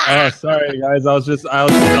 Oh, sorry guys. I was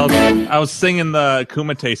singing the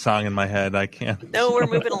Kumite song in my head. I can't. No, we're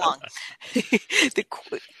moving along.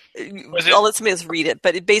 I'll let somebody else read it.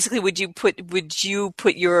 But basically, would you put a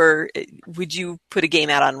game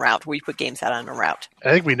out on route? Would you put games out on a route?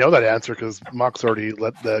 I think we know that answer because Mock's already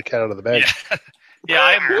let the cat out of the bag. Yeah,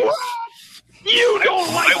 I'm. You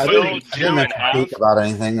don't like. I didn't have to speak about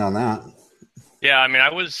anything on that. Yeah, I mean,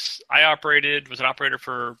 was an operator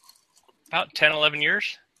for about 10, 11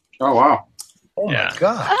 years. Oh, wow. Oh, my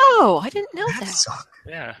God. Oh, I didn't know that. Sucked.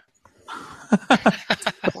 Yeah.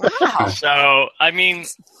 Wow. So, I mean,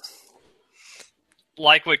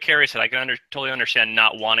 like what Carrie said, I can totally understand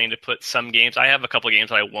not wanting to put some games. I have a couple of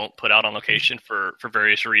games that I won't put out on location for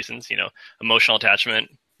various reasons, emotional attachment,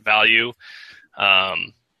 value,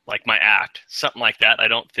 like my act, something like that. I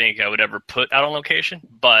don't think I would ever put out on location,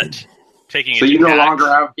 but taking it. So you no longer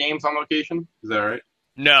have games on location? Is that right?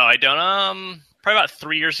 No, I don't. Probably about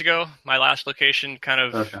 3 years ago, my last location kind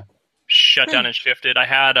of shut down and shifted. I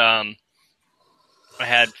had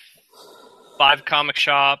 5 comic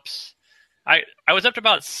shops. I was up to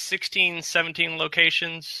about 16, 17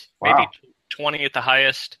 locations, maybe 20 at the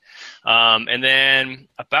highest. And then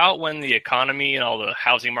about when the economy and all the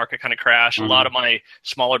housing market kind of crashed, a lot of my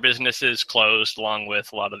smaller businesses closed along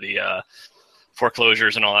with a lot of the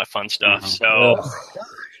foreclosures and all that fun stuff. So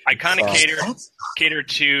I kind of catered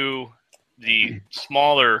to the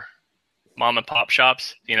smaller mom and pop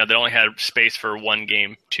shops, that only had space for 1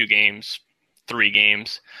 game, 2 games, 3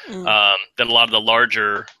 games. That a lot of the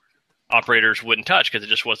larger operators wouldn't touch because it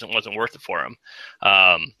just wasn't worth it for them.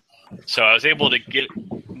 So I was able to get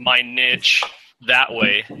my niche that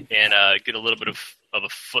way and get a little bit of a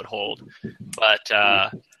foothold. But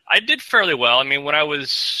I did fairly well. I mean, when I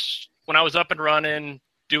was up and running,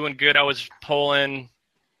 doing good, I was pulling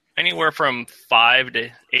anywhere from $5,000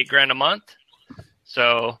 to $8,000 a month.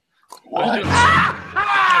 So I was doing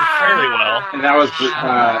fairly well. And that was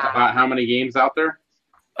about how many games out there?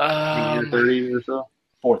 30 or so?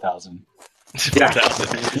 4,000. Yeah.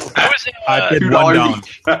 I did one down.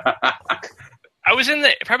 I was in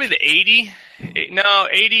probably the 80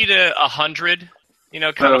 to 100.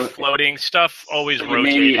 Kind of floating stuff. Always rotating.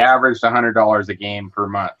 Maybe averaged $100 a game per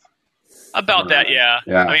month. About that, yeah.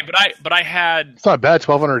 I mean, but I had. It's not bad.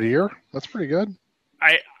 1,200 a year. That's pretty good.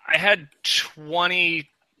 I had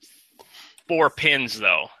 24 pins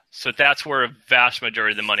though, so that's where a vast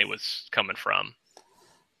majority of the money was coming from.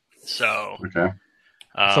 So okay.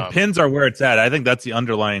 So pins are where it's at. I think that's the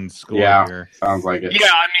underlying score here. Sounds like it. Yeah,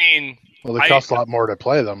 I mean, well, they cost a lot more to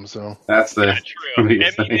play them, so that's the true.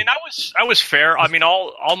 And I was fair. I mean,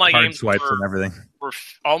 all my Card games swipes and everything.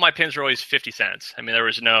 All my pins were always 50 cents. I mean, there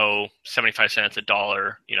was no 75 cents,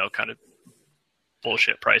 $1, kind of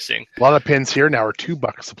bullshit pricing. A lot of pins here now are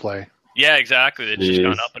 $2 to play. Yeah, exactly. It's just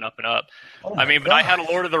gone up and up and up. Oh I mean, but I had a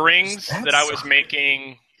Lord of the Rings that I was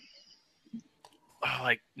making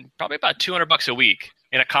probably about $200 a week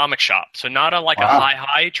in a comic shop. So not a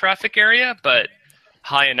high traffic area, but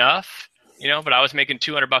high enough, but I was making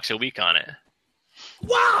 $200 a week on it.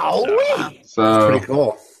 Wow. So that's pretty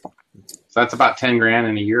cool. So that's about $10,000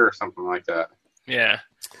 in a year or something like that. Yeah.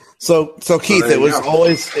 So Keith, it was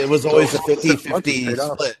always a 50-50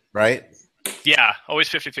 split, right? Yeah, always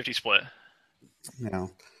 50-50 split. And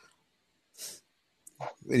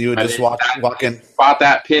you would just walk in. Bought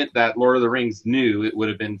that pit that Lord of the Rings knew it would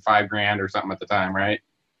have been $5,000 or something at the time, right?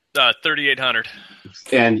 $3,800.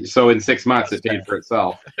 And so in 6 months it paid for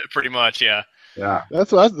itself. Pretty much, yeah. Yeah.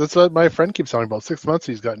 That's what my friend keeps talking about. 6 months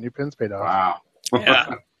he's got new pins paid off. Wow.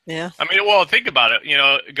 Yeah. Yeah. I mean, well, think about it.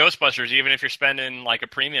 Ghostbusters, even if you're spending a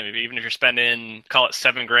premium, even if you're spending, call it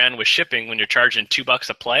 $7,000 with shipping when you're charging $2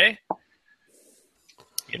 a play,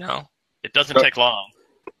 it doesn't take long.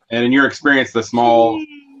 And in your experience, the small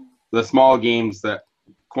games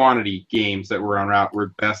quantity games that were on route were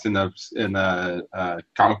best in the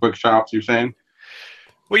comic book shops, you're saying?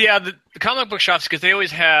 Well, yeah, the comic book shops, because they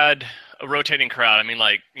always had a rotating crowd. I mean,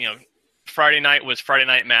 Friday night was Friday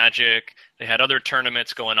Night Magic. They had other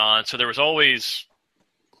tournaments going on. So there was always,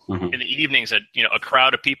 in the evenings, a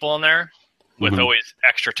crowd of people in there with always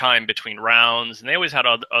extra time between rounds. And they always had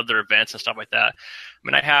other events and stuff like that. I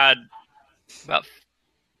mean, I had about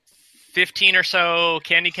 15 or so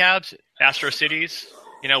candy cabs, Astro Cities,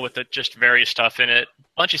 with just various stuff in it. A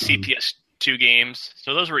bunch of CPS2 games.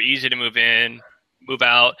 So those were easy to move in, move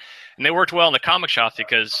out. And they worked well in the comic shop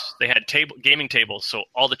because they had gaming tables, so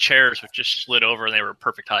all the chairs would just slid over and they were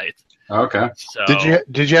perfect height. Okay. So,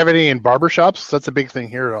 did you have any in barbershops? That's a big thing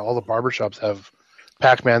here. All the barbershops have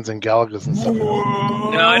Pac-Mans and Galagas and stuff. No,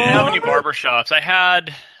 I didn't have any barbershops. I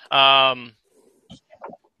had I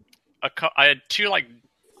had two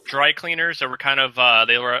dry cleaners that were kind of had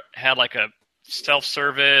a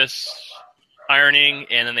self-service ironing,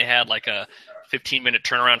 and then they had a 15-minute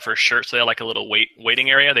turnaround for a shirt, so they had a little waiting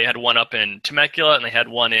area. They had one up in Temecula, and they had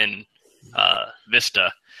one in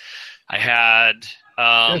Vista. I had...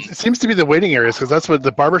 it seems to be the waiting areas, because that's what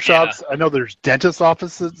the barbershops... Yeah. I know there's dentist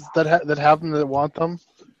offices that have them that want them,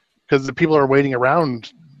 because the people are waiting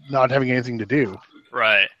around not having anything to do.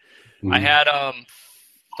 Right. I had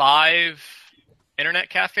 5 internet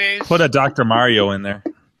cafes. Put a Dr. Mario in there.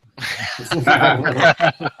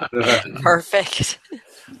 Perfect.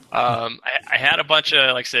 I had a bunch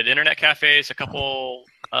of, like I said, internet cafes, a couple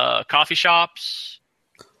coffee shops,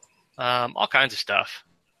 all kinds of stuff.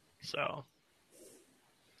 So,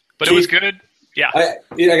 but it was good. Yeah. I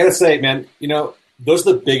gotta say, man, those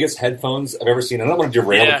are the biggest headphones I've ever seen. I don't want to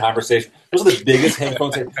derail the conversation. Those are the biggest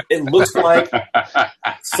headphones. It looks like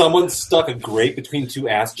someone stuck a grape between 2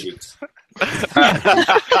 ass cheeks. And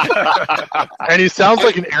he sounds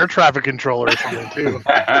like an air traffic controller or something too.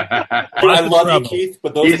 I love you, Keith,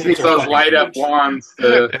 but those light up wands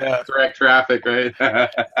to direct traffic, right?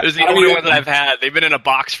 There's the only one that I've had. They've been in a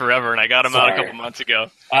box forever, and I got them out a couple months ago.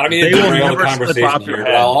 I don't mean to derail the conversation here,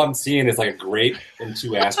 but all I'm seeing is a grape and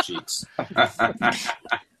 2 ass cheeks.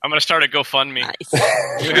 I'm going to start a GoFundMe. Nice.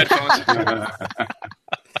 New headphones.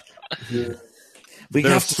 We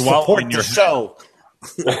have to support your show.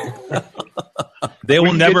 They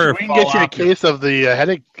will never. We can get you a case of the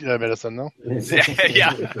headache medicine, though.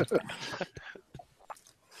 Yeah.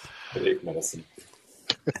 Headache medicine.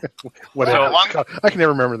 Whatever. I can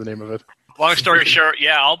never remember the name of it. Long story short,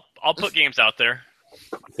 I'll put games out there.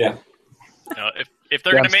 Yeah. If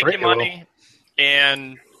they're going to make you money,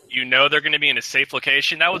 and they're going to be in a safe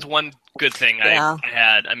location, that was one good thing I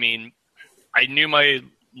had. I mean, I knew my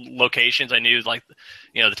locations. I knew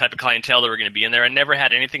the type of clientele that were going to be in there. I never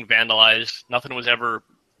had anything vandalized. Nothing was ever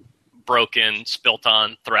broken, spilt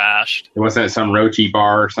on, thrashed. It wasn't at some Rochi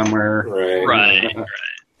bar somewhere. Right.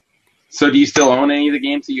 So do you still own any of the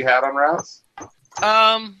games that you had on routes?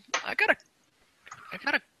 I got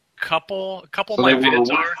a couple of my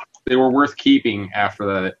vids are. They were worth keeping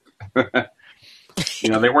after that.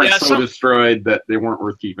 They weren't destroyed that they weren't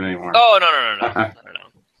worth keeping anymore. Oh, no.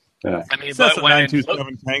 Yeah. I mean, but when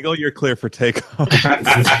 927 Tangle, you're clear for takeoff.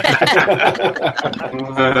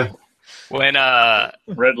 When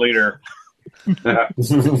Red Leader.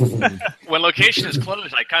 When location is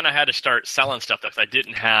closed, I kind of had to start selling stuff because I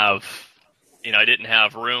didn't have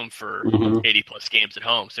room for 80 plus games at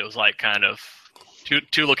home. So it was kind of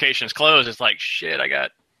two locations closed. It's shit. I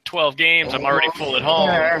got 12 games. I'm already full at home.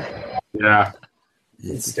 Yeah.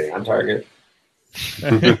 Stay on target.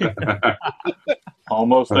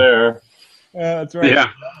 Almost there. That's right. Yeah.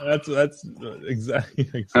 That's exactly.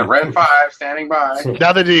 Red 5 standing by.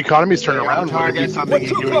 Now that the economy's turned around, Target. Something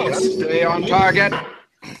you do. Stay on target.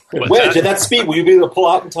 Wedge, at that speed, will you be able to pull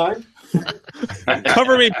out in time?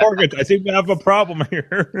 Cover me, Porkins. I seem to have a problem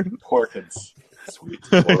here. Porkins. Sweet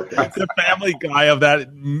Porkins. The Family Guy of that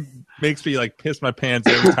makes me like piss my pants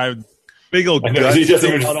every time. Big old guts. He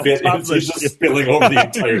doesn't even fit. He's just spilling over the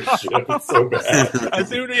entire ship. It's so bad. I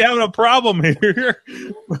seem to be having a problem here.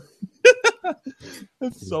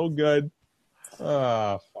 That's so good.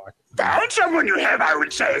 Oh, fuck. Found someone you have, I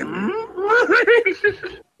would say.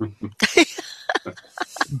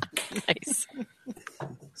 Nice.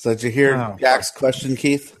 So did you hear Jack's question,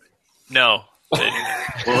 Keith? No.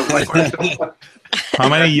 How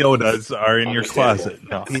many Yodas are in your closet?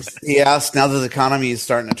 No. He asked, now that the economy is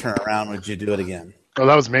starting to turn around, would you do it again? Oh,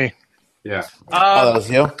 that was me. Yeah. That was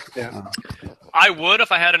you? Yeah. I would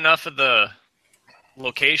if I had enough of the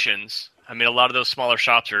locations. I mean, a lot of those smaller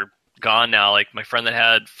shops are gone now. Like my friend that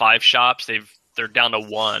had 5 shops, they're down to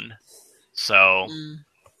 1. So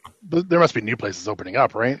There must be new places opening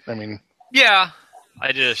up, right? I mean, yeah,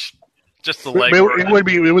 I just the leg.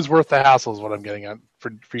 It was worth the hassle, is what I'm getting at.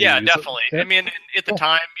 For you yeah, to use definitely. it. Yeah. I mean, at the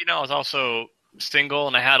time, I was also single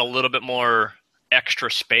and I had a little bit more extra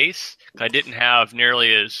space. I didn't have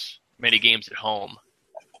nearly as many games at home.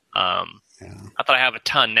 I thought I have a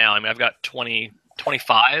ton now. I mean, I've got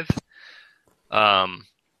 25.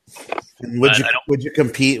 Would you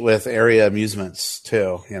compete with area amusements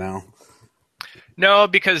too? No,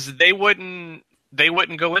 because they wouldn't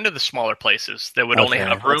go into the smaller places that would only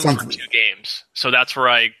have room for 2 games. So that's where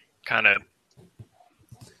I kind of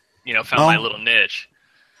found my little niche.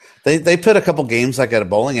 They put a couple games like at a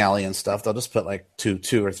bowling alley and stuff. They'll just put like two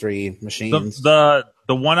or three machines. The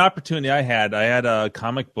one opportunity I had a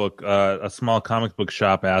comic book, a small comic book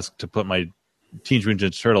shop asked to put my Teenage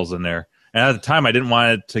Mutant Ninja Turtles in there, and at the time I didn't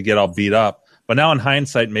want it to get all beat up. But now in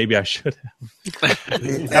hindsight, maybe I should have.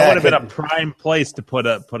 That would have been a prime place to put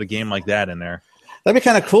a game like that in there. That'd be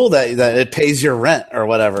kind of cool that it pays your rent or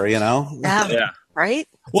whatever, Yeah. Right?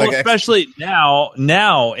 Well, like especially now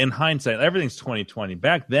in hindsight, everything's 2020.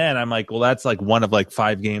 Back then, I'm like, well, that's like one of like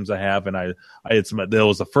 5 games I have, and I had some. That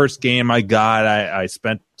was the first game I got. I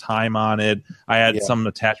spent time on it. I had some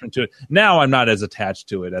attachment to it. Now I'm not as attached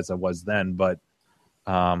to it as I was then, but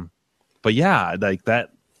yeah, like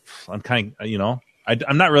that. I'm kind of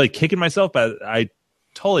I'm not really kicking myself, but I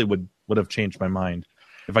totally would have changed my mind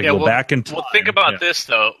if I could go back in time. Well, think about this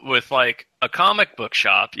though. With like a comic book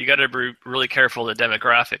shop, you got to be really careful of the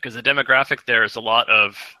demographic, because the demographic there is a lot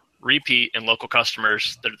of repeat and local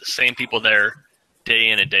customers that are the same people there day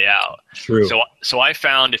in and day out. True. So I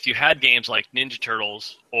found if you had games like Ninja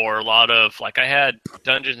Turtles or a lot of like I had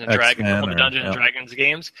Dungeons and Dragons, one of the Dungeons and Dragons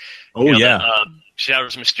games. Oh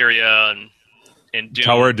Shadows of Mysteria and Doom.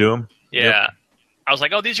 Tower of Doom. Yeah. Yep. I was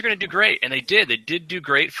like, oh, these are going to do great. And they did. They did do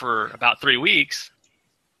great for about 3 weeks.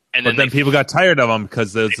 And then people got tired of them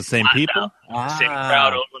because it's the same people? Same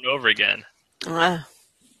crowd over and over again.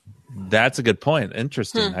 That's a good point.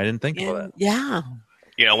 Interesting. I didn't think about that.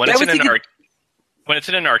 Yeah. When it's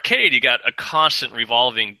in an arcade, you got a constant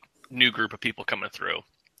revolving new group of people coming through.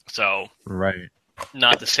 So right.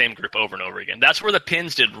 Not the same group over and over again. That's where the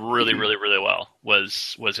pins did really, really, really well,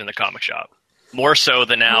 was in the comic shop. More so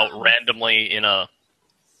than now randomly in a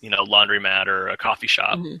laundromat or a coffee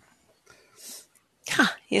shop. Mm-hmm. Huh,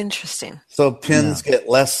 interesting. So pins get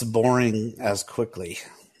less boring as quickly.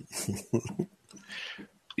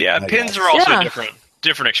 Pins are also a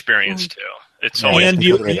different experience too. It's always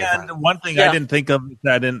and one thing I didn't think of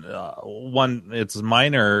that it's a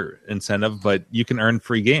minor incentive, but you can earn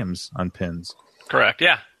free games on pins. Correct.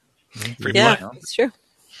 Yeah. Free play. It's true.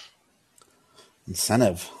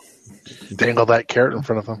 Incentive. Dangle that carrot in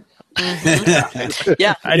front of them. Mm-hmm.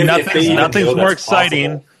 Yeah. And nothing's more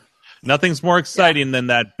exciting. Possible. Nothing's more exciting than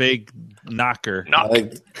that big knocker.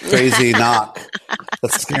 Crazy knock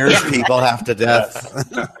that scares people half to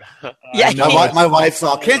death. Yeah, my wife's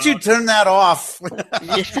all, can't you turn that off?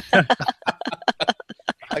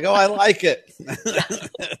 I go, I like it.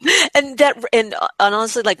 and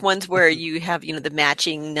honestly, like ones where you have the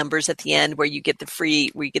matching numbers at the end, where you get the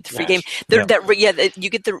free game. You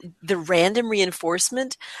get the random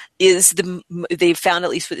reinforcement is they've found,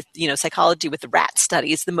 at least with psychology with the rat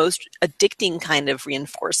study, is the most addicting kind of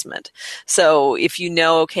reinforcement. So if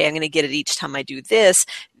okay, I'm going to get it each time I do this.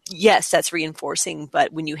 Yes, that's reinforcing,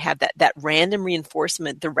 but when you have that random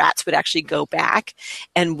reinforcement, the rats would actually go back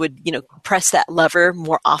and would, press that lever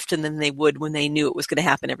more often than they would when they knew it was going to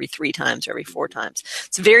happen every 3 times or every 4 times.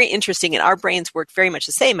 It's very interesting, and our brains work very much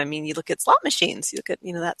the same. I mean, you look at slot machines, you look at,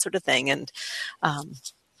 that sort of thing, and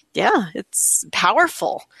Yeah, it's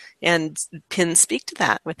powerful, and pins speak to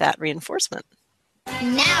that with that reinforcement.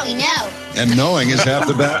 Now we know. And knowing is half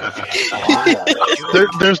the battle.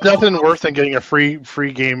 There's nothing worse than getting a free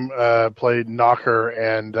game played knocker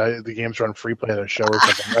and the games run free play on a show or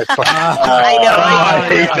something. I know. I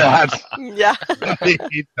hate that. Yeah. I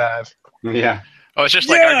hate that. Yeah. Oh, it's just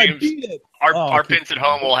like our games. Our pins at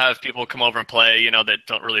home will have people come over and play, that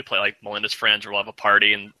don't really play, like Melinda's friends, or we'll have a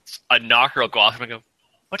party, and a knocker will go off and go,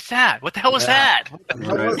 "What's that? What the hell was that?"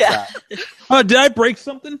 Oh, did I break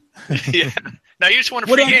something? Yeah. Now you just want a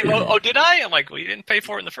free game. Oh, did I? I'm like, well, you didn't pay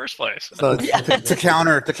for it in the first place. So to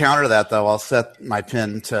counter that, though, I'll set my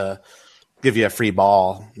pin to give you a free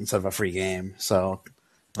ball instead of a free game. So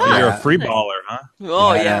you're a free baller, huh?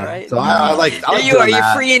 Oh yeah, right. So I like you're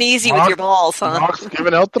free and easy with your balls, huh? Mark's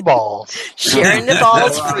giving out the balls, sharing the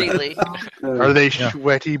balls freely. Are they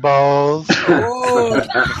sweaty balls? Oh,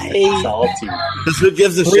 nice. Salty. Because who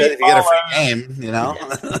gives a shit if you get a free game?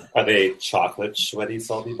 Are they chocolate, sweaty,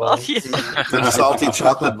 salty balls? Oh, yeah. They're salty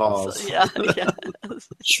chocolate balls. Yeah.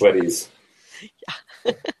 Sweaties.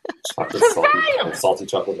 Yeah. Salty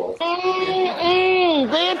chocolate balls. All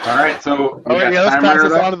right, so let's pass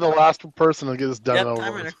this on to the last person and get this done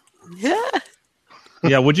over with.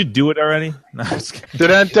 Yeah. Would you do it already? No,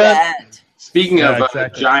 Speaking of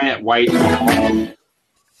giant white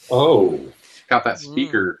balls, got that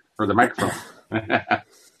speaker for the microphone.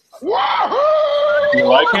 You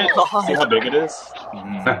like it? See how big it is?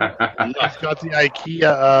 It's got the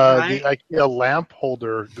IKEA lamp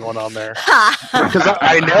holder going on there. Because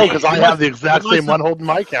I have the exact same one holding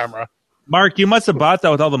my camera. Mark, you must have bought that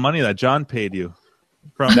with all the money that John paid you.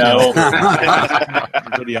 From No.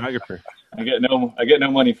 videographer. I get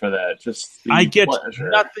no money for that. Just I get pleasure.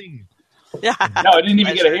 nothing. Yeah. No, I didn't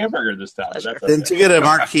even get a hamburger this time. But that's Didn't you get a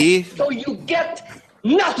marquee? So you get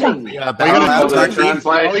nothing. You got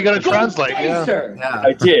to translate. Yeah.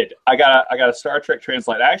 I did. I got a Star Trek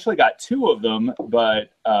translate. I actually got two of them,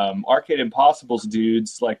 but Arcade Impossible's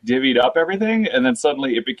dudes divvied up everything, and then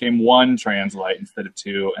suddenly it became one translate instead of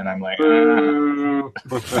two, and I'm like, Hey,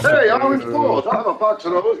 Orange Balls, I'll have a box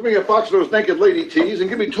of those. Give me a box of those naked lady tees, and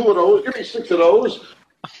give me 2 of those. Give me 6 of those.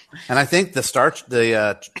 And I think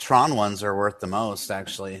the Tron ones are worth the most,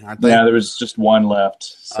 actually, aren't they? Yeah, there was just one left.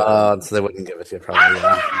 So they wouldn't give it to you, probably.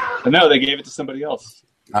 Yeah. No, they gave it to somebody else.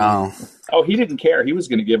 Oh, he didn't care. He was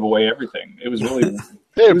going to give away everything. It was really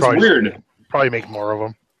weird. Probably make more of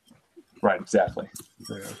them. Right, exactly.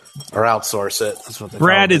 Or outsource it. That's what they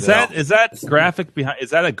Brad, is that graphic behind?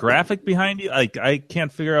 Is that a graphic behind you? I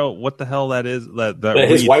can't figure out what the hell that is.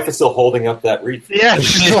 His wife is still holding up that wreath. Yeah,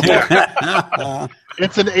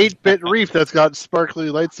 it's an 8-bit wreath that's got sparkly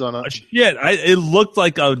lights on it. Shit, it looked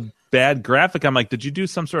like a bad graphic. I'm like, did you do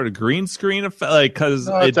some sort of green screen effect? Because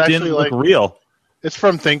it didn't look real. It's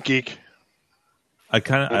from ThinkGeek.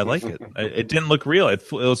 I like it. It didn't look real. It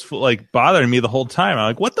was bothering me the whole time. I'm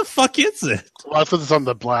like, what the fuck is it? Well, that's because it's on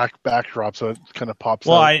the black backdrop, so it kind of pops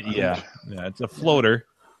out. Yeah, it's a floater.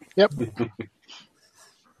 Yep.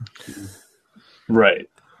 Right.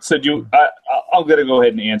 So I'm going to go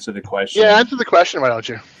ahead and answer the question. Yeah, answer the question. Why don't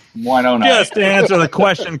you? Why don't Just answer the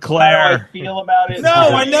question, Claire. How do I feel about it? No,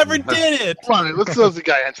 I never did it. Come on, let's let the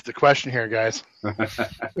guy answer the question here, guys.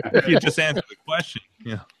 If you just answer the question,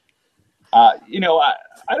 yeah. I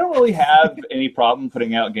don't really have any problem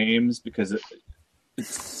putting out games because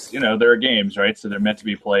it's there are games, right? So they're meant to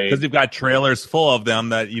be played. Because you've got trailers full of them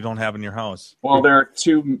that you don't have in your house. Well,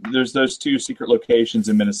 there's those 2 secret locations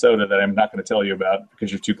in Minnesota that I'm not going to tell you about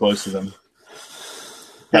because you're too close to them.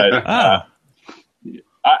 But I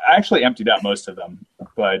actually emptied out most of them.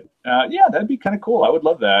 But that'd be kind of cool. I would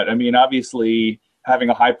love that. I mean, obviously, having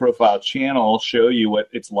a high-profile channel show you what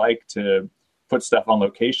it's like to put stuff on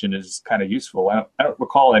location is kind of useful. I don't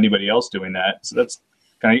recall anybody else doing that, so that's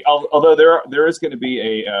kind of. Although there is going to be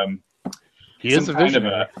a he is a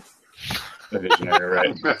visionary. A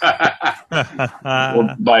visionary,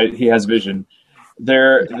 right? He has vision.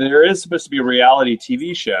 There is supposed to be a reality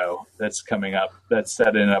TV show that's coming up that's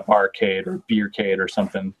set in a barcade or beercade or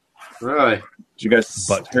something. Really? Did you guys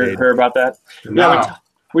hear about that? No. Yeah,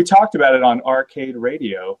 we talked about it on Arcade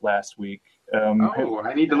Radio last week.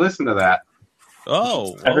 I need to listen to that.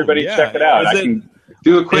 Everybody check it out. I can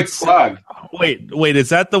do a quick plug. Wait, is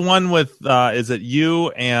that the one with is it you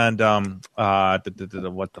and what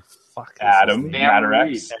the fuck is Adam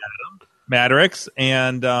Maddox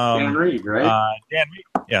and Dan Reed, right? Dan Reed.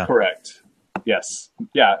 Yeah. Correct. Yes.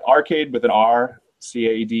 Yeah, Arcade with an R,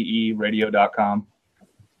 CADE radio.com.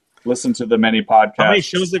 Listen to the many podcasts. How many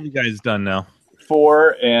shows have you guys done now?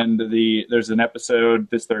 4, and there's an episode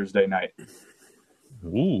this Thursday night.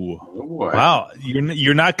 Ooh! Oh, boy. Wow,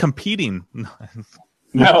 you're not competing.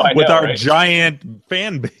 No, I with know, our right? giant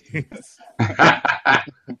fan base.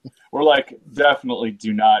 We're like, definitely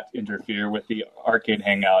do not interfere with the arcade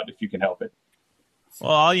hangout if you can help it.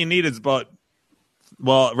 Well, all you need is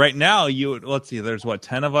right now let's see, there's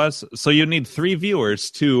 10 of us, so you need 3 viewers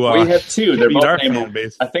to. We have 2. They're both our named. fan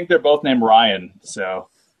base. I think they're both named Ryan. So.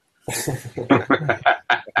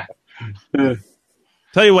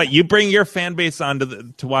 Tell you what, you bring your fan base on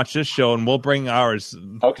to watch this show, and we'll bring ours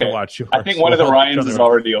to watch yours. I think one of the Ryans is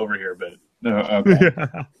already over here, but okay.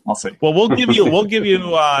 I'll see. Well, we'll give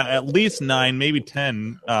you at least 9, maybe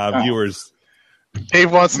 10 viewers.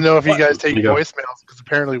 Dave wants to know if you guys take voicemails, because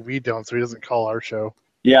apparently we don't, so he doesn't call our show.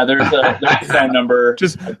 Yeah, there's a phone number.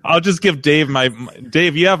 I'll just give Dave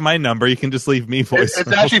Dave, you have my number. You can just leave me voicemail.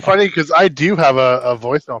 It's actually funny because I do have a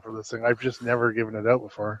voicemail for this thing. I've just never given it out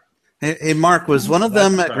before. Hey, Mark, was one of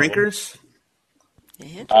them at Grinkers?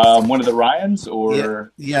 One of the Ryans,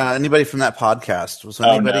 or anybody from that podcast? Was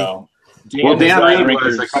anybody? No. Dan Reed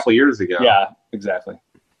was a couple years ago. Yeah, exactly.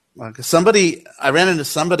 I ran into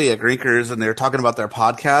somebody at Grinkers, and they were talking about their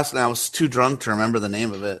podcast, and I was too drunk to remember the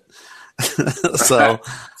name of it. So,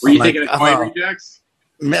 were you thinking of Coin Rejects?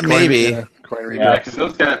 Maybe. Coin Rejects.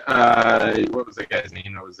 Those got what was the guy's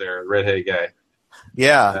name that was there? Redheaded guy.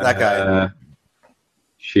 Yeah, that guy.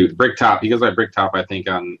 Shoot, Bricktop. He goes by Bricktop, I think,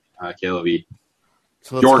 on KLV.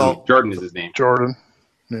 So Jordan is his name. Jordan.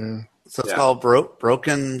 Yeah. So it's called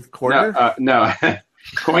Broken Quarter? No.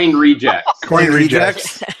 Coin Rejects. Coin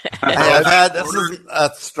Rejects? I've had this is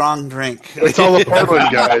a strong drink. It's all the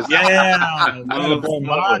Portland guys. Yeah.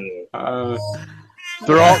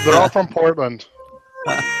 They're all from Portland.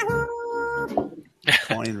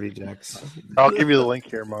 Coin Rejects. I'll give you the link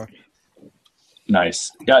here, Mark.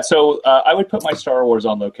 Nice. Yeah, so I would put my Star Wars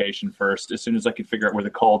on location first as soon as I could figure out where the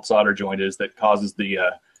cold solder joint is that causes the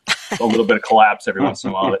a little bit of collapse every once in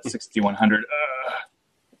a while. That 6100.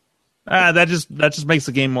 That just makes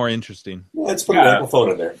the game more interesting. Well, let's put an ampliphone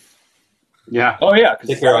in there. Yeah. Oh yeah, because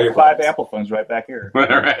take care of all your 5 ampliphones right back here. All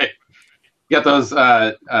right. You got those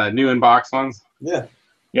new in box ones? Yeah.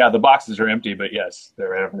 Yeah, the boxes are empty, but yes, they're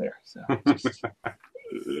right over there. So.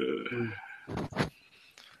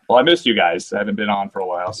 Well, I missed you guys. I haven't been on for a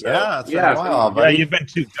while. So. Yeah, it's been a while. Yeah, you've been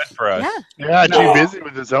too good for us. Yeah, too busy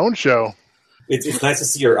with his own show. It's nice to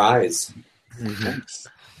see your eyes. Thanks.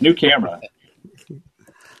 New camera.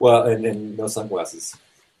 Well, and no sunglasses.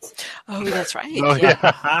 Oh, that's right. Oh,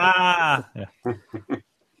 yeah.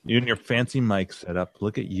 You and your fancy mic setup.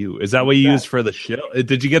 Look at you. Is that what you use for the show?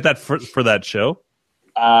 Did you get that for that show?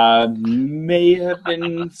 May have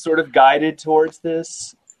been sort of guided towards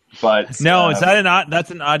this, but no. Is that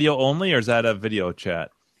that's an audio only, or is that a video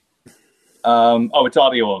chat? It's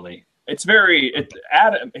audio only. It's Madrex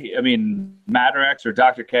or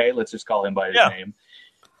Dr. K. Let's just call him by his name.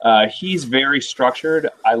 He's very structured.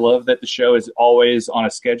 I love that the show is always on a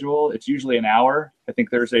schedule. It's usually an hour. I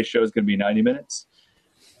think Thursday's show is going to be 90 minutes.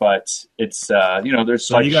 But it's there's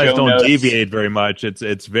so like you guys show don't notes. deviate very much.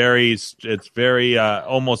 It's very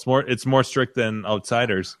almost more. It's more strict than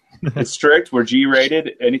Outsiders. It's strict. We're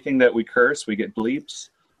G-rated. Anything that we curse, we get bleeps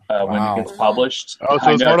when it gets published. Oh,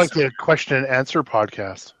 so it's more like a question and answer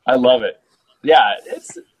podcast. I love it. Yeah,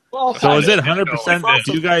 it's well. So is it 100%?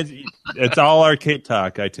 You guys, it's all arcade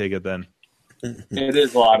talk. I take it then. It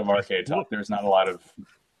is a lot of arcade talk. There's not a lot of.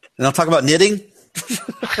 And I'll talk about knitting.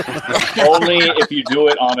 Only if you do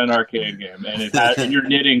it on an arcade game, and you're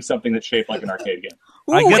knitting something that's shaped like an arcade game.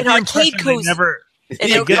 Ooh, I get an the arcade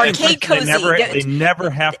impression cozy. they never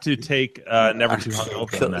have to take Never Too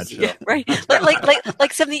Hungover in that show. Yeah, right.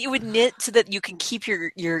 Like something you would knit so that you can keep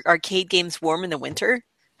your arcade games warm in the winter.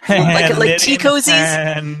 like tea cozies.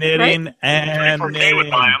 And knitting right? and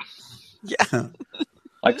knitting. Yeah.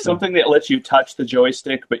 Like something that lets you touch the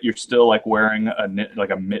joystick, but you're still like wearing a mitten, like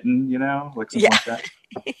something like that.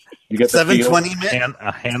 You get 720 mitten,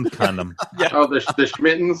 a hand condom. Oh, the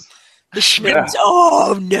Schmittens. The Schmittens.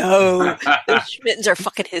 Oh no, the Schmittens are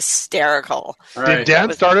fucking hysterical. Right. Did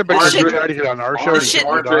Dan start it? But he tried to get on our show.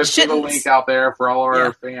 Put a link out there for all of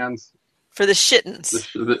our fans. For the Shittens.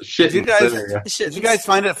 The Shittens. Did you guys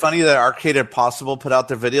find it funny that Arcade Impossible put out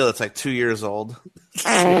their video that's like 2 years old?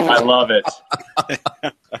 I love it.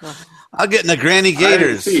 I'll get in the Granny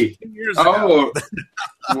Gators. 2 years ago.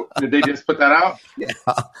 Did they just put that out? Yeah.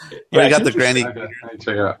 I got the Granny Gators.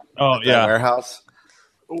 Check it out. Oh, yeah. Warehouse.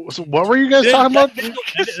 So what were you guys talking about?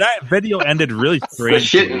 That video ended really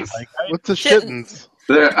strange. What's the Shittens?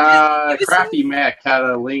 The Crafty Mac had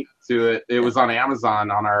a link to it. It was on Amazon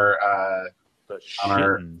on our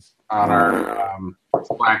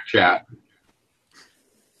Slack chat.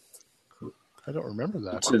 I don't remember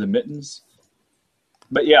that. To the mittens.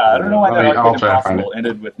 But yeah, I don't know why that Arcade Impossible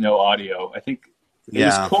ended with no audio. I think it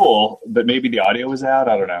was cool, but maybe the audio was out.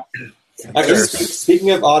 I don't know. Actually,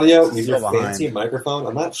 speaking of audio, with your fancy microphone,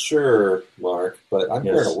 I'm not sure, Mark, but I'm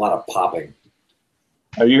hearing a lot of popping.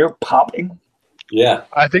 Are you hearing popping? Yeah.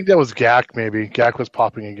 I think that was Gak, maybe. Gak was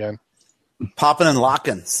popping again. Popping and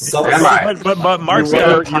locking. But Mark's you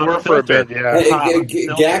were for a bit, yeah. Hey,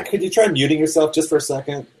 Gak, could you try muting yourself just for a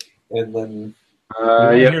second? And then...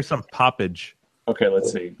 hear some poppage. Okay,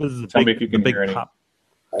 let's see. Tell me if you can hear any. Do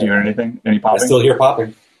you hear anything? Any popping? I still hear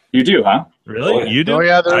popping. You do, huh? Really? Oh, yeah. You do? Oh,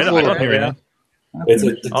 yeah, there's I don't hear it.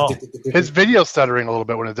 anything. His video's stuttering a little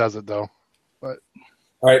bit when it does it, though. But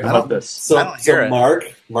all right, how about this? So Mark,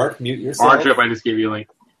 mute yourself. Orange Up, I just gave you a link.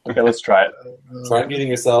 Okay, let's try it. Try muting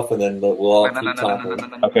yourself, and then we'll all keep talking.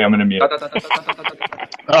 Okay, I'm going to mute.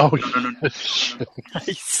 Oh,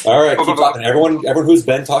 Nice. All right, keep talking. Everyone who's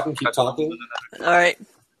been talking, keep talking. All right.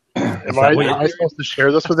 Am I supposed to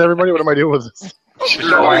share this with everybody? What am I doing with this?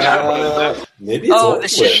 Maybe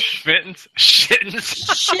it's Shittens.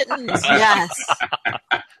 Shittens, yes.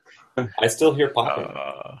 I still hear popping.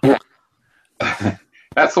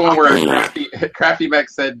 That's the one where Crafty Beck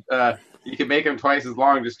said you can make them twice as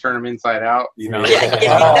long, just turn them inside out. You know.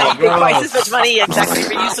 Yeah, twice as much money, exactly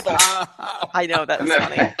reusable. I know that's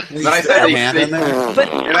funny. Then I said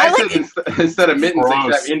instead of mittens, they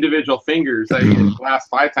should have individual fingers. They last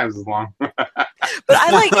 5 times as long. But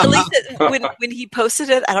I like at least that when he posted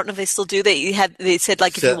it. I don't know if they still do. They said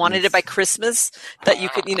like if you wanted it by Christmas that you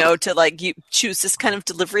could you choose this kind of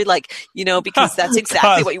delivery because that's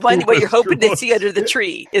exactly what you want. What you're hoping to see under the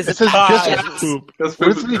tree is a poop. What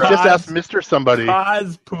if we just ask Mr. Somebody?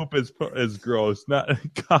 Cause poop is gross. Not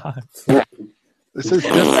God. This is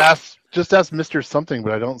just ask Mr. Something,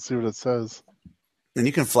 but I don't see what it says. And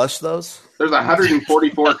you can flush those? There's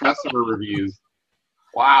 144 customer reviews.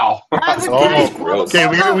 Wow. Okay,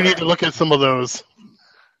 we need to look at some of those.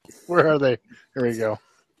 Where are they? Here we go.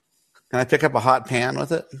 Can I pick up a hot pan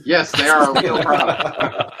with it? Yes, they are a real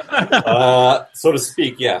product. So to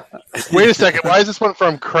speak, yeah. Wait a second. Why is this one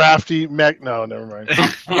from Crafty Mac? No, never mind.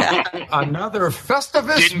 Another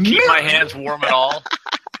Festivus. Didn't keep my hands warm at all.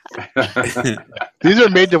 These are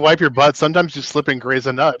made to wipe your butt. Sometimes you slip and graze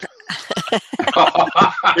a nut.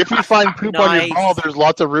 If you find poop on your ball, there's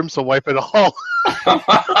lots of room, so wipe it all.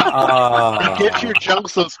 Get your junk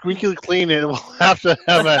so squeaky clean, and it will have to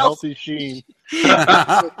have a healthy sheen.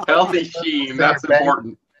 Healthy sheen, that's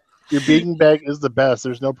important. Your bean bag is the best.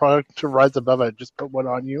 There's no product to rise above it. Just put one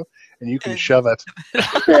on you, and you can shove it.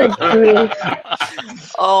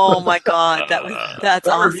 Oh my God, that's that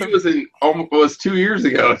awesome. review was 2 years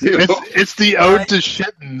ago too. It's the ode to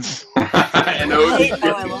shittens. An ode to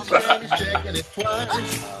shittens.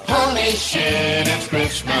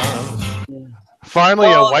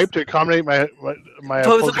 Finally, a wipe to accommodate my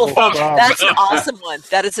opposable function. That's an awesome one.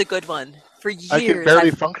 That is a good one. For years, I can barely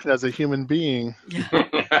function as a human being. Yeah.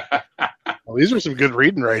 Well, these are some good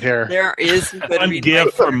reading right here. There is some good reading.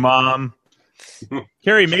 Gift for Mom.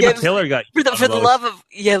 Carrie, maybe Taylor got for the love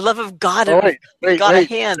of God. Oh, wait, a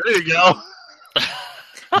hand. There you go.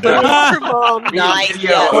 For Mom, nice.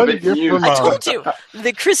 Yeah. I told you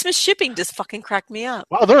the Christmas shipping just fucking cracked me up.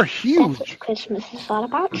 Wow, they're huge. That's what Christmas is all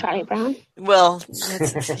about, Charlie Brown. Well,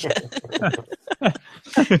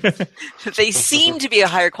 they seem to be a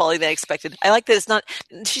higher quality than I expected. I like that it's not.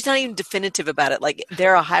 She's not even definitive about it. Like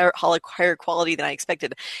they're a higher quality than I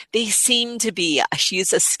expected. They seem to be. She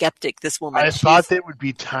is a skeptic. This woman. I thought they would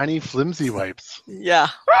be tiny, flimsy wipes. Yeah.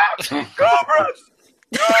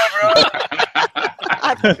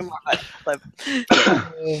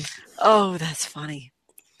 Oh, that's funny.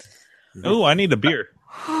 Oh, I need a beer.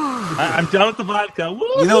 I'm done with the vodka. Woo!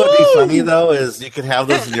 You know what'd be funny though is you could have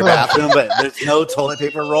those in your bathroom, but there's no toilet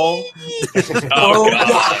paper roll. Oh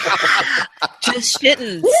God! Just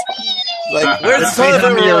shittens. Like where's the toilet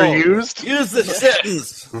paper roll? Used? Use the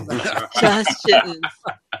shittens. Just shittens.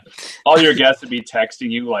 All your guests would be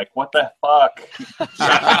texting you like, "What the fuck?"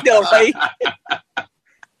 I know, right?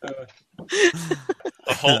 The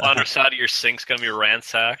whole underside of your sink's gonna be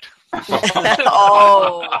ransacked.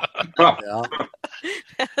 Oh, yeah.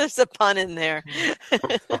 There's a pun in there.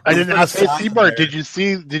 I didn't ask. Hey, Seabart, did you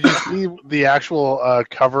see the actual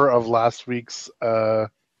cover of last week's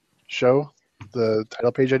show? The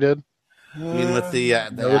title page I did. You mean with the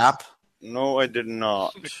app? No, I did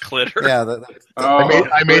not. The clitter. Yeah,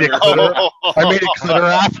 I made a clitter. I made a clitter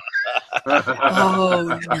app.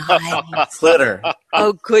 Oh, nice. Clitter.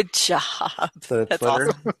 Oh, good job. That's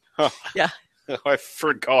Twitter. Awesome. Yeah. I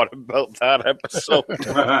forgot about that episode.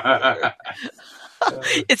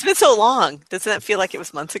 It's been so long. Doesn't that feel like it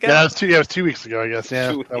was months ago? Yeah, it was 2 weeks ago, I guess.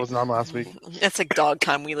 Yeah, that wasn't on last week. That's like dog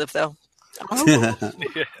time we live, though.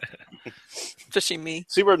 Especially me.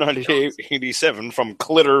 Super 1987 from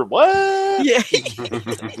Clitter. What? Yeah.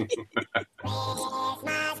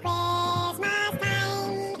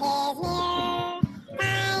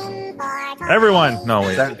 Everyone. No,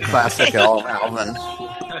 wait. That classic Alvin.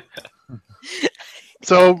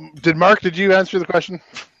 So, did you answer the question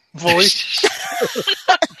fully?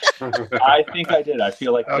 I think I did. I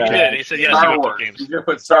feel like He did. He said, yes, Star he went Wars. to games. He's going to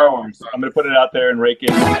put Star Wars. I'm going to put it out there and rake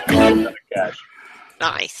in cash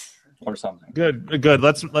Nice. or something. Good.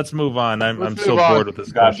 Let's move on. I'm Let's so move on. bored with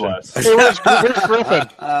this God question. bless. Hey, where's Griffin?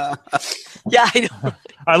 Yeah, I know.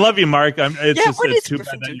 I love you, Mark. It's what is too bad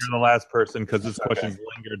Griffin that doing? you're the last person because this question's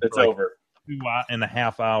lingered. It's for like over.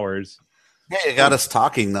 2.5 hours. Hey, it got us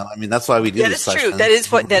talking though. I mean, that's why we do That this is true. session.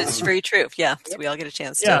 That is very true. Yeah, so we all get a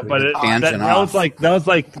chance to. Yeah, but Tangent that off. was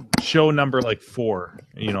like show number 4.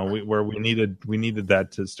 You know, where we needed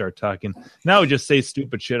that to start talking. Now we just say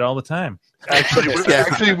stupid shit all the time.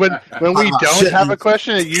 Actually, when we don't have a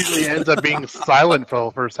question, it usually ends up being silent for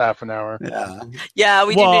the first half an hour. Yeah,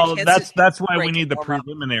 we do. Well, need a chance that's why break we need the and warm up.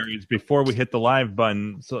 preliminaries before we hit the live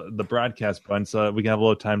button, so the broadcast button, so we can have a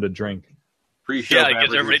little time to drink. Pre-show Yeah, it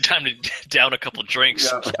gives beverages. everybody time to down a couple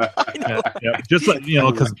drinks. Yeah, just like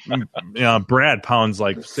because Brad pounds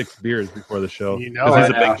like 6 beers before the show. You know 'cause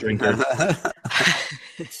he's it. a big drinker.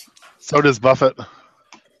 So does Buffett.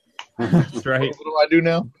 That's right. What do I do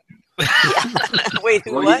now? Wait,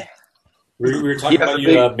 what? We were talking about you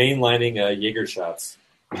mainlining Jaeger shots.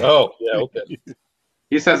 Oh, yeah, okay.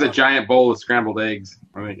 He just has a giant bowl of scrambled eggs.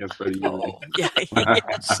 I think that's what he uses. Yeah.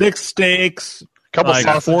 6 steaks, Couple like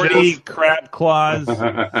sausages. 40 crab claws,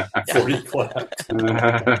 40 claps.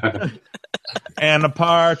 and a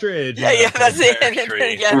partridge. Yeah, that's it.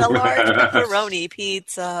 Tree. Yeah, the large pepperoni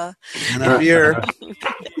pizza. And a beer.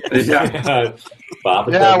 Yeah. Bob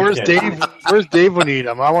and Yeah, Doug where's McKenzie. Dave? Where's Dave when you need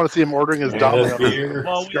him? I want to see him ordering his Yeah, dolly that's on the beer. beer,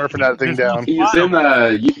 Well, scarfing that thing down. He's in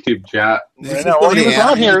the YouTube chat. I know. Well, he was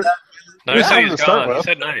on here. No, He he was said on he's to start gone. He with.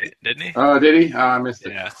 said night, didn't he? Oh, did he? I missed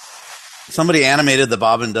it. Yeah. Somebody animated the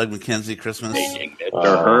Bob and Doug McKenzie Christmas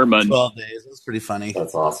Herman. 12 days. That's pretty funny.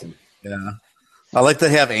 That's awesome. Yeah. I like they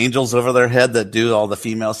have angels over their head that do all the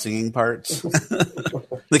female singing parts.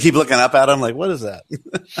 They keep looking up at them like, what is that?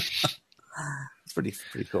 It's pretty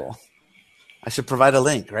cool. I should provide a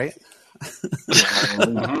link, right?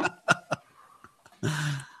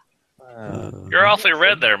 You're awfully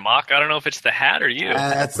red there, Mock. I don't know if it's the hat or you.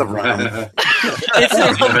 That's the rum.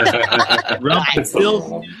 It's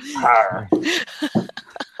the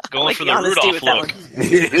Going like for the the honesty Rudolph with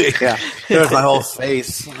that look. Yeah. There's my whole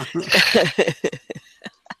face.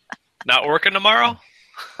 Not working tomorrow?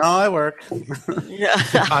 No, I work. Yeah.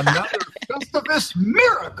 Another Festivus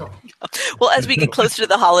miracle. Well, as we get closer to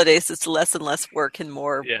the holidays, it's less and less work and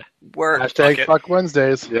more work. Hashtag fuck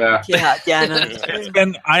Wednesdays. Yeah. Yeah, no. It's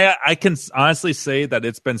been I can honestly say that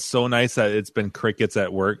it's been so nice that it's been crickets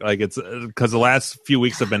at work. Like it's because the last few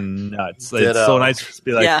weeks have been nuts. It's Ditto. so nice to just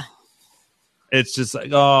be like, Yeah. it's just like,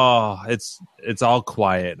 it's all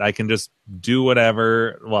quiet. I can just do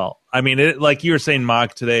whatever. Well, I mean, it, like you were saying,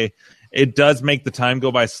 Mock, today, it does make the time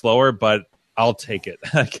go by slower, but I'll take it.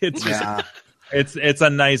 Like it's just, it's a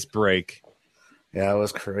nice break. Yeah, it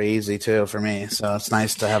was crazy too for me. So it's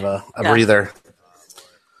nice to have a breather.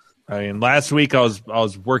 I mean, last week I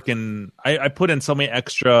was working. I put in so many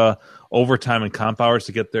extra overtime and comp hours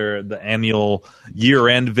to get the annual year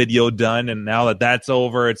end video done, and now that that's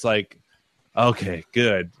over, it's like, okay,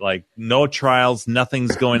 good. Like no trials,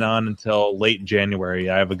 nothing's going on until late January.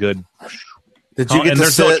 I have a good. Did you get and to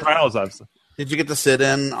there's sit? no trials, obviously. Did you get to sit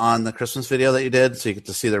in on the Christmas video that you did, so you get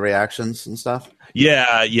to see the reactions and stuff? Yeah.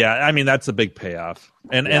 I mean, that's a big payoff.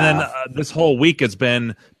 And then this whole week has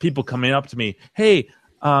been people coming up to me, hey,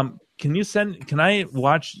 can you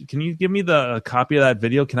give me the copy of that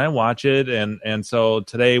video? Can I watch it? And so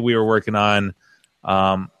today we were working on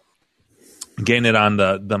getting it on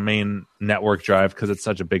the main network drive because it's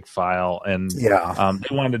such a big file. And they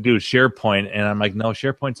wanted to do SharePoint, and I'm like, no,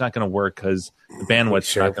 SharePoint's not going to work because the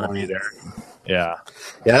bandwidth's not going to be there. Yeah.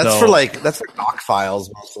 Yeah, that's for doc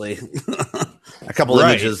files mostly. A couple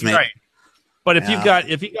images, maybe. Right. But if you got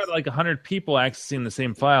like 100 people accessing the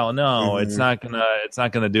same file, no, it's not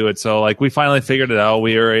gonna do it. So like we finally figured it out.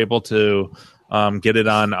 We were able to get it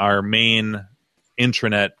on our main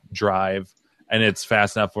intranet drive, and it's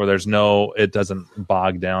fast enough where it doesn't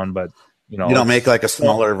bog down. But you don't make like a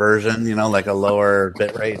smaller version, like a lower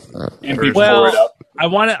bit rate. Well,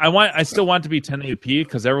 I still want it to be 1080p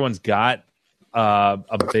because everyone's got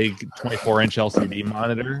a big 24-inch LCD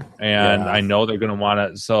monitor, and I know they're going to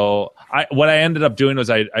want to. So what I ended up doing was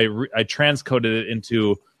I transcoded it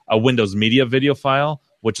into a Windows Media video file,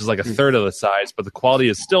 which is like a third of the size, but the quality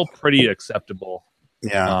is still pretty acceptable.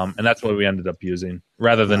 Yeah. And that's what we ended up using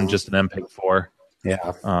rather than just an MPEG-4.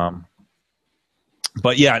 Yeah.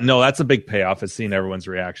 But yeah, no, that's a big payoff is seeing everyone's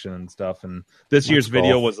reaction and stuff. And this year's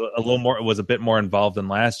video was a bit more involved than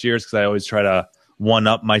last year's because I always try to one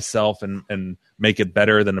up myself and make it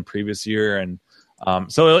better than the previous year. And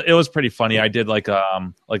so it was pretty funny. I did like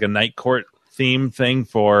a night court theme thing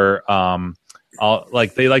for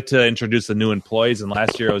they like to introduce the new employees, and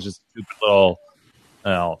last year it was just a stupid little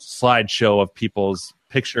slideshow of people's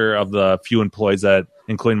picture of the few employees that,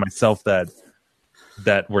 including myself, that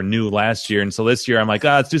were new last year. And so this year I'm like,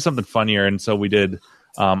 let's do something funnier. And so we did,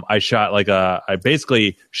 I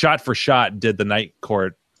basically shot for shot did the night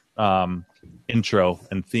court intro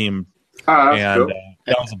and theme. And cool.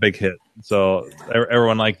 That was a big hit. So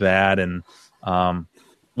everyone liked that. And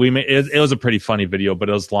we made it was a pretty funny video, but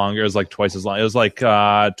it was longer. It was like twice as long. It was like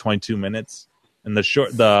 22 minutes. And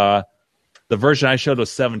the version I showed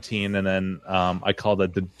was 17, and then I called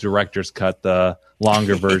it the director's cut, the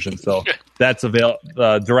longer version. So that's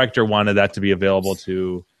the director wanted that to be available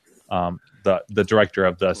to the director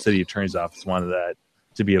of the city attorney's office wanted that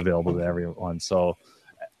to be available to everyone. So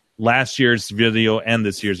last year's video and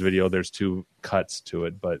this year's video, there's two cuts to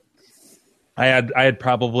it. But I had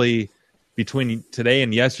probably between today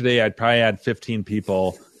and yesterday, I'd probably had 15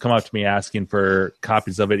 people come up to me asking for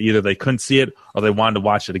copies of it. Either they couldn't see it, or they wanted to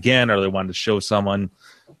watch it again, or they wanted to show someone.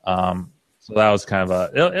 So that was kind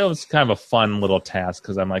of a fun little task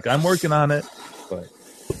because I'm like, I'm working on it. But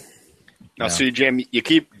now, see, Jamie, you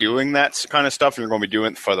keep doing that kind of stuff, and you're going to be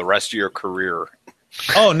doing it for the rest of your career.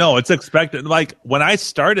 Oh no, it's expected. Like when I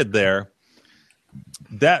started there,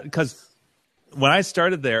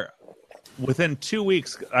 within 2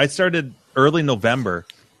 weeks, I started early November.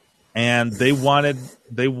 And they wanted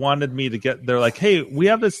me to get. They're like, hey, we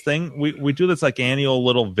have this thing. We do this like annual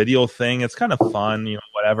little video thing. It's kind of fun,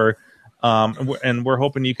 whatever. And we're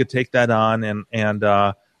hoping you could take that on, and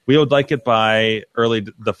we would like it by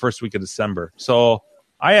the first week of December. So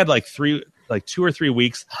I had like 2 or 3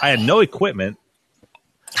 weeks. I had no equipment.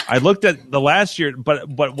 I looked at the last year, but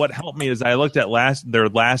what helped me is I looked at their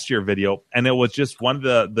last year video, and it was just one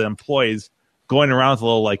of the employees going around with a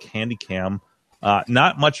little like handy cam.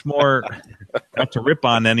 Not much more, not to rip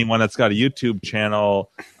on anyone that's got a YouTube channel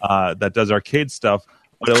that does arcade stuff,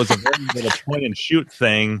 but it was a very little point and shoot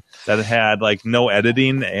thing that had like no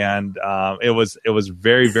editing, and it was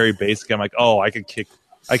very, very basic. I'm like, oh, I could kick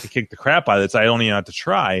the crap out of this. I don't even have to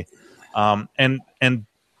try, and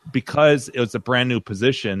because it was a brand new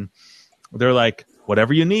position, they're like,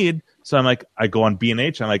 whatever you need. So I'm like, I go on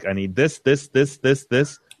B&H. I'm like, I need this.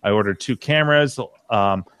 I ordered 2 cameras.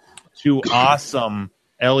 2 awesome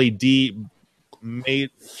LED made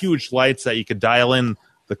huge lights that you could dial in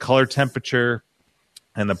the color temperature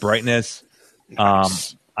and the brightness.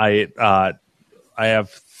 Nice. I have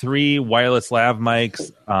 3 wireless lav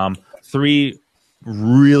mics, 3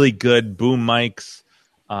 really good boom mics.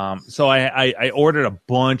 So I ordered a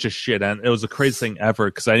bunch of shit, and it was the craziest thing ever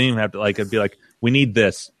because I didn't even have to I'd be like, we need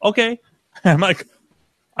this. Okay. I'm like,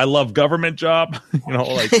 I love government job.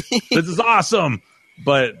 This is awesome.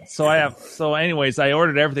 But anyways, I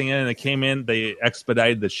ordered everything in, and it came in. They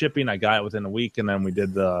expedited the shipping. I got it within a week, and then we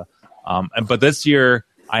did but this year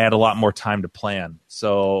I had a lot more time to plan.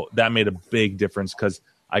 So that made a big difference because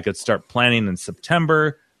I could start planning in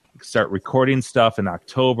September, start recording stuff in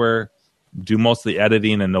October, do most of the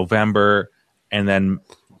editing in November, and then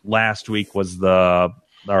last week was our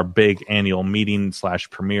big annual meeting /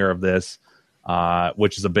 premiere of this,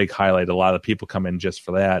 which is a big highlight. A lot of people come in just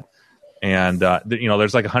for that. And,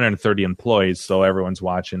 there's like 130 employees, so everyone's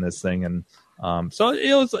watching this thing. And so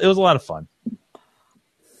it was a lot of fun.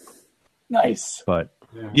 Nice. But,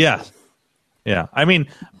 yeah. I mean,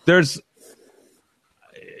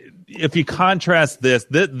 if you contrast this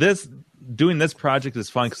doing this project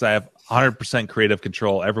is fun because I have 100% creative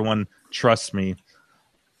control. Everyone trusts me.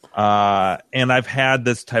 And I've had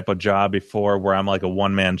this type of job before where I'm like a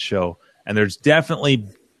one-man show. And there's definitely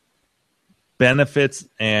benefits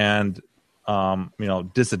and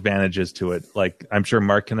disadvantages to it, like I'm sure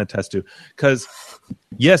Mark can attest to, because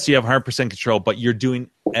yes, you have 100% control, but you're doing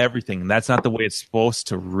everything, and that's not the way it's supposed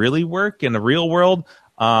to really work in the real world.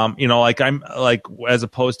 Like I'm like, as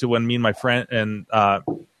opposed to when me and my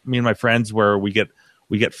friends where we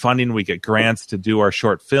get funding, we get grants to do our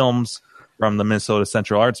short films from the Minnesota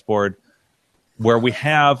Central Arts Board. where we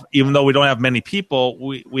have, even though we don't have many people,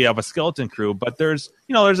 we have a skeleton crew, but there's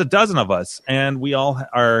a dozen of us, and we all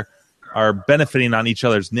are benefiting on each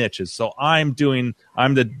other's niches. So I'm the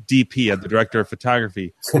DP, the director of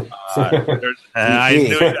photography. I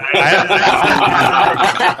knew it.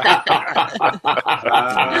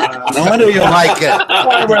 No wonder you like it.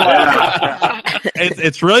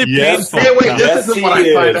 It's really painful. Hey, wait, this isn't what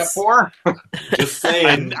I signed up for. Just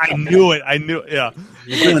saying. I knew it. Yeah.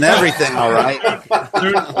 You're doing everything all right.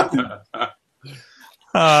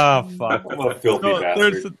 Oh, fuck. I'm a filthy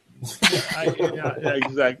bastard.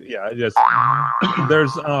 Exactly. Yeah,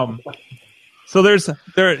 there's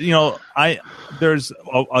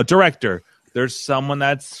a director. There's someone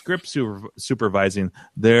that's script supervising.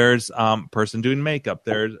 There's person doing makeup.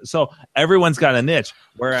 So everyone's got a niche.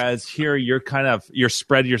 Whereas here you're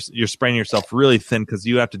spreading yourself really thin because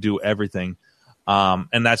you have to do everything,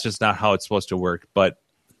 and that's just not how it's supposed to work. But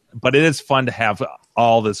it is fun to have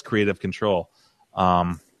all this creative control.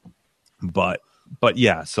 But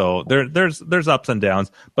yeah, so there's ups and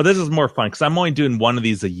downs, but this is more fun because I'm only doing one of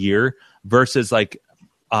these a year versus like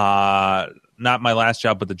not my last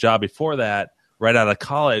job, but the job before that. Right out of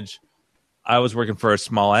college, I was working for a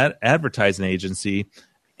small advertising agency,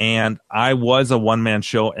 and I was a one-man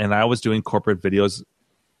show, and I was doing corporate videos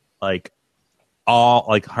like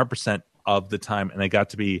 100% of the time, and they got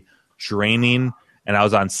to be draining. And I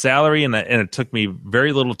was on salary, and it took me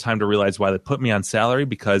very little time to realize why they put me on salary,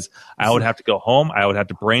 because I would have to go home. I would have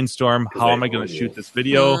to brainstorm, how am I going to shoot this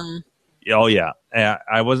video? Oh, yeah.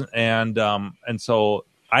 I wasn't, and so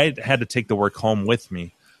I had to take the work home with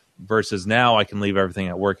me, versus now I can leave everything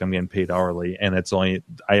at work. I'm getting paid hourly, and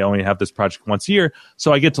I only have this project once a year.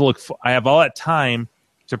 So I get to I have all that time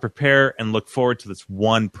to prepare and look forward to this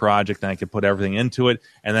one project, and I can put everything into it,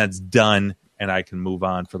 and that's done, and I can move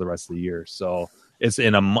on for the rest of the year. So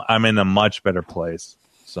I'm in a much better place.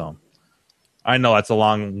 So I know that's a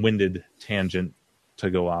long-winded tangent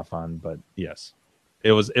to go off on, but yes,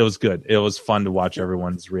 it was good. It was fun to watch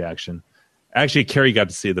everyone's reaction. Actually, Carrie got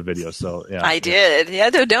to see the video, so yeah. I did. Yeah,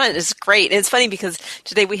 they're doing it. It's great. It's funny because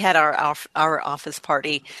today we had our office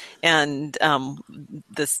party, and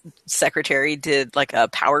the secretary did like a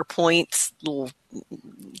PowerPoint little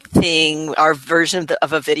thing, our version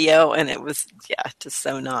of a video, and it was just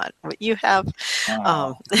so not what you have.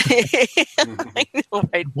 I know,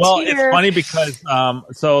 right? Well, it's funny because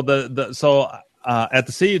at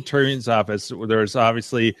the city attorney's office,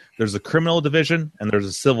 there's a criminal division and there's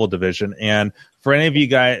a civil division. And for any of you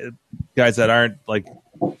guys that aren't like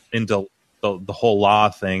into the whole law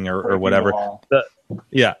thing or whatever,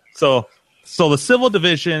 so the civil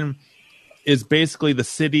division is basically the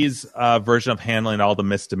city's version of handling all the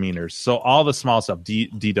misdemeanors. So all the small stuff,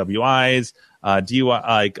 DWIs,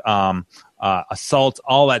 DUI, assault,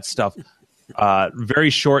 all that stuff, very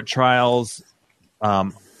short trials.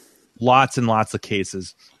 Lots and lots of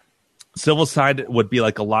cases. Civil side would be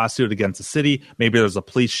like a lawsuit against the city. Maybe there's a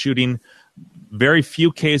police shooting. Very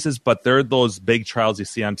few cases, but they're those big trials you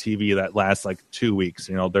see on TV that last like 2 weeks.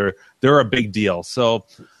 They're a big deal. So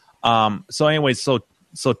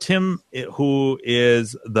Tim, who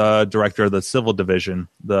is the director of the civil division,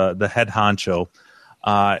 the head honcho,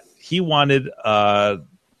 he wanted a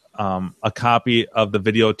copy of the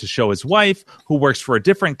video to show his wife, who works for a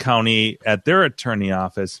different county at their attorney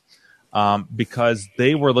office. Because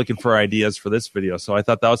they were looking for ideas for this video. So I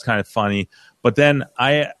thought that was kind of funny. But then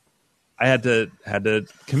I had to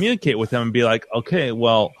communicate with them and be like, okay,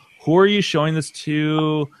 well, who are you showing this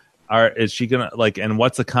to? Is she going to and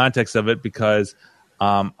what's the context of it? Because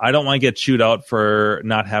I don't want to get chewed out for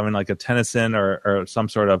not having like a Tennyson or some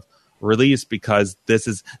sort of release, because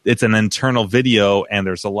it's an internal video, and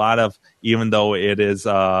there's a lot of, even though it is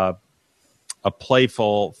a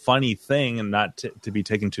playful, funny thing and not to be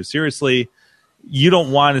taken too seriously, you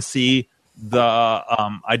don't want to see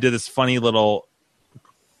I did this funny little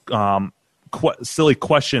silly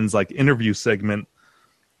questions like interview segment,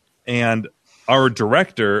 and our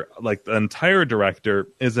director, like the entire director,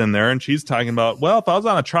 is in there, and she's talking about, well, if I was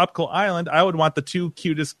on a tropical island, I would want the two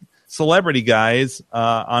cutest celebrity guys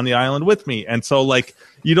on the island with me. And so like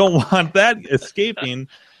you don't want that escaping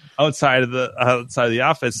outside of the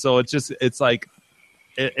office. So it's like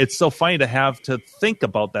it's so funny to have to think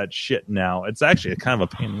about that shit now. It's actually a kind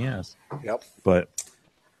of a pain in the ass. Yep. But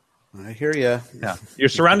I hear you. Yeah, you're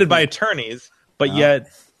surrounded by attorneys, but yet,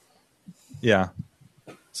 yeah.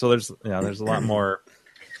 So there's a lot more.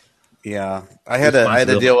 Yeah, I had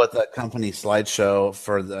to deal with that company slideshow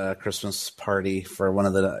for the Christmas party for one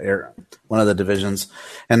of the divisions,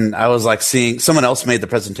 and I was like seeing someone else made the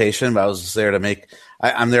presentation, but I was just there to make.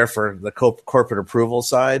 I'm there for the corporate approval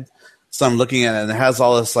side, So I'm looking at it, and it has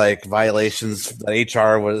all this like violations that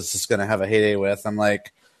HR was just going to have a heyday with. I'm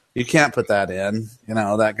like, you can't put that in,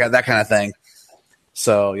 that kind of thing.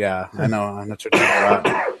 So yeah, I know. I'm not sure.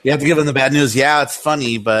 You have to give them the bad news. Yeah, it's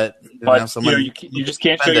funny, but you just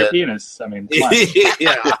can't show your penis. I mean, come on.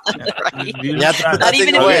 Yeah, right. Not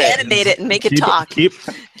even if you animate it and make it talk. Keep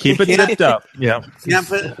it zipped up. Yeah, you can't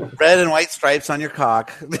put red and white stripes on your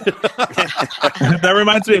cock. That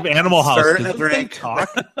reminds me of Animal House. Stir and drink. Talk.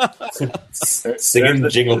 Singing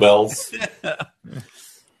jingle bells.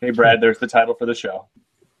 Hey, Brad, there's the title for the show.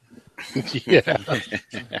 Yeah.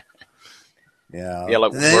 Yeah,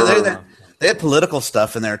 like they had political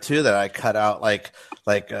stuff in there too that I cut out, like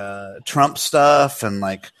Trump stuff and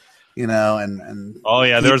and oh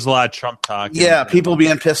yeah, there was a lot of Trump talk. Yeah, people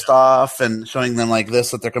being pissed off and showing them like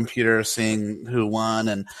this with their computer, seeing who won,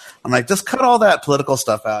 and I'm like, just cut all that political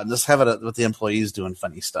stuff out and just have it with the employees doing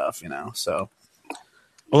funny stuff, So,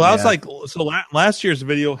 well, I was like, so last year's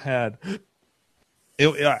video had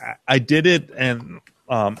it. I did it and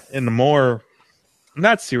in a more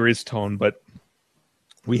not serious tone, but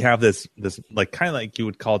we have this like kind of like you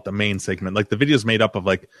would call it the main segment. Like the video is made up of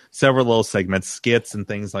like several little segments, skits and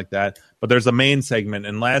things like that. But there's a main segment,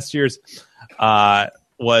 and last year's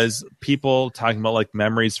was people talking about like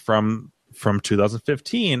memories from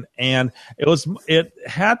 2015, and it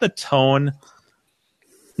had the tone,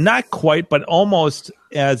 not quite, but almost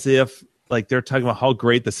as if like they're talking about how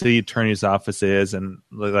great the city attorney's office is and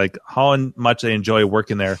like how much they enjoy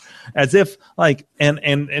working there, as if like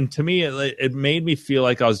and to me it made me feel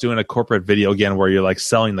like I was doing a corporate video again where you're like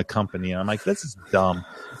selling the company. And I'm like, this is dumb.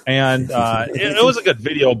 And it was a good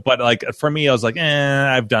video, but like for me, I was like,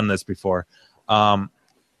 I've done this before. And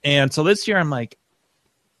so this year I'm like,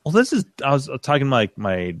 well, I was talking to like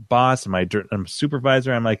my boss and my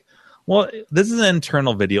supervisor. I'm like, well, this is an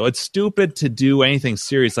internal video. It's stupid to do anything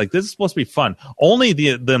serious. Like, this is supposed to be fun. Only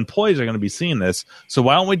the employees are going to be seeing this. So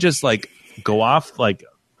why don't we just like go off? Like,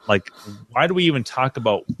 why do we even talk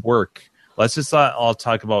about work? Let's just all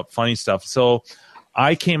talk about funny stuff. So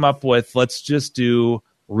I came up with, let's just do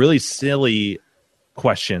really silly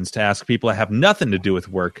questions to ask people that have nothing to do with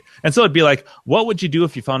work. And so it'd be like, what would you do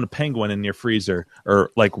if you found a penguin in your freezer? Or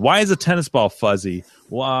like, why is a tennis ball fuzzy?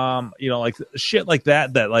 Like shit like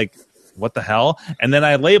that like, what the hell? And then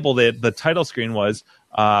I labeled it, the title screen was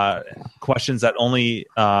questions that only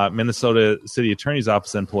Minnesota City Attorney's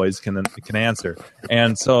Office employees can answer.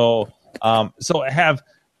 And so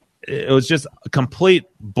it was just complete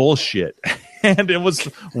bullshit. And it was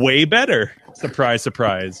way better. Surprise,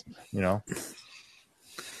 surprise, Yeah,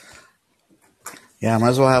 might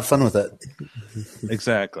as well have fun with it.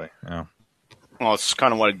 Exactly. Yeah. Well, it's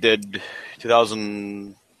kind of what I did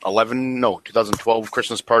 2012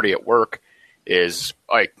 Christmas party at work. Is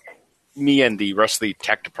like me and the rest of the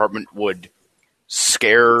tech department would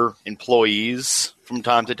scare employees from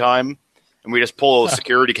time to time, and we just pull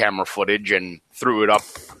security camera footage and threw it up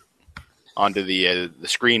onto the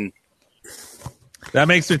screen. That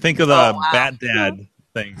makes me think of the Bat Dad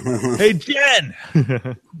thing. Hey, Jen.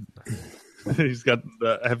 He's got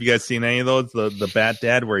have you guys seen any of those? The Bat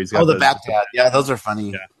Dad where he's got the Bat Dad. Yeah, those are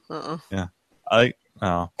funny. Yeah. Yeah.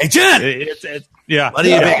 Hey, Jen! It's yeah. What are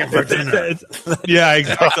you making for dinner? Yeah,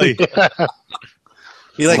 exactly.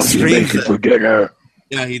 He like screams for dinner.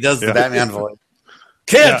 Yeah, he does the Batman voice.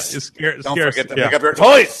 Kids, don't forget to pick up your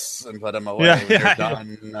toys and put them away when you're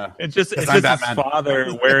done. It's just his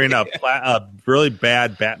father wearing a really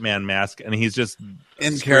bad Batman mask, and he's just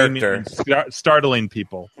in character, startling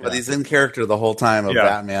people. But he's in character the whole time of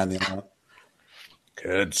Batman.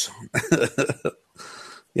 Kids.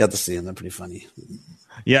 You have to see them; they're pretty funny.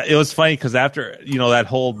 Yeah, it was funny because after that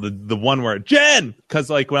whole the one where Jen, because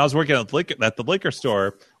like when I was working at the liquor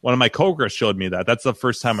store, one of my coworkers showed me that. That's the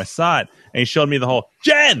first time I saw it, and he showed me the whole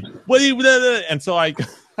Jen. What are you? And so I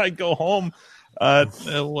go home. I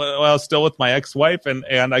was still with my ex-wife,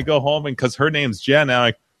 and I go home, and because her name's Jen, I'm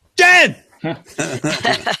like, Jen.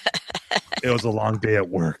 It was a long day at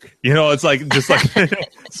work. It's like just like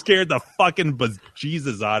scared the fucking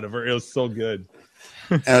bejesus out of her. It was so good.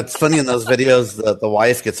 And it's funny in those videos, the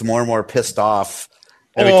wife gets more and more pissed off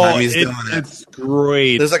every time he's doing it. It's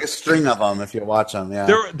great. There's like a string of them if you watch them. Yeah.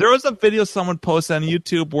 There was a video someone posted on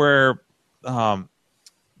YouTube where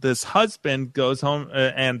this husband goes home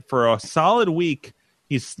and for a solid week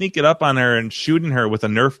he's sneaking up on her and shooting her with a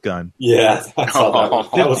Nerf gun. Yeah, I saw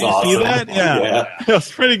that. That was awesome. See that? Yeah, it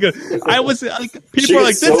was pretty good. I was like, people were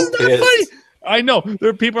like, "This is not funny." I know. There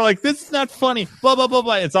are people are like, this is not funny. Blah, blah, blah,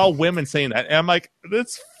 blah. It's all women saying that. And I'm like,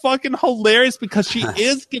 that's fucking hilarious because she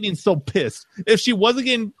is getting so pissed. If she wasn't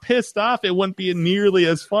getting pissed off, it wouldn't be nearly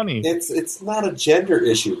as funny. It's not a gender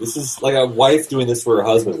issue. This is like a wife doing this for her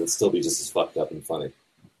husband would still be just as fucked up and funny.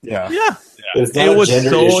 Yeah. It was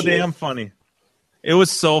so issue. damn funny. It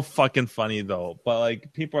was so fucking funny, though. But,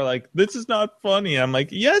 like, people are like, this is not funny. I'm like,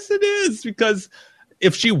 yes, it is. Because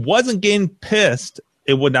if she wasn't getting pissed,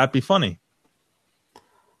 it would not be funny.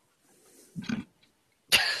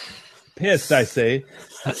 Pissed, I say.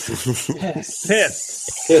 Pissed.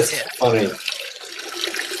 Funny.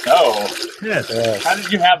 Oh. Pissed. How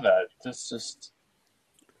did you have that?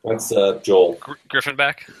 That's Joel. Griffin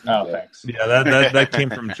back? Oh, thanks. Yeah, that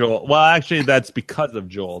came from Joel. Well, actually, that's because of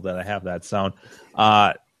Joel that I have that sound.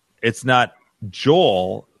 It's not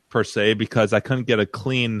Joel, per se, because I couldn't get a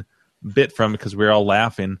clean bit from it because we were all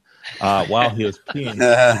laughing while he was peeing.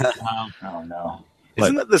 Oh, no.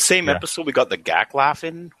 Isn't that the same episode we got the Gak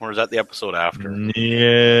laughing, or is that the episode after?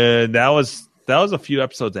 Yeah, that was a few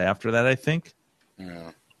episodes after that, I think.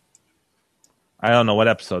 Yeah. I don't know what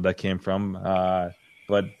episode that came from,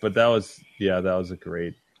 but that was a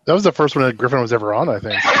great. That was the first one that Griffin was ever on, I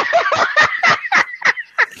think.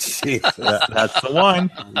 That's the one.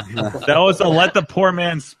 That was a let the poor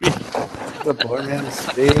man speak. The poor man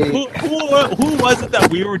speak. Who was it that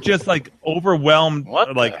we were just like overwhelmed?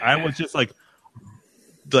 What like I was just like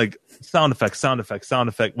sound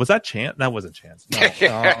effect. Was that Chance? That wasn't Chance.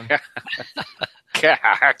 No.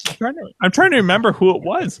 I'm trying to remember who it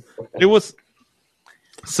was. It was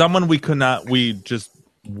someone we just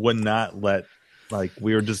would not let, like,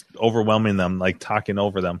 we were just overwhelming them, like talking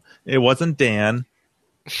over them. It wasn't Dan.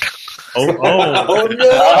 Oh no!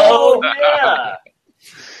 Oh yeah!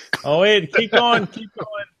 Oh wait, keep going.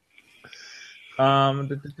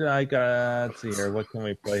 I got. Let's see here. What can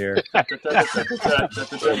we play here?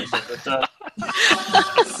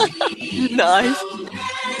 Nice.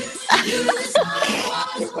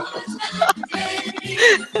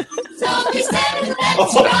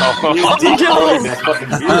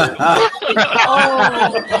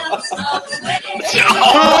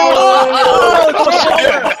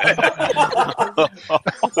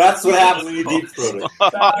 That's what happens when you deep throat it.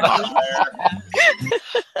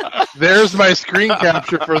 There's my screen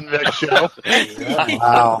capture for the next show.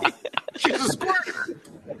 Wow. She's a squirter.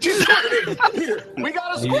 She's squirting. Here, we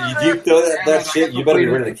got a squirter. You deep throat that shit, you better be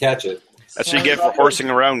ready to catch it. That's what you get for horsing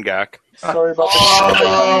around, Gak. Sorry about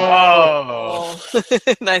Oh.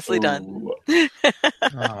 Nicely done. Nice.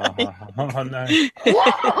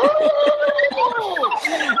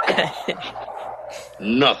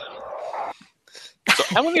 Nothing. So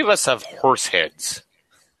how many of us have horse heads?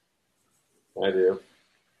 I do.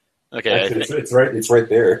 Okay, actually, it's right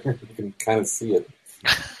there. You can kind of see it.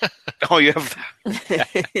 Oh, you have. I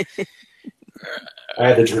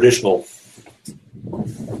had the traditional.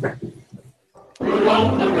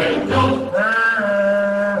 Rudolph the red-nosed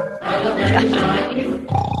reindeer,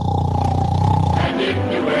 and if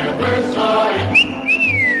you ever saw it,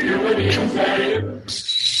 you would even say,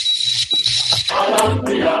 "How long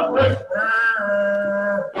the upward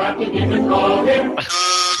I can even call him."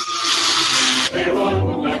 They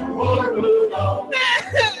won't let poor Rudolph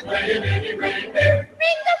playing any reindeer.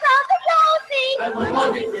 Ring the bell, the closing. And we're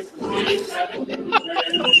wanting Christmas Eve, 17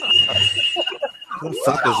 What the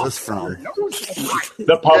fuck is this from?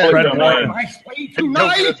 The public domain. Nice way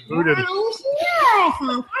tonight. Sure, Santa. Just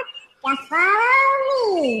follow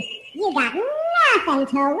me. You got nothing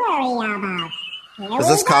to worry about. Is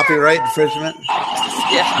this copyright infringement?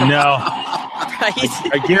 Yeah. No. Right.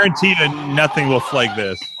 I guarantee you nothing will flag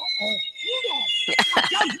this.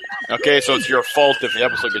 Okay, so it's your fault if the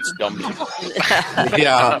episode gets dumped.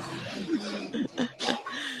 Yeah.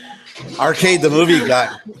 Arcade the movie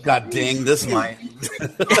got dinged. This might.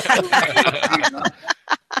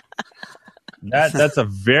 That's a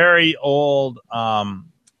very old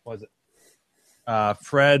was it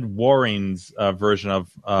Fred Waring's version of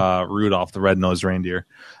Rudolph the Red-Nosed Reindeer.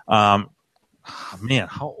 Man,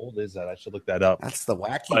 how old is that? I should look that up. That's the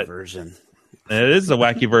wacky version. It is the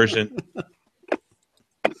wacky version.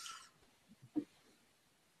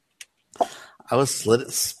 I was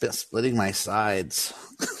splitting my sides.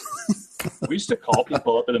 We used to call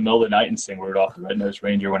people up in the middle of the night and sing Rudolph the Red-Nosed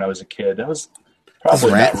Reindeer when I was a kid. That was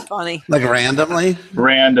probably That's funny. Like randomly?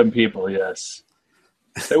 Random people, yes.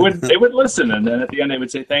 They would listen, and then at the end they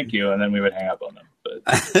would say thank you, and then we would hang up on them. But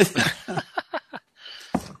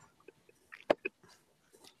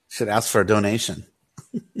should ask for a donation.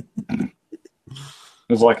 it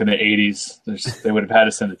was like in the 80s. They would have had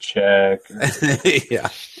to send a check. Yeah.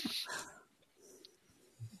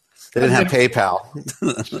 They didn't have PayPal.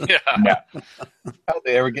 How did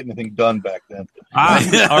they ever get anything done back then? All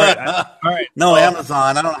right. No,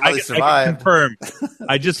 Amazon. I don't know how they I survived. can confirm.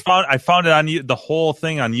 I found it on the whole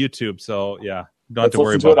thing on YouTube. So yeah, don't have to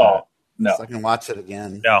worry about it all. No, so I can watch it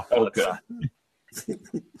again. No, okay.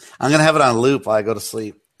 I'm gonna have it on loop while I go to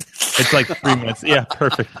sleep. It's like 3 minutes. Yeah,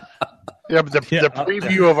 perfect. Yeah, but the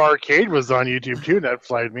preview of Arcade was on YouTube too. That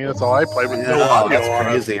flagged me. That's all I played with no audio that's on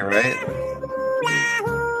crazy, it. right?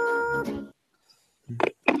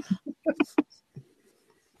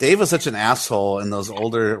 Dave was such an asshole in those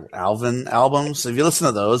older Alvin albums. If you listen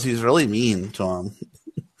to those, he's really mean to him.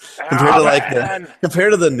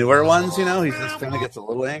 compared to the newer ones, he just kind of gets a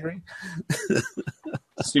little angry.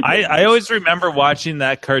 I always remember watching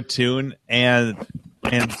that cartoon, and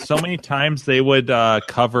so many times they would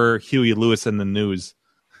cover Huey Lewis in the news.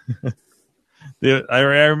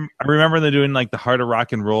 I remember them doing like the Heart of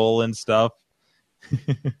Rock and Roll and stuff.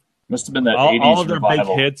 Must have been that all 80s of their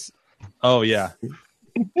revival. big hits. Oh yeah,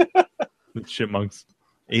 the Chipmunks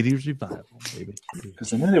 80s revival, baby.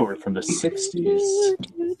 Because I know they were from the 60s.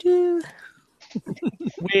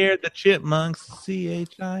 We're the Chipmunks,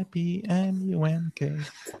 CHIPMUNK.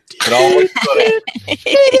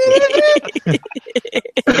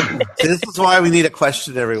 This is why we need a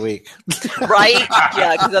question every week. Right?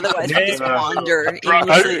 Yeah, because otherwise we just wander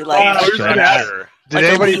aimlessly like Did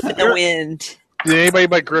anybody in the wind. Did anybody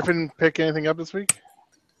but Griffin pick anything up this week?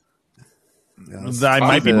 I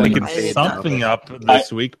might be picking something up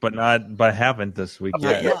this week, but haven't this week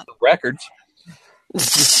yet. Yeah. Records.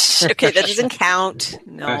 Okay, that doesn't count.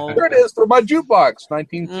 No. There it is for my jukebox,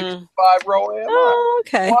 1965 Rowan. Oh,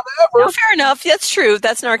 okay. Whatever. No, fair enough. That's true.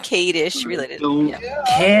 That's an arcade-ish related.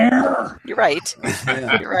 Care. You're right.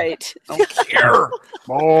 You're right. Don't care.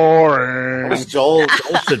 Boring. Joel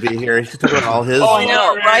should be here. He should talk about all his. Oh, I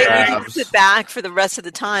know, right? We can sit back for the rest of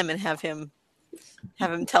the time and have him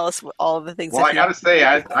tell us all the things. Well, I got to say,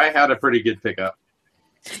 I had a pretty good pickup.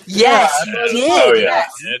 Yes, you did.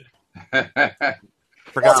 Yes.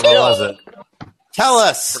 Forgot what was it? Tell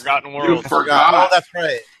us. Forgotten World. You forgot. Oh, that's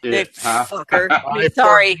right. Big fucker.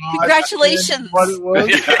 Sorry. Congratulations. What it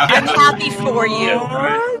was? I'm happy for you.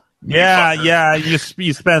 Yeah. You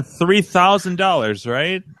spent $3,000,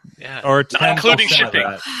 right? Yeah. Or not including shipping.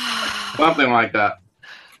 Something like that.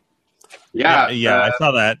 Yeah. I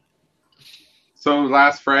saw that. So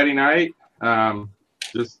last Friday night,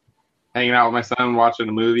 just hanging out with my son, watching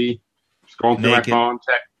a movie, scrolling through my phone,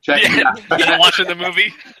 checking, watching the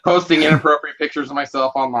movie, posting inappropriate pictures of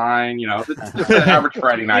myself online. Just an average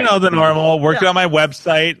Friday night. The normal. Working on my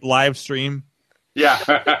website, live stream. Yeah.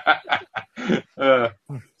 Look,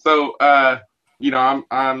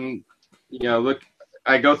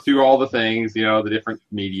 I go through all the things, the different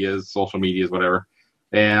medias, social medias, whatever,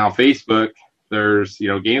 and on Facebook, there's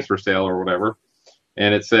games for sale or whatever,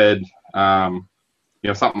 and it said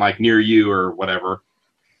something like near you or whatever,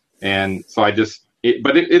 and so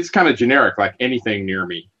it's kind of generic, like anything near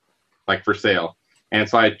me, like for sale, and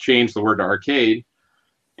so I changed the word to arcade,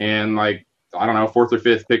 and like I don't know, fourth or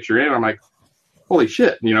fifth picture in, I'm like, holy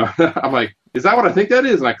shit, I'm like, is that what I think that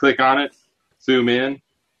is? And I click on it, zoom in,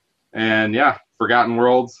 and yeah, Forgotten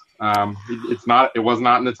Worlds. It was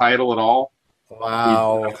not in the title at all.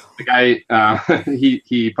 Wow. The guy,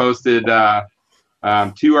 he posted 2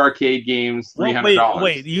 arcade games, $300.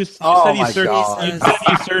 Wait, you said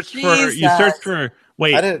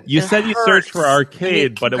you searched for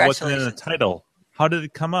arcade, but it wasn't in the title. How did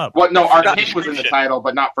it come up? Well, no, arcade was in the title,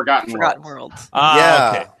 but not Forgotten Worlds.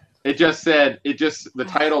 Okay. It just said, the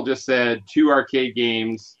title just said 2 arcade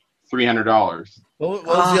games, $300. What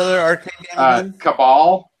was the other arcade game?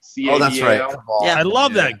 Cabal. C-A-B-A-L. Oh, that's right. Cabal. I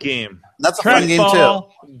love that game. That's a fun game too.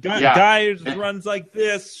 Guy runs like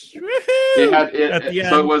this.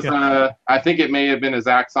 It was. I think it may have been a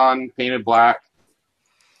Zaxxon painted black.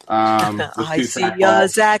 I see a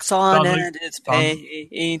Zaxxon and it's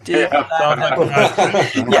painted black.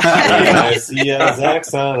 I see a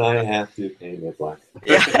Zaxxon, I have to paint it black.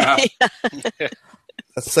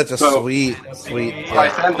 That's such a sweet. I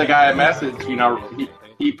sent the guy a message.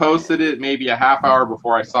 He posted it maybe a half hour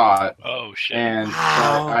before I saw it. Oh shit! And so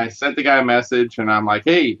I sent the guy a message, and I'm like,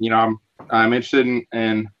 hey, I'm interested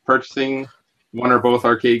in purchasing one or both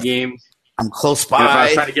arcade games. I'm close by.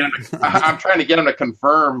 I'm trying to get him to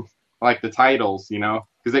confirm like the titles,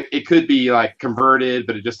 because it could be like converted,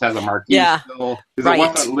 but it just has a marquee still because it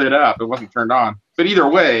wasn't lit up, it wasn't turned on. But either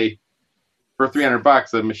way, for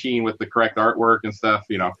 $300, a machine with the correct artwork and stuff,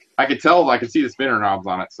 I could see the spinner knobs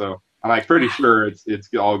on it, so I'm like pretty sure it's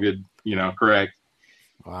all good, correct.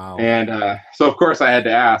 Wow. And so of course I had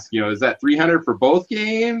to ask, is that $300 for both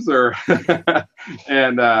games or?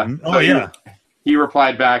 He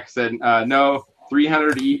replied back, said, no,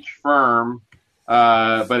 $300 each firm.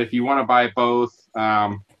 But if you want to buy both,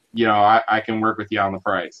 I can work with you on the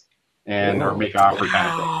price or make an offer kind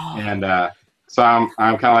of thing. And so I'm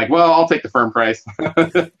kind of like, well, I'll take the firm price.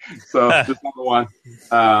 So just number one.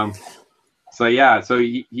 So he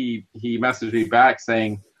messaged me back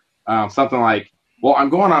saying something like, well, I'm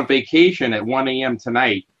going on vacation at 1 a.m.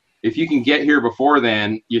 tonight. If you can get here before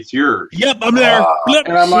then, it's yours. Yep, I'm there.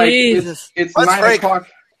 And I'm like, Jesus. it's 9 o'clock.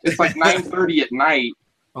 It's like 9:30 at night.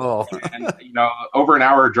 Oh, and over an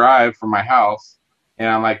hour drive from my house. And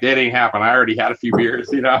I'm like, that ain't happen. I already had a few beers,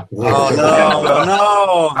 Oh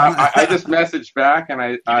no! I just messaged back and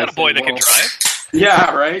I got a boy that can drive.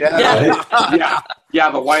 Yeah, right.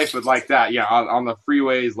 Yeah. The wife would like that. Yeah, on the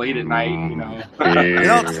freeways late at night. You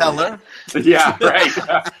don't tell her. Yeah, right.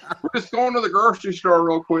 We're just going to the grocery store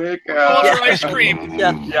real quick. Ice cream.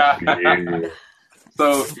 Yeah.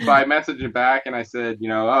 So I messaged him back and I said,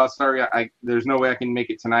 oh, sorry, there's no way I can make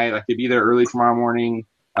it tonight. I could be there early tomorrow morning.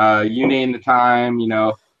 You name the time,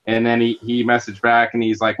 And then he messaged back and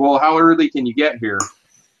he's like, well, how early can you get here?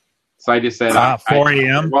 So I just said 4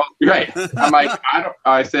 a.m. Well, right. I'm like,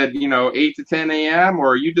 I said, 8 to 10 a.m.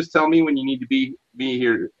 or you just tell me when you need to be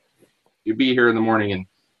here. You be here in the morning. And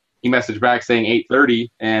he messaged back saying 8:30,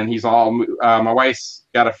 and he's all, my wife's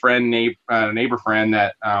got a neighbor friend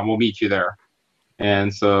that will meet you there.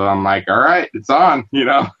 And so I'm like, all right, it's on,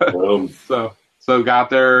 So got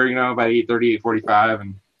there, about 8:30,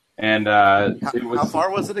 8:45, and it was. How far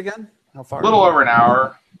was it again? How far? A little over an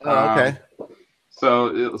hour. Oh, okay.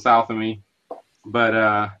 So it was south of me, but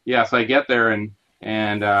so I get there and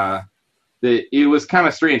it was kind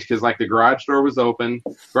of strange because like the garage door was open,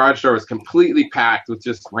 garage door was completely packed with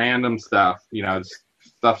just random stuff, just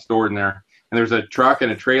stuff stored in there, and there's a truck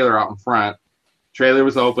and a trailer out in front. Trailer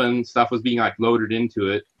was open, stuff was being like loaded into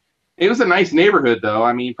it. It was a nice neighborhood though.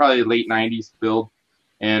 I mean, probably late 90s build.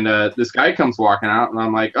 And this guy comes walking out, and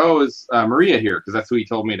I'm like, oh, is Maria here? Because that's who he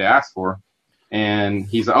told me to ask for. And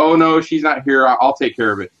he's like, oh, no, she's not here. I'll take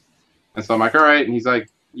care of it. And so I'm like, all right. And he's like,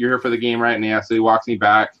 you're here for the game, right? And so he walks me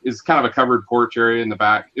back. It's kind of a covered porch area in the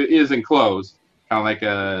back. It is enclosed, kind of like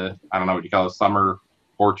I don't know what you call it, summer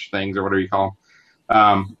porch things or whatever you call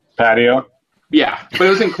them. Patio? Yeah, but it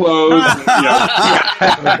was enclosed.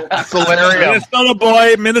 Solarium.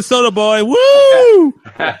 Minnesota boy. Woo!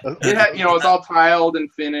 It had, it was all tiled and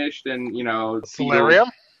finished, and solarium.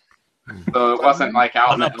 So it wasn't like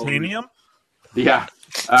out in Unobtainium? Yeah.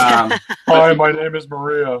 Hi, my name is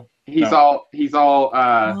Maria. He's all.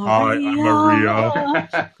 Hi, I'm Maria.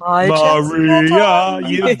 Maria,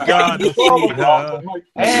 you got to see her.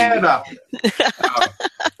 And up.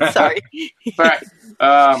 Sorry. Sorry.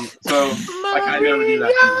 So like I never do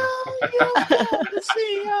that.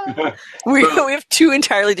 We have two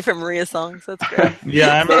entirely different Maria songs. That's great.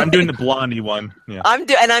 Yeah, I'm doing the Blondie one. Yeah. I'm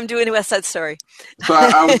doing West Side Story. So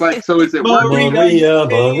I was like, so is it working? Maria.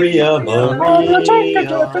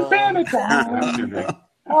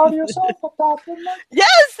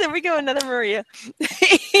 Yes, there we go. Another Maria.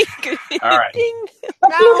 All right. Ding.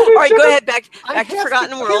 All right, go ahead. Back to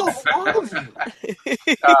Forgotten Worlds.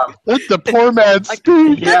 Let the poor man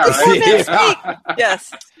speak. Yeah, speak.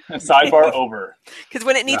 Yes. Sidebar over. Because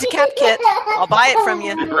when it needs a cap kit, I'll buy it from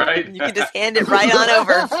you. Right. You can just hand it right on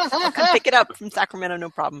over. I'll come pick it up from Sacramento, no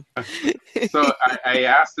problem. So I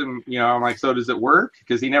asked him, I'm like, so does it work?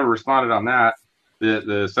 Because he never responded on that,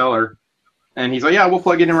 the seller. And he's like, yeah, we'll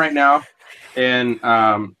plug it in right now. And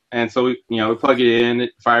so we plug it in,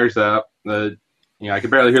 it fires up. I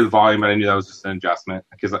could barely hear the volume, but I knew that was just an adjustment.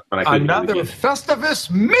 But I couldn't another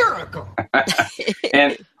Festivus miracle.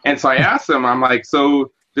 and so I asked him, I'm like,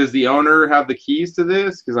 so does the owner have the keys to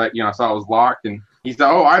this? Because I saw it was locked, and he said,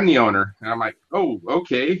 oh, I'm the owner. And I'm like, oh,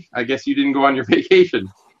 okay. I guess you didn't go on your vacation.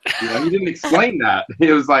 He didn't explain that.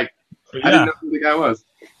 It was like, I didn't know who the guy was.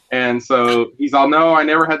 And so he's all, no, I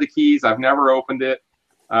never had the keys. I've never opened it.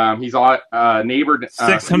 He's all neighbor.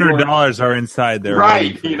 $600 are inside there.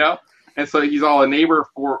 Right, And so he's all a neighbor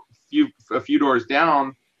for a few doors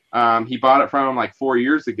down. He bought it from him like 4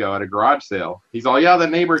 years ago at a garage sale. He's all, yeah, the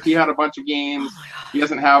neighbor, he had a bunch of games. He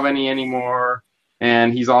doesn't have any anymore.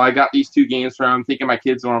 And he's all, I got these 2 games from him, thinking my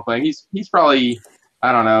kids want to play. He's probably,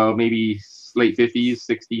 I don't know, maybe late 50s,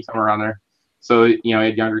 60s, somewhere around there. So, he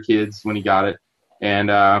had younger kids when he got it.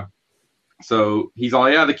 And so he's all,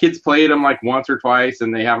 yeah, the kids played him like once or twice,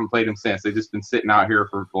 and they haven't played him since. They've just been sitting out here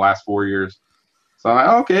for the last 4 years. So I'm like,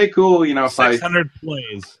 okay, cool. 600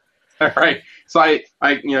 plays. All right. So I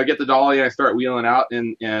get the dolly and I start wheeling out,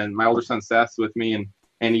 and my older son Seth's with me,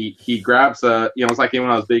 and he grabs it's like in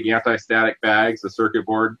one of those big anti-static bags, a circuit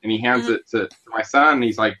board, and he hands it to my son, and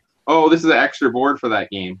he's like, "Oh, this is an extra board for that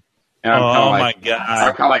game." And I'm kind of like, my God.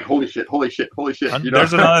 I'm kind of like, holy shit.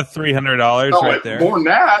 There's another $300 right there. More than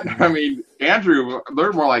that. I mean, Andrew,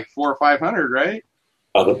 they're more like $400 or $500, right?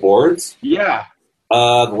 The boards? Yeah.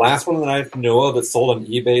 The last one that I know of that sold on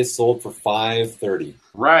eBay sold for $530.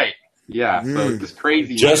 Right. Yeah. So it's just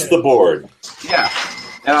crazy. Just the board. Yeah.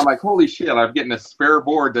 And I'm like, holy shit! I'm getting a spare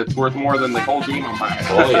board that's worth more than the whole game I'm buying.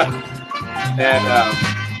 Oh yeah. And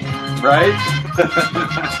right.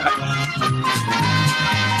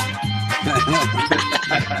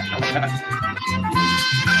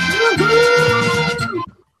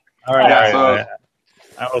 All right. Yeah, so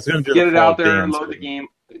I was going to do get it out there and load the game.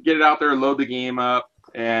 Get it out there and load the game up,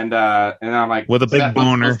 and I'm like, with a big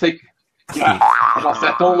boner. Let's take. Yeah,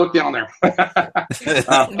 don't look down there.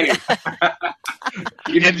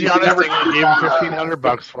 You gave him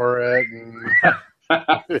 $1,500 for it.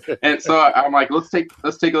 And so I'm like, let's take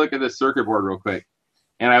a look at this circuit board real quick.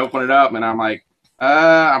 And I open it up, and I'm like,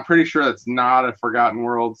 I'm pretty sure it's not a Forgotten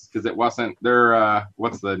Worlds because it wasn't. They're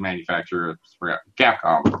what's the manufacturer?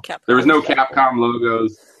 Capcom. There was no Capcom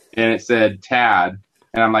logos, and it said TAD.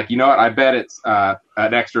 And I'm like, you know what? I bet it's an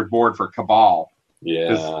extra board for Cabal. Yeah,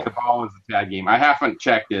 because Cabal is a TAD game. I haven't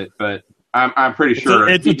checked it, but I'm pretty sure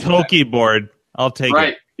it's a Toki board. I'll take it.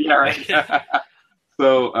 Right? Yeah, right.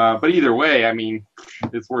 So, but either way, I mean,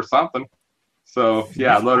 it's worth something. So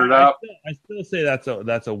yeah, load it up. I still say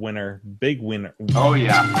that's a winner, big winner. Oh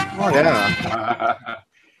yeah,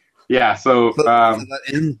 yeah. So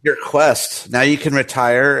in your quest, now you can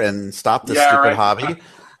retire and stop this stupid hobby.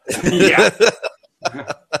 Yeah.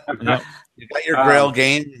 You got your Grail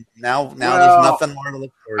game. Now there's nothing more to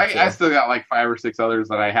look forward to. I still got like 5 or 6 others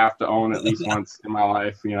that I have to own at least once in my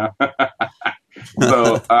life,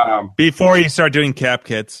 So before you start doing cap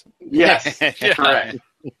kits. Yes, correct.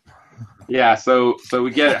 Yeah, so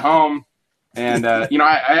we get it home, and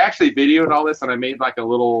I actually videoed all this, and I made like a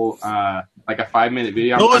little like a 5-minute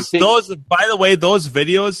video. Those by the way, those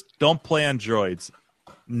videos don't play on Droids.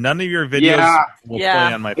 None of your videos will play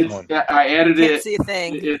on my phone. I edited it. See a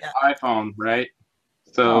thing. It's iPhone, right?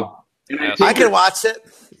 So I can watch it.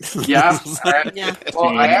 Yeah.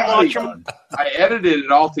 Well, I edited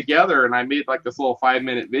it all together, and I made like this little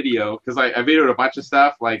 5-minute video because I videoed a bunch of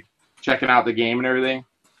stuff, like checking out the game and everything.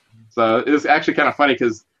 So it was actually kind of funny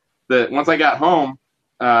because once I got home,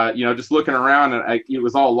 just looking around, and it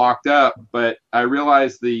was all locked up. But I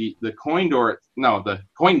realized the coin the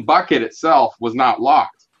coin bucket itself was not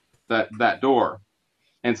locked. That door,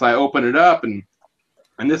 and so I open it up, and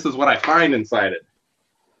this is what I find inside it.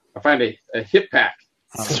 I find a hip pack.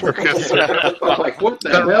 Circus. I'm like, what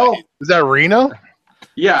the hell? Is that Reno?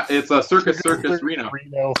 Yeah, it's a Circus Reno.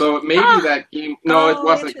 So maybe that game. No, it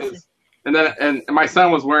wasn't. And my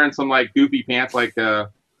son was wearing some like goofy pants, like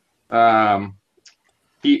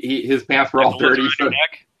his pants were all dirty. So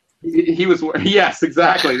he was wearing, yes,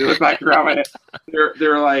 exactly. They look like around my head.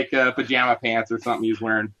 They're like pajama pants or something he's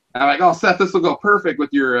wearing. And I'm like, oh, Seth, this will go perfect with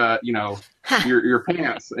your your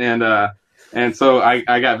pants. And so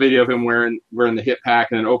I got video of him wearing the hip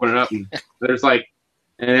pack, and then open it up, and there's like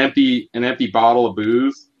an empty bottle of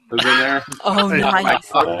booze was in there. Oh,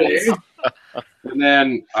 nice. And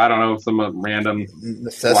then I don't know, some random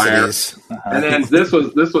necessities. And then this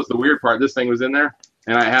was the weird part. This thing was in there,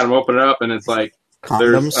 and I had him open it up, and it's like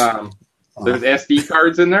condoms. There's SD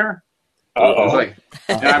cards in there. Uh-oh. Like,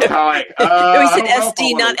 and I'm kind of like, it was an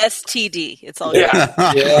SD, not STD. It's all yeah.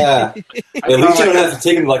 At least you don't have to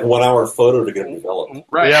take a 1 hour photo to get them developed.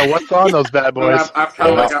 Right. Yeah, what's on those bad boys? I'm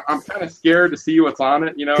kind of I'm kind of scared to see what's on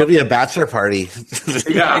it. Could be a bachelor party.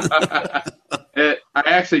 Yeah. I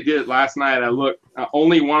actually did it last night. I looked.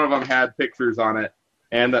 Only one of them had pictures on it,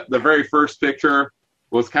 and the very first picture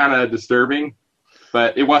was kind of disturbing,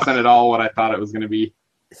 but it wasn't at all what I thought it was going to be.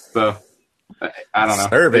 So. I don't know.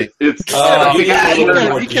 Disturbing. You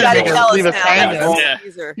can't leave us hanging.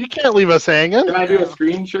 You can't leave us hanging. Can I do a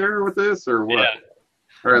screen share with this or what? Yeah.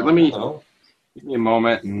 All right, give me a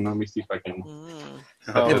moment and let me see if I can.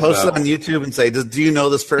 You post it on YouTube and say, "Do you know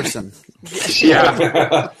this person?"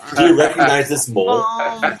 Yeah. Do you recognize this mole?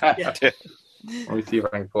 Let me see if I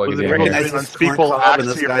can plug it in. Recognize people in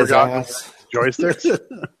this guy's ass. Joysticks.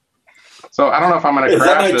 So I don't know if I'm going to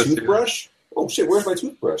crash this. Is that my toothbrush? Oh shit! Where's my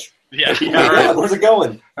toothbrush? Yeah. Right. Where's it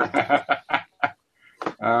going?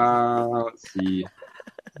 Let's see.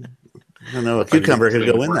 I don't know. A cucumber could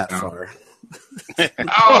go in that far.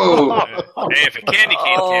 Oh! Hey, if a candy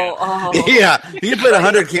cane can. Yeah, you put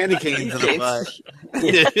 100 candy canes in a butt.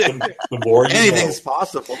 The more you Anything's know.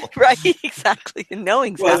 possible. Right, exactly. And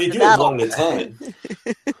knowing's Well, half you the do it battle. one at a time.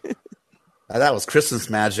 That was Christmas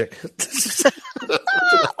magic.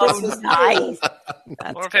 Oh, nice.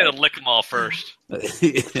 I wonder if they had to lick them all first.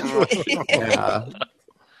 Yeah.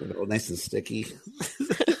 Nice and sticky.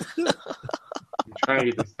 I'm trying to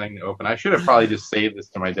get this thing to open. I should have probably just saved this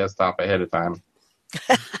to my desktop ahead of time.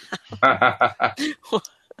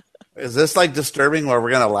 Is this like disturbing where we're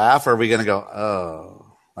going to laugh or are we going to go, oh,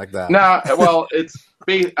 like that? No, well, it's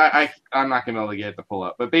I'm not going to be able to get it to pull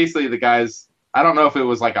up. But basically, the guy's, I don't know if it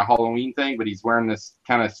was like a Halloween thing, but he's wearing this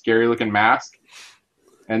kind of scary looking mask.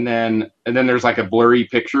 And then there's like a blurry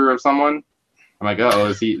picture of someone. I'm like, oh,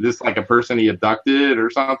 is this like a person he abducted or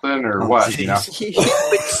something or what? You know?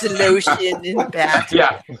 With lotion and bath.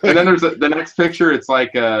 Yeah. And then there's the next picture. It's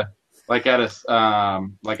like at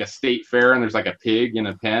a state fair, and there's like a pig in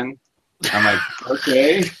a pen. I'm like,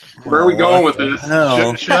 okay, where are we going with this?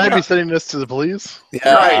 Should I be sending this to the police?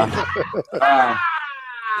 Yeah. Right.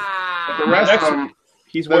 But the rest of them,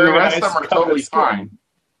 are totally fine.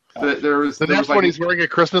 The next one, he's wearing a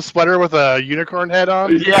Christmas sweater with a unicorn head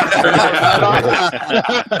on. Yeah.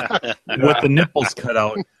 With the nipples cut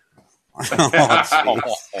out.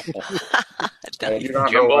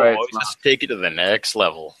 Jimbo always just take it to the next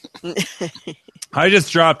level. I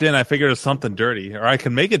just dropped in. I figured it was something dirty, or I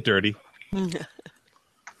can make it dirty.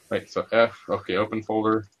 Wait, so F. Okay, open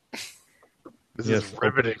folder. This is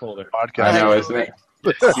riveting folder podcast. I know, isn't it?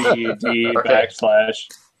 CD backslash.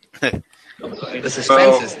 The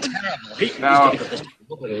suspense is terrible. Now,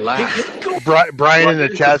 Brian in the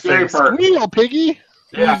chat saying, "Squeal, piggy."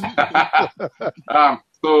 Yeah.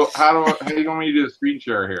 So how do you want me to do the screen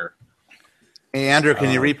share here? Hey, Andrew,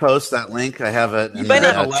 can you repost that link? I have it in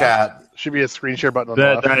the chat. Should be a screen share button on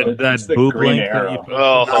the left. That boob link that you posted.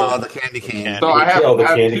 Oh, the candy cane. So I have, the I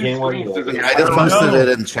have candy two cane one? screens. Yeah, I just posted it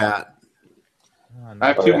in chat. I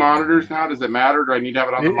have two monitors now. Does it matter? Do I need to have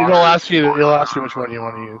it on the It'll monitor? It'll ask you which one you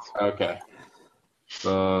want to use. Okay.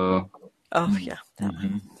 So. Oh yeah. All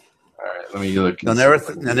right. Let me look. You'll never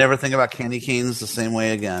think about candy canes the same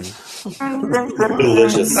way again.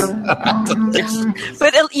 Delicious.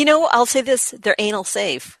 But I'll say this: they're anal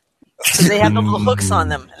safe. So they have the little hooks on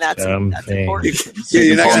them. That's important. Yeah,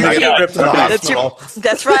 you're not going to get ripped in the hospital.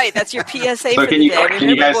 That's right. That's your PSA for the day.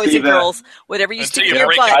 Remember, boys and girls, whatever you stick in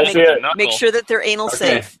your butt, make sure that they're anal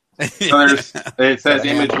safe. So it says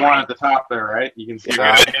image 1 at the top there, right? You can see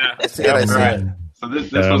that. I see it. So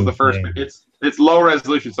this was the first. It's low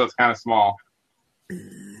resolution, so it's kind of small.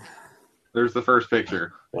 There's the first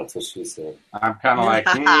picture. That's what she said. I'm kind of like,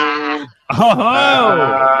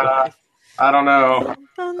 I don't know.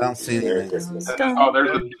 I don't see anything. Oh, there's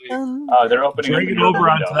they're opening. Bring it over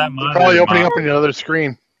onto that monitor. Probably opening up another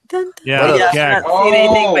screen. Yeah. Oh,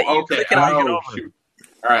 anything, but you okay. click it on. Oh, shoot.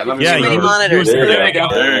 All right, let me. Yeah, Too many monitors. There we go.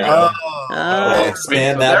 There you go.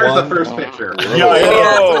 Expand that There's one. the first picture. Okay.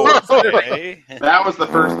 That was the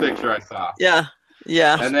first picture I saw. Yeah.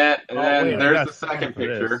 And then wait, there's the second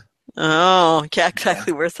picture. Oh, yeah,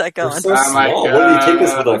 exactly. Where's that They're going? so I'm like, small. What do you take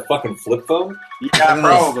this with, a fucking flip phone? Yeah,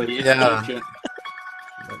 probably. It's Yeah. ancient.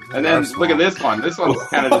 And then look at this one. This one's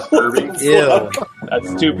kind of disturbing. Ew.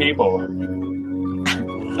 That's two people.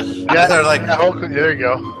 Yeah, they're like, there you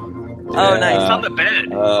go. Oh, nice. It's on the bed.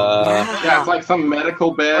 Yeah, it's like some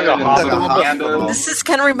medical bed and some pandas. This is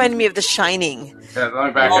kind of reminding me of The Shining. Yeah, let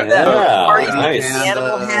me back All up. the parties with nice. the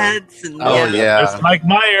animal heads. And, Oh, yeah. It's Mike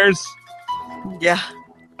Myers. Yeah.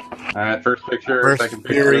 All right, first picture, First second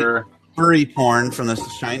picture. Furry porn from The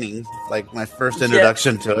Shining, like my first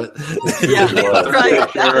introduction to it. Yeah, that's right.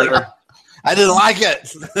 Exactly. I didn't like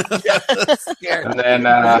it. And then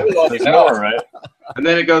There's more, right? and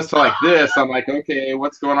then it goes to like this. I'm like, okay,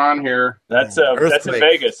 what's going on here? That's in Earthquake.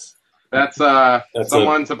 Vegas. That's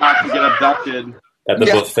someone's about to get abducted. At the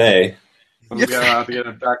buffet. Someone's about to get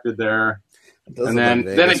abducted there. And then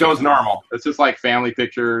it goes normal. It's just like family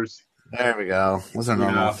pictures. There we go. Those are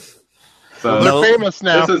normal. So They're famous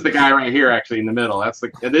now. This is the guy right here, actually, in the middle.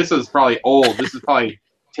 This is probably old. This is probably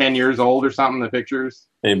 10 years old or something. The pictures.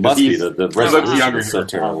 It must be the looks resolution younger is so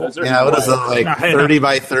terrible. Yeah, what is it, like 30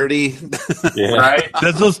 by 30? Yeah. Right?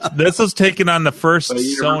 This was taken on the first So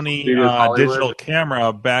Universal Sony Studios Hollywood. digital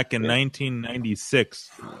camera back in 1996.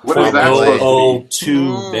 What is that supposed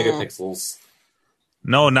to be? 0.002 megapixels.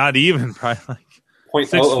 No, not even. Probably like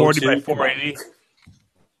 640 by 480.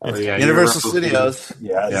 Oh, yeah, Universal Studios.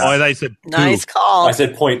 Yeah. Oh, I thought you said 2. Nice call. I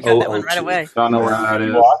said Got that one right 0.002. away. Don't know where that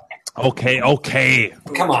is. Okay.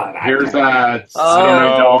 Come on. Here's I don't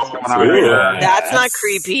know what's going on here. That's not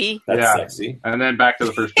creepy. That's Yeah. sexy. And then back to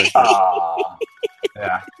the first picture.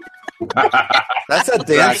 Yeah. That's a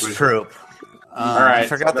dance troupe. All right. I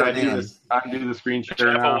forgot so their name. I do the screen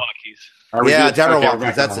share now. Yeah,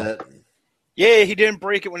 Jabberwockies. That's it. Yeah, he didn't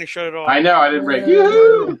break it when he shut it off. I know. I didn't break.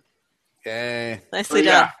 Yoo-hoo! Okay. Nicely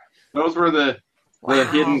done. Those were the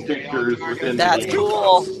hidden pictures within That's the game.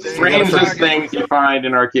 cool. Strangest things you find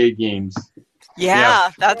in arcade games.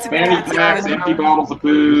 Yeah, that's a fanny good packs, one. empty bottles of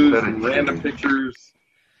booze, and random pictures.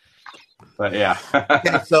 But yeah.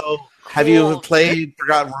 Okay, so have you played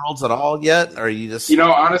Forgotten Worlds at all yet? Or are you just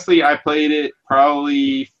honestly, I played it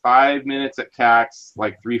probably 5 minutes at PAX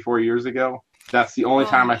like 3-4 years ago. That's the only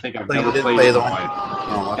time I think I've ever played it.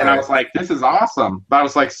 And I was like, this is awesome. But I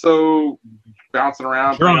was like so bouncing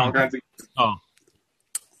around, playing all kinds of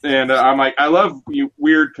and I'm like, I love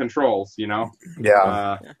weird controls,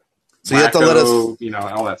 Yeah. So you have to let us,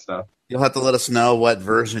 all that stuff. You'll have to let us know what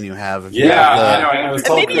version you have. I know. And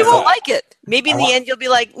maybe you won't like it. Maybe in the end you'll be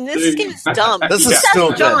like, this game is dumb. This is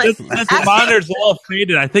still good. This monitor's a little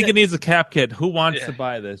faded. I think it needs a cap kit. Who wants to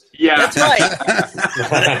buy this? Yeah. That's right.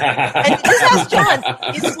 And just ask John.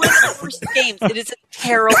 It's one of the worst games. It is a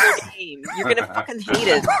terrible game. You're going to fucking hate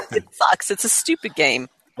it. It sucks. It's a stupid game.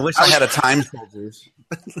 I wish I had a Time Soldiers.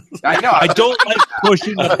 I know. I don't like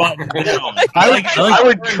pushing the button down. I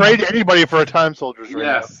would trade anybody for a Time Soldiers right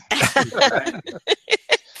yes.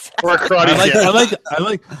 Or a karate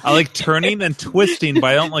I like turning and twisting, but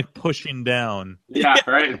I don't like pushing down. Yeah,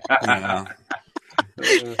 right.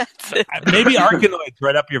 Maybe Arkanoid's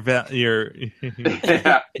right up your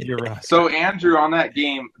roster. So Andrew, on that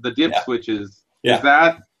game, the dip switches, is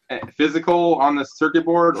that physical on the circuit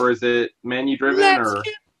board or is it menu driven?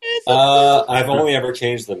 I've only ever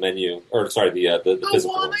changed the menu, the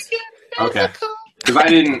physical ones. Okay. Because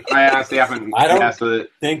I honestly haven't. I don't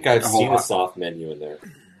think I've seen a soft menu in there.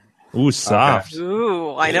 Ooh, soft. Okay.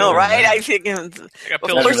 Ooh, I know, right? I think, of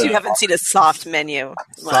course, you haven't seen a soft menu.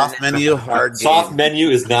 Soft menu, hard game. Soft menu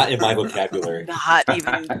is not in my vocabulary. Not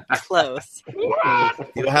even close.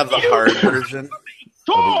 You have the hard version,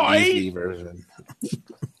 or the easy version.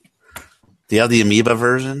 Do you have the Amoeba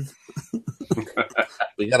version?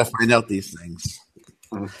 We got to find out these things,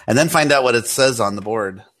 and then find out what it says on the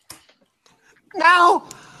board. Now,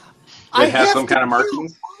 I have some kind of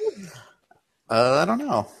markings. I don't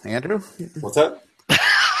know, Andrew. What's that?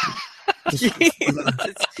 Is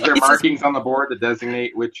there markings on the board that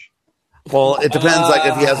designate which? Well, it depends. Like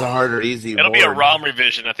if he has a hard or easy. It'll board. be a ROM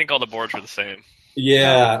revision. I think all the boards are the same.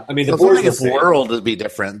 Yeah, I mean the so board is the world would be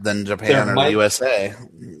different than Japan or the USA.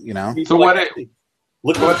 So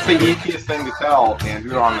what's the easiest thing to tell,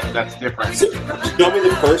 Andrew? On that's different. So, show me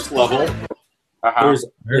the first level.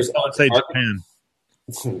 There's I'd say Japan.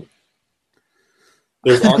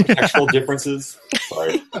 There's architectural differences.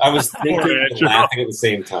 Sorry, I was thinking and laughing at the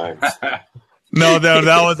same time. No, that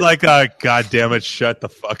was like a God damn it! Shut the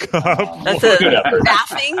fuck up. That's a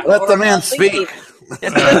laughing. Let the man speak.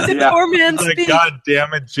 Let the poor man Like, speak. God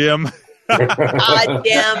damn it, Jim. God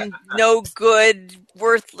damn, no good,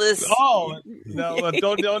 worthless. Oh no!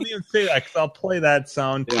 Don't even say that because I'll play that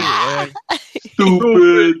sound too.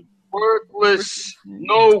 Stupid. Worthless,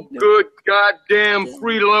 no good, goddamn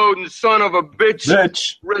freeloading son of a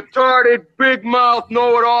bitch. Retarded, big mouth,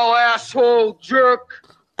 know-it-all asshole jerk.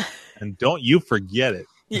 And don't you forget it.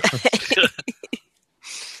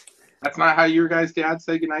 That's not how your guys' dads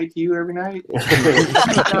say goodnight to you every night?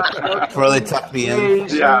 Before they tuck me in.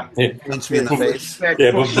 Yeah. Punch me in the face.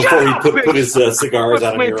 Yeah, but before he put his cigars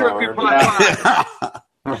out of your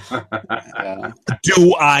arm.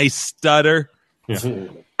 Do I stutter?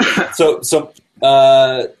 So,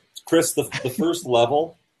 Chris, the first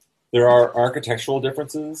level, there are architectural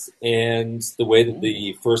differences, and the way that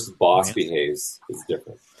the first boss behaves is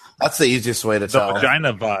different. That's the easiest way to tell. The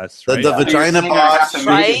vagina boss. The vagina boss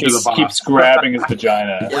keeps grabbing his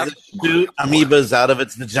vagina. Shoot amoebas out of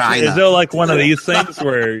its vagina. Is there like one of these things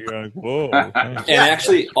where you're like, whoa? And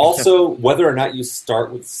actually, also, whether or not you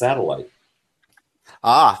start with satellite.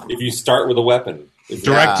 If you start with a weapon.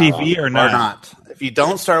 Direct TV or not? If you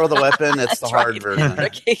don't start with a weapon, it's the hard version.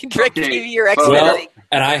 Direct TV or Xfinity.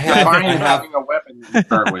 And I have having a weapon to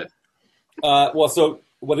start with. So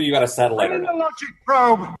whether you got a satellite or not. Logic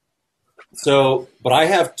probe. So, but I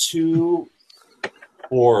have two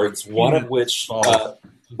boards, one of which,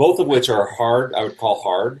 both of which are hard. I would call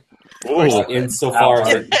hard. Insofar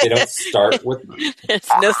as they don't start with. There's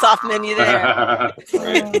no soft menu there.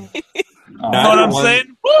 Right. You know what I'm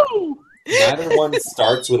saying? Woo! Neither one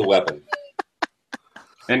starts with a weapon.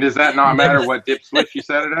 And does that not matter what dip switch you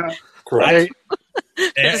set it at? Correct.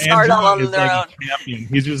 It's hard all on their own. Champion.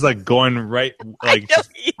 He's just like going right, like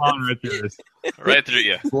on right through this. Right through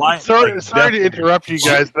you. Sorry to interrupt you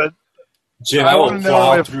guys, but Jim, I will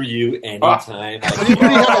plow through you anytime. Does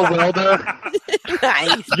anybody have a welder?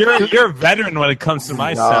 Nice. You're a veteran when it comes to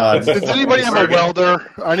my sound. Does anybody have a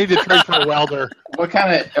welder? I need to trade for a welder. What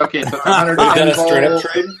kind of? Okay, so 100. Is that a straight up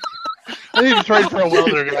trade? I need to trade for a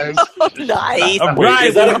welder, guys. Nice.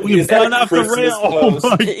 Right, we've gone off the rail. Oh my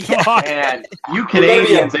god! And you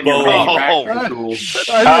Canadians and your manufacturing tools.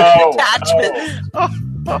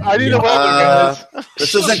 I need a welder, guys.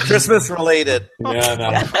 This isn't Christmas related. Yeah,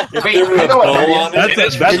 no. That's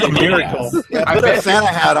a miracle. Yeah, put a Santa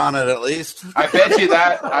hat on it at least. I bet you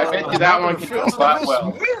that one can go flat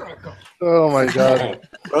well. Oh my god!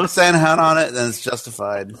 Put a Santa hat on it, then it's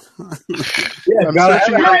justified.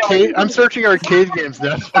 I'm searching arcade games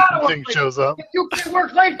now. If thing shows up. If you can't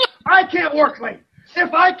work late, I can't work late.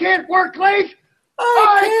 If I can't work late,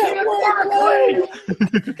 I can't work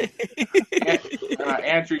late.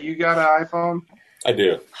 Andrew, you got an iPhone? I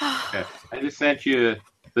do. Okay. I just sent you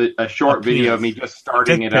a short video of me just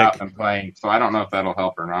starting it up and playing, so I don't know if that'll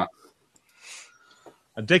help or not.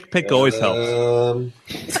 A dick pic always helps. Was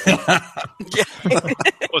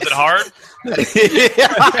it hard?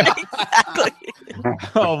 Exactly.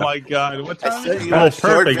 Oh my god! What time? I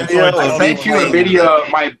Perfect. I sent you a video of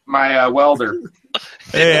my welder.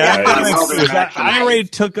 Hey, I already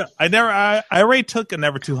took. I already took a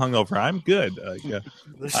never too hungover. I'm good.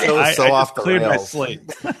 This show is so off the cleared my rails. slate.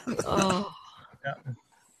 Oh. Yeah.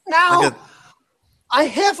 Now I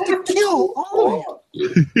have to kill all I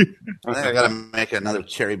think I gotta make another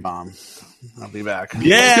cherry bomb. I'll be back.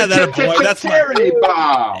 Yeah, that boy. That's cherry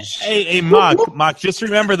bomb. Hey, Mock. Just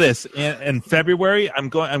remember this: in February, I'm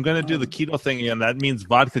going to do the keto thing again. That means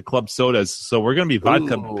vodka club sodas. So we're going to be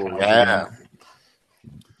vodka. Yeah.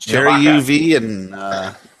 Cherry UV and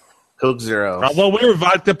Coke Zero. Well, we were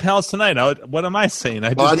vodka pals tonight. What am I saying?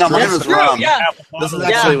 No, mine was rum. Yeah. This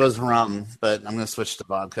actually was rum, but I'm going to switch to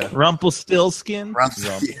vodka. Rumpelstiltskin. I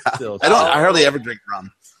hardly ever drink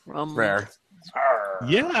rum. Rare.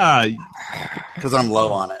 Yeah, because I'm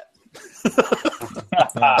low on it.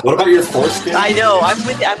 What about your foreskin? I know. I'm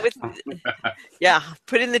with. Yeah,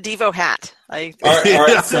 put in the Devo hat. All right.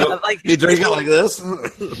 So you drink it like this.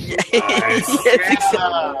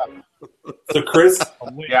 So Chris,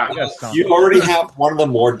 yeah, you already have one of the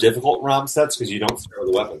more difficult ROM sets because you don't start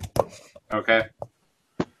with a weapon. Okay.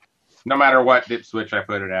 No matter what dip switch I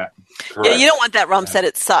put it at. Yeah, you don't want that ROM set.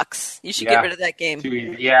 It sucks. You should get rid of that game.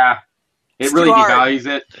 Yeah. It really devalues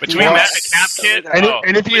it. Between that and a cap kit.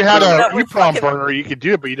 And if you had a EEPROM burner, you could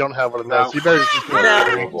do it, but you don't have one of those. You better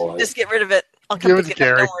just get rid of it. I'll give come it to pick it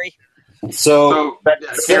Gary. up. Don't worry. So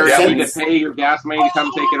Gary, I need to pay your gas money to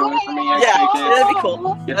come take it away from me. That'd be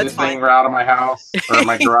cool. Get That's this fine. thing out of my house or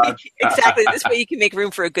my garage. Exactly. This way you can make room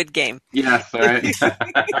for a good game. Yes, all right.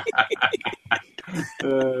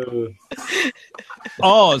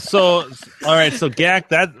 all right. So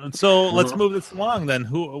Gak, let's move this along then.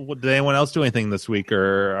 Did anyone else do anything this week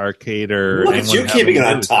or arcade or? Look at you keeping it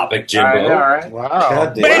on topic, Jimbo. All right.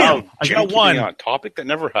 Wow. Bam! I Jim got one on topic that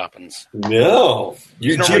never happens. No,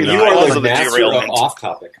 Jim, you are the master of off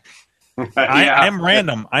topic. I'm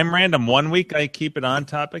random. I'm random. 1 week I keep it on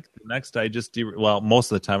topic. The next I just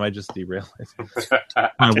most of the time I just derail it.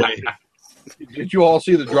 My way. Did you all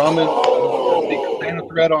see the drama Santa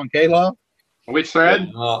thread on K-Law? Which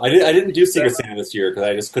thread? I didn't do Secret Santa this year because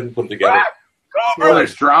I just couldn't put it together. Oh,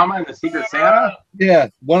 there's drama in the Secret Santa? Yeah,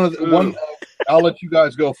 one. I'll let you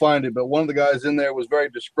guys go find it, but one of the guys in there was very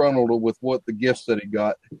disgruntled with what the gifts that he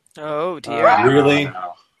got. Oh dear! Really?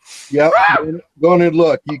 Yep. Go in and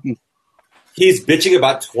look. You can. He's bitching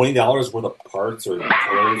about $20 worth of parts or toys or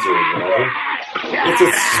whatever.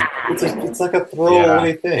 It's like a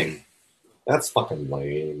throwaway thing. That's fucking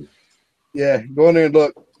lame. Yeah, go in there and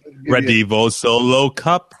look. Redivo Solo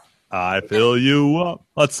Cup. I fill you up.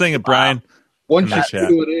 Let's sing it, Brian. Once you see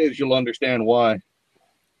who it is, you'll understand why.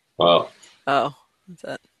 Wow. Oh, what's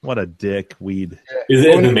that? What a dick weed. Is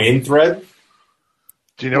it in the main thread?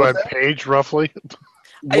 Do you know what page roughly?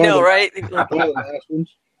 I know, right? One of the last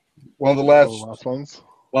ones. One of the last ones.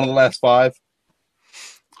 One of the last 5.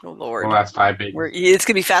 Oh Lord! The last 5 big. It's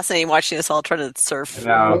gonna be fascinating watching us all try to surf.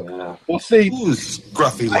 No. We'll see. Who's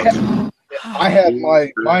scruffy looking? I had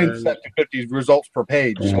mine set to 50 results per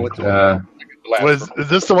page, so it's is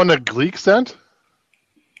this the one that Gleek sent?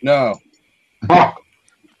 No.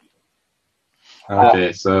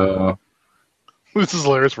 Okay, so this is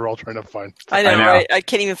hilarious. We're all trying to find. I know, right? I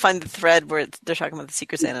can't even find the thread where they're talking about the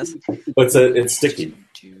Secret Santas. But it's sticky.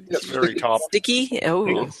 It's very top. Sticky?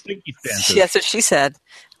 Oh, sticky Santas. That's what she said.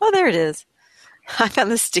 Oh, there it is. I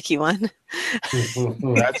found the sticky one.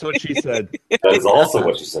 That's what she said. That is also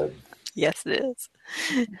what she said. Yes, it is.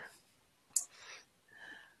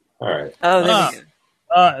 All right. Oh, there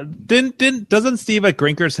we go. Doesn't Steve at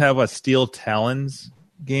Grinkers have a Steel Talons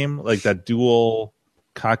game, like that dual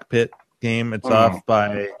cockpit game? It's off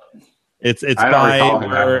by it's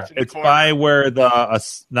by where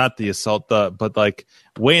the not the assault but like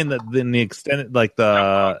way in the extended like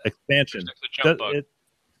the expansion.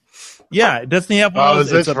 Doesn't he have? Oh,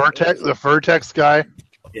 is this the Vertex guy?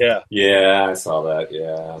 Yeah, I saw that.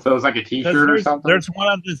 Yeah. So it's like a T-shirt or something. There's one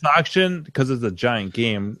on this auction because it's a giant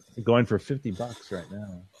game going for $50 right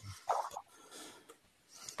now.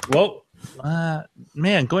 Well,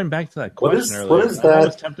 man, going back to that question earlier, what is that? I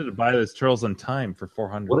was tempted to buy this Turtles in Time for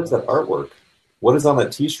 $400. What is that artwork? What is on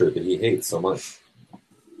that T-shirt that he hates so much?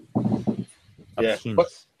 Yeah, but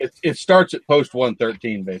it starts at post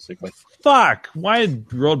 113 basically. Fuck! Why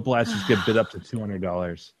did Road Blasters get bid up to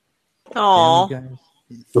 $200? Oh,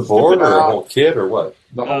 the board or the whole kit or what?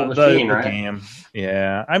 The whole machine, the right? game.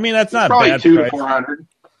 Yeah, I mean that's not probably bad. $200 to $400.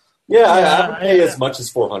 Yeah, I would pay as much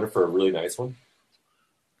as $400 for a really nice one.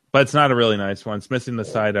 But it's not a really nice one. It's missing the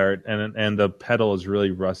side art, and the pedal is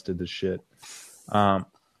really rusted to shit.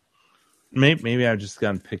 Maybe I've just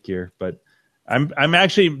gotten pickier, but I'm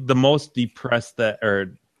actually the most depressed because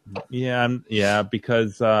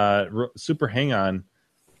Super Hang On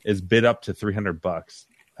is bid up to $300.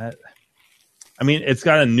 I mean, it's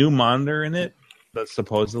got a new monitor in it, but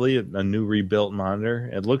supposedly a new rebuilt monitor.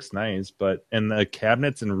 It looks nice, and the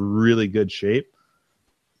cabinet's in really good shape.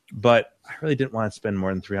 But I really didn't want to spend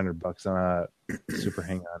more than $300 on a Super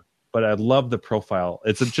Hang On. But I love the profile.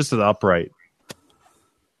 It's just an upright.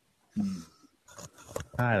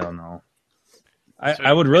 I don't know.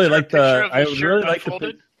 I would really like the. I would really like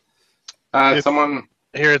to. Someone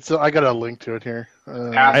here. I got a link to it here.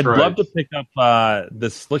 I'd love to pick up the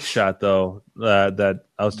Slick Shot though that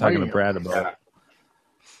I was talking to Brad about. Yeah.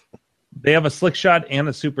 They have a Slick Shot and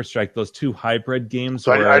a Super Strike. Those two hybrid games.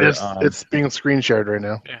 So it's being screen shared right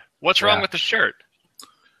now. Yeah. What's wrong with the shirt?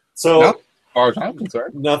 So, as far as I'm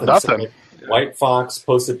concerned, nothing. So, White Fox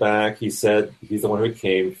posted back. He said he's the one who it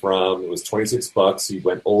came from. It was $26. He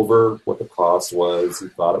went over what the cost was. He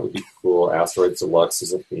thought it would be cool. Asteroids Deluxe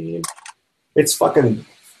is a theme. It's fucking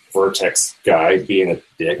Vertex guy being a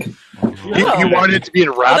dick. He wanted it to be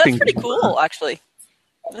in wrapping. That's pretty cool, actually.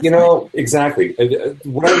 Exactly.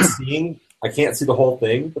 What I'm seeing, I can't see the whole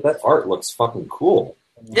thing, but that art looks fucking cool.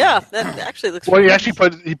 Yeah, that actually looks. Well, he actually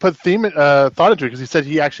thought into it because he said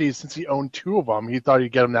since he owned two of them, he thought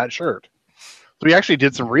he'd get him that shirt. So he actually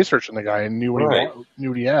did some research on the guy and knew what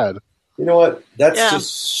he had. You know what? That's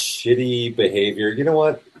just shitty behavior. You know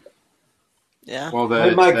what? Yeah. Well,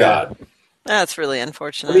 my God. That's really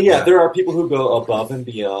unfortunate. I mean, there are people who go above and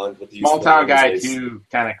beyond with these. Small town guy too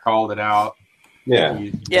kind of called it out. Yeah.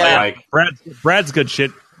 Like Brad's good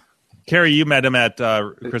shit. Carrie, you met him at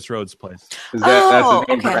Chris Rhodes' place. That's his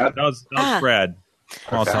name, Brad? That was Brad.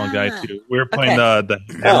 Small town guy too. We were playing the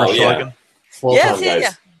Hammer Shulligan. Small town guys. Yeah.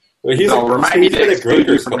 Well, he's been at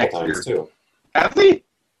Grinkers a couple times too. Has he?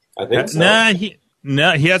 I think so.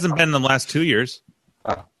 He hasn't been in the last 2 years.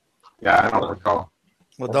 Oh. Yeah, I don't recall.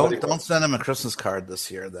 Well, don't send him a Christmas card this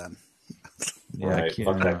year then. Yeah, right.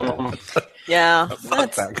 Fuck that guy. Yeah,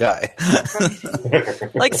 fuck that guy.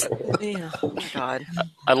 Oh my God.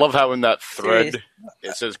 I love how in that thread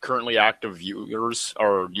it says currently active viewers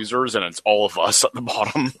or users, and it's all of us at the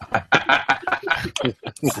bottom.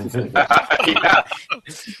 Yeah.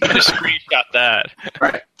 Just screenshot that.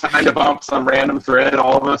 Right. Time to bump some random thread,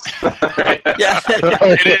 all of us. Yeah.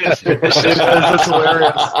 It is. It's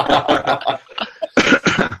hilarious.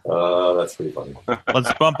 That's pretty funny.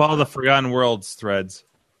 Let's bump all the Forgotten Worlds threads.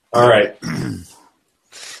 All right.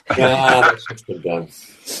 That's just been done.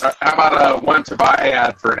 How about a one to buy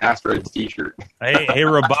ad for an Asteroids t-shirt? Hey,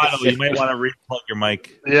 Roboto, you might want to replug your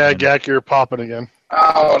mic. Yeah, Gak, you're popping again.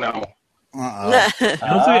 Oh no. It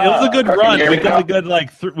was a good run. We got a good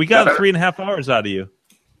we got 3.5 hours out of you. Is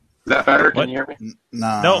that better? Can you hear me?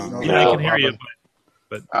 No, I can hear you,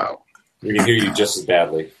 but we can hear you just as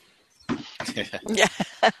badly. Yeah,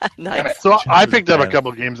 nice. So I picked up a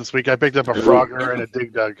couple games this week. I picked up a Frogger and a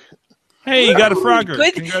Dig Dug. Hey, you got a Frogger.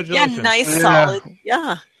 Good. Congratulations. Yeah, nice, solid.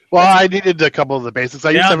 Yeah. Well, I needed a couple of the basics. I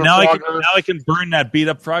used to have a Frogger. Now I can burn that beat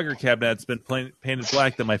up Frogger cabinet that's been painted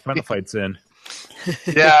black that my Final Fight's in.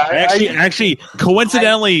 Yeah, actually,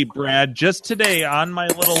 coincidentally, Brad, just today on my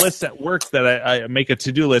little list at work that I make a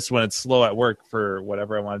to-do list when it's slow at work for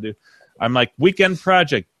whatever I want to do. I'm like, weekend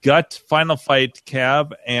project, gut Final Fight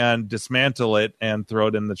cab and dismantle it and throw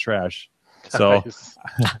it in the trash. So,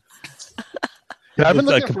 yeah, I've been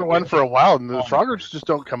looking for one for a while, and the Froggers just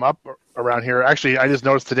don't come up around here. Actually, I just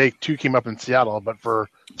noticed today 2 came up in Seattle, but for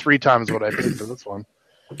 3 times what I paid for this one.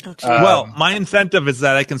 Well, my incentive is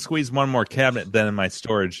that I can squeeze one more cabinet than in my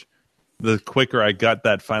storage. The quicker I got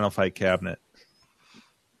that Final Fight cabinet.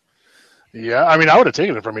 Yeah, I mean, I would have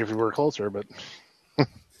taken it from you if we were closer, but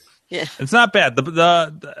yeah, it's not bad.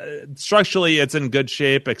 The structurally, it's in good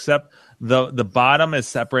shape, except the bottom is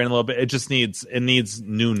separating a little bit. It needs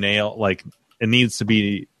new nail. Like it needs to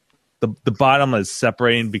be the bottom is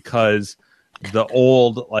separating because the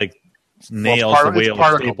old nails the way it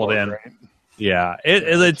was stapled in. Right? Yeah,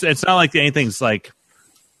 it's not like anything's like.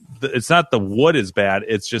 It's not the wood is bad.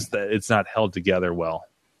 It's just that it's not held together well.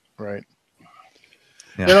 Right.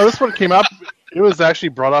 Yeah. This one came up. It was actually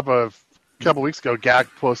brought up a couple weeks ago. Gak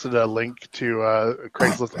posted a link to a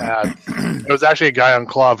Craigslist ad. It was actually a guy on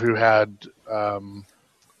Club who had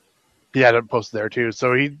it posted there too.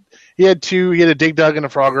 So he had two. He had a Dig Dug and a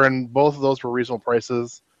Frogger, and both of those were reasonable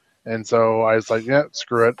prices. And so I was like, yeah,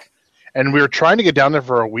 screw it. And we were trying to get down there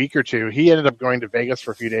for a week or two. He ended up going to Vegas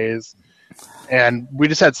for a few days. And we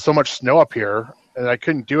just had so much snow up here, and I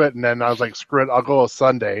couldn't do it. And then I was like, screw it, I'll go a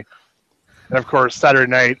Sunday. And, of course, Saturday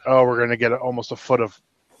night, we're going to get almost a foot of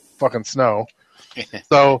fucking snow.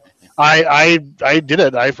 So I did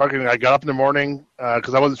it. I got up in the morning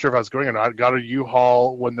because I wasn't sure if I was going or not. I got a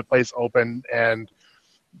U-Haul when the place opened, and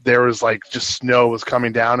there was, just snow was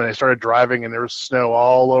coming down. And I started driving, and there was snow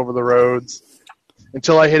all over the roads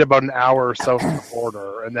until I hit about an hour south of the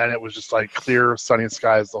border. And then it was just, clear, sunny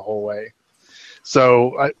skies the whole way.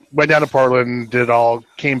 So I went down to Portland, did it all,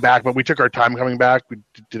 came back, but we took our time coming back. We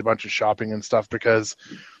did a bunch of shopping and stuff because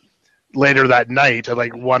later that night at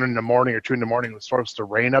 1 in the morning or 2 in the morning, it was supposed to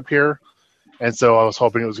rain up here. And so I was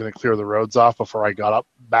hoping it was going to clear the roads off before I got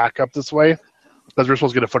back up this way because we're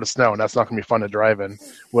supposed to get a foot of snow, and that's not going to be fun to drive in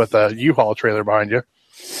with a U-Haul trailer behind you.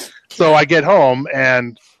 So I get home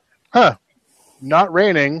and, not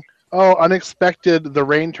raining. Oh, unexpected, the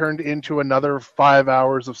rain turned into another 5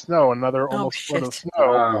 hours of snow, another almost foot of snow.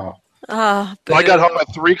 Wow. So I got home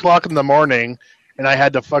at 3 o'clock in the morning, and I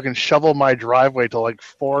had to fucking shovel my driveway till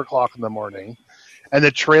 4 o'clock in the morning. And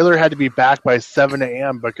the trailer had to be back by 7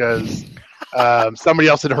 a.m. because somebody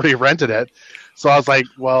else had already rented it. So I was like,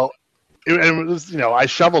 well, it was, I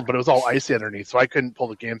shoveled, but it was all icy underneath, so I couldn't pull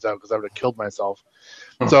the games out because I would have killed myself.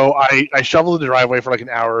 So I shoveled the driveway for an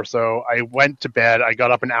hour or so. I went to bed. I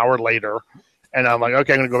got up an hour later, and I'm like,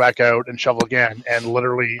 okay, I'm going to go back out and shovel again. And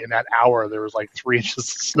literally in that hour, there was 3 inches of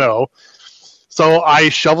snow. So I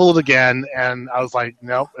shoveled again, and I was like,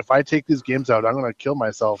 no, if I take these games out, I'm going to kill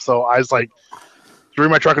myself. So I was threw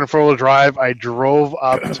my truck in four-wheel drive. I drove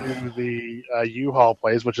up to the U-Haul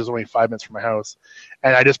place, which is only 5 minutes from my house,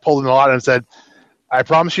 and I just pulled in the lot and said, I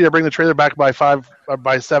promise you to bring the trailer back by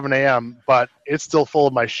 7 a.m., but it's still full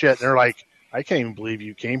of my shit. And they're like, I can't even believe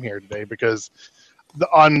you came here today because the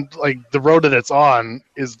road that it's on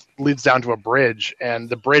leads down to a bridge, and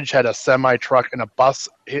the bridge had a semi truck and a bus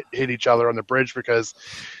hit each other on the bridge because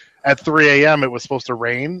at 3 a.m. it was supposed to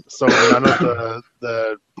rain, so none of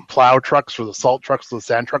the plow trucks or the salt trucks or the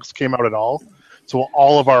sand trucks came out at all. So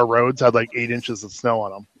all of our roads had 8 inches of snow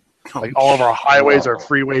on them. All of our highways, our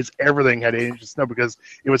freeways, everything had 8 inches of snow because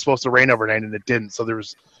it was supposed to rain overnight and it didn't. So there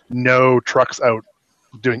was no trucks out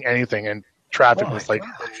doing anything, and traffic was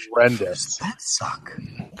horrendous. That suck.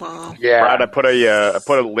 Wow. Yeah, Brad, I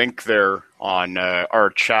put a link there on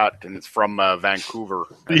our chat, and it's from Vancouver.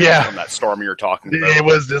 Yeah, from that storm you're talking about.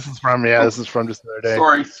 This is from just the other day.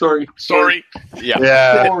 Sorry. Yeah.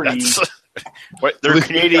 Sorry. They're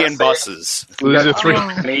Canadian buses. There's a three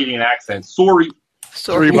Canadian accent. Sorry.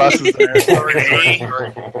 3 buses there.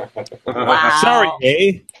 Wow.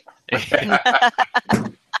 Sorry,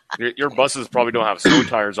 Your buses probably don't have snow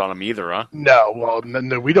tires on them either, huh? No, well,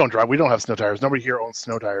 no, we don't drive. We don't have snow tires. Nobody here owns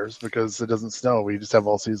snow tires because it doesn't snow. We just have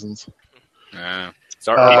all seasons. Yeah.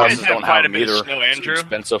 So our buses don't have them either. Snow, Andrew? It's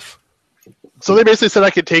expensive. So they basically said I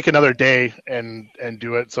could take another day and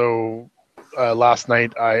do it. So last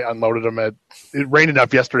night I unloaded them it rained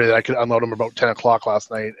enough yesterday that I could unload them about 10 o'clock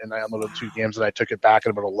last night, and I unloaded 2 games and I took it back at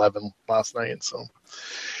about 11 last night. So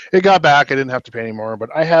it got back. I didn't have to pay anymore, but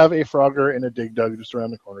I have a Frogger and a Dig Dug just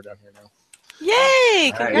around the corner down here now.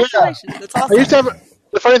 Yay! Congratulations. Yeah. That's awesome. I used to have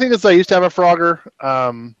the funny thing is I used to have a Frogger,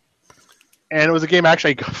 and it was a game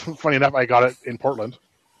actually, funny enough, I got it in Portland,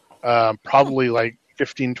 probably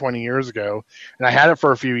 15, 20 years ago, and I had it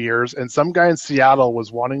for a few years, and some guy in Seattle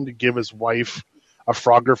was wanting to give his wife a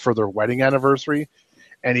Frogger for their wedding anniversary,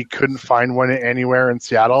 and he couldn't find one anywhere in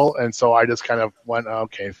Seattle, and so I just kind of went,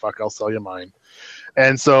 okay, fuck, I'll sell you mine.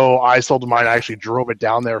 And so I sold mine. I actually drove it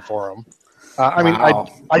down there for him.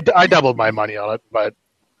 I doubled my money on it, but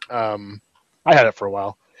I had it for a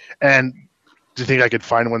while. And do you think I could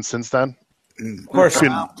find one since then? Of course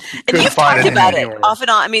not. And you've talked about it off and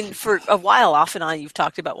on. I mean, for a while, off and on, you've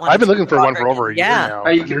talked about one. I've been looking for one for over a year now.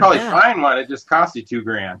 You can probably find one. It just costs you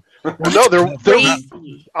 $2,000. Well, no,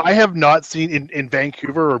 I have not seen in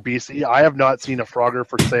Vancouver or BC. I have not seen a Frogger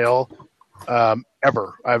for sale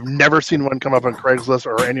ever. I've never seen one come up on Craigslist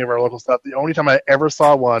or any of our local stuff. The only time I ever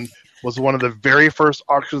saw one was one of the very first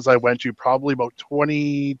auctions I went to, probably about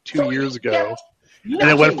 22 years ago, and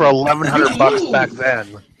it went for $1,100 back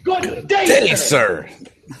then. Good day, sir.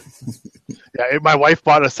 Yeah, my wife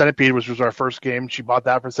bought a Centipede, which was our first game. She bought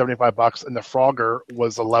that for $75, and the Frogger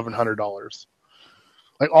was $1,100.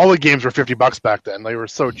 Like all the games were $50 back then. They were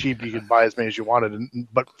so cheap you could buy as many as you wanted.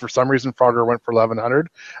 But for some reason, Frogger went for $1,100.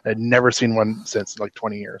 I'd never seen one since like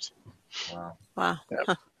 20 years. Wow. Yeah.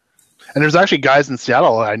 Huh. And there's actually guys in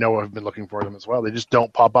Seattle I know have been looking for them as well. They just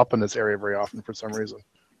don't pop up in this area very often for some reason.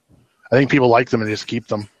 I think people like them and they just keep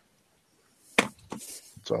them.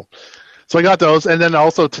 So I got those, and then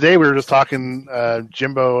also today we were just talking.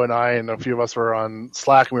 Jimbo and I and a few of us were on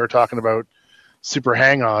Slack, and we were talking about Super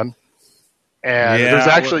Hang On. And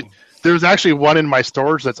there's actually one in my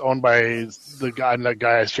storage that's owned by the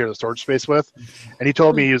guy I share the storage space with, and he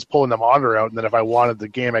told me he was pulling the monitor out, and then if I wanted the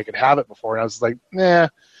game, I could have it before. And I was like, nah.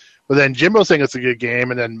 But then Jimbo saying it's a good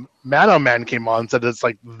game, and then Mano Man came on and said it's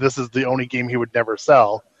like this is the only game he would never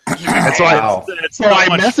sell. And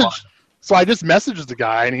so I just messaged the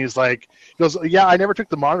guy, and he goes, yeah, I never took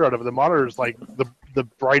the monitor out of it. The monitor is like the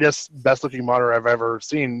brightest, best looking monitor I've ever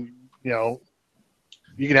seen. You know,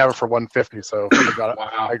 you can have it for $150. So I got it.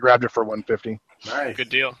 Wow. I grabbed it for $150. Nice, good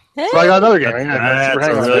deal. So I got another game. That's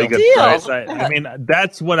a really good price. I mean,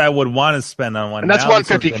 that's what I would want to spend on one. And that's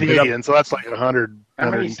 $150 Canadian, so that's like 100.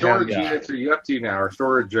 How many storage units are you up to now, or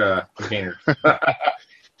storage containers?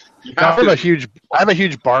 I have a huge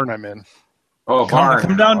barn I'm in. Oh,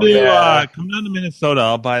 come down to Minnesota.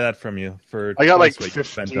 I'll buy that from you for. I got like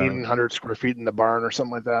 1,500 square feet in the barn or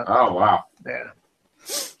something like that. Oh wow! Yeah,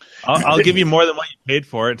 I'll give you more than what you paid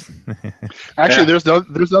for it. Actually, there's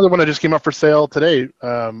another one that just came up for sale today,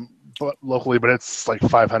 but locally, but it's like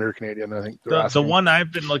 500 Canadian. I think the one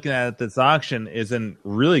I've been looking at this auction is in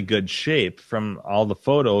really good shape from all the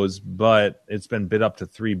photos, but it's been bid up to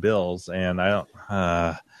 $3 and I don't.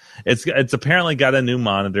 It's apparently got a new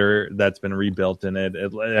monitor that's been rebuilt in it.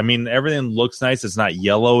 I mean, everything looks nice. It's not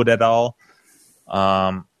yellowed at all.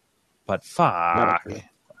 But fuck.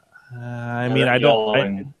 I mean, I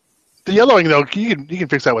don't. The yellowing though, you can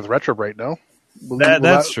fix that with Retrobrite, no?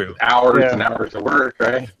 That's true. Hours and hours of work,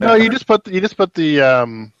 right? No, you just put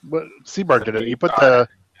the what C-Bar did it. You put the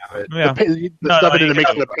stuff in it to make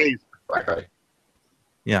it a paste. Right.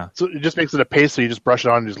 Yeah. So it just makes it a paste. So you just brush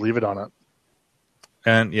it on and just leave it on it.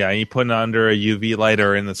 And yeah, you put it under a UV light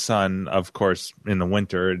or in the sun. Of course, in the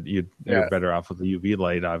winter, you're better off with the UV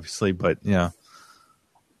light, obviously. But yeah,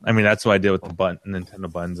 I mean that's what I did with the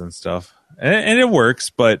Nintendo buttons and stuff, and it works.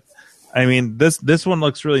 But I mean, this one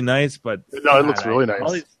looks really nice. But no, it looks really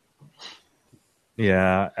nice.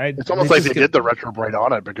 Yeah, it's almost like they did the Retrobrite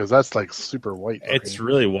on it because that's like super white. It's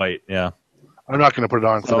really white. Yeah, I'm not going to put it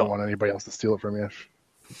on because I don't want anybody else to steal it from you.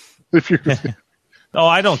 If you. Oh,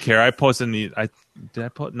 I don't care. I posted I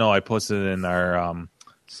posted it in our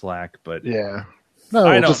Slack, but yeah, no,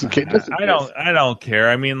 I don't care.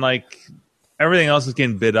 I mean, like everything else is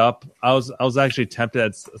getting bid up. I was actually tempted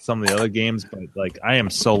at some of the other games, but like I am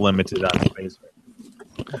so limited on space.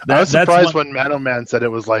 I was surprised when Mano Man said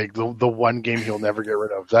it was like the one game he'll never get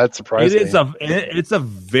rid of. That surprised me. It's a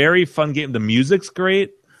very fun game. The music's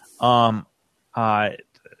great. It's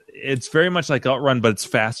very much like Outrun, but it's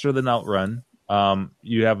faster than Outrun.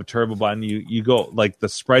 You have a turbo button. You go like the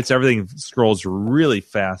sprites. Everything scrolls really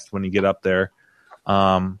fast when you get up there.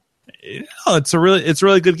 It's a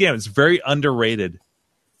really good game. It's very underrated.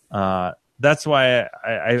 That's why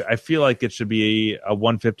I feel like it should be a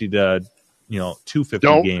 150 to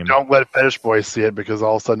 $250 game. Don't let Fetish Boys see it because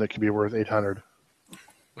all of a sudden it could be worth $800.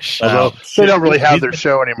 Although they don't really have their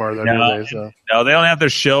show anymore, though, do they? So. No, they don't have their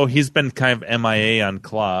show. He's been kind of MIA on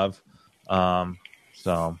Clav.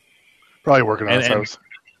 So. Probably working on his house.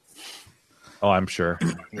 Oh, I'm sure.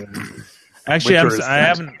 Actually,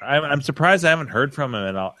 I'm surprised I haven't heard from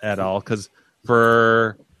him at all because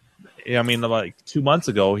like 2 months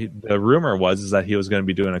ago, the rumor was that he was going to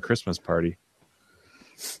be doing a Christmas party.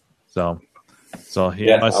 So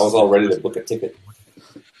he I was all ready to book a ticket.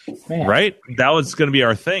 Man. Right? That was going to be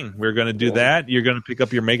our thing. We are going to do that. You're going to pick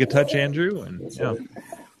up your Mega Touch, Andrew, and yeah.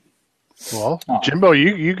 Well, Jimbo,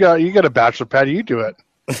 you got a bachelor pad. You do it.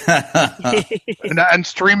 and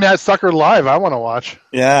stream that sucker live. I want to watch.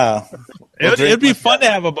 Yeah, it'd be fun to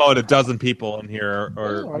have about a dozen people in here,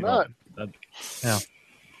 or why not? Yeah,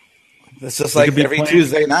 It's just like every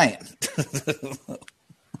Tuesday night.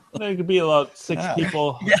 There could be about 6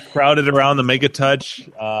 people crowded around the Mega Touch.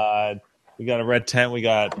 We got a red tent. We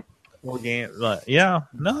got 4 games.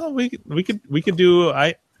 We could do.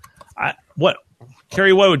 What,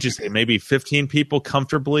 Carrie? What would you say? Maybe 15 people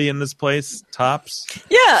comfortably in this place, tops.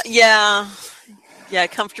 Yeah,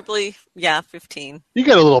 comfortably. Yeah, 15. You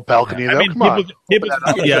got a little balcony though. Come on.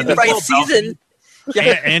 The right season.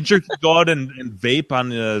 Yeah, Andrew could go out and vape on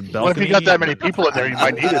the balcony. Well, if you got that many people in there, you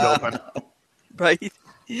might need it open. Right.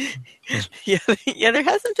 Yeah, there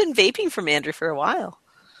hasn't been vaping from Andrew for a while.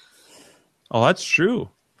 Oh, that's true.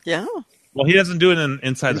 Yeah. Well, he doesn't do it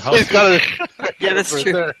inside the house. Yeah, that's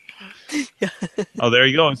true. Yeah. Oh, there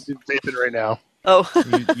you go. He's vaping right now. Oh.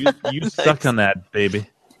 You stuck on that, baby.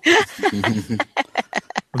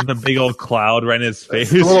 With the big old cloud right in his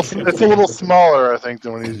face. It's a little smaller, I think,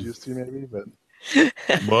 than what he's used to, maybe. But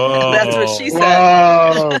whoa, that's what she said.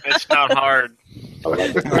 Whoa. It's not hard. She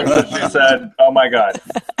said, "Oh my god."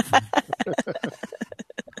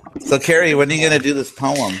 So, Carrie, when are you going to do this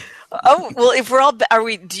poem? Oh well, if we're all, are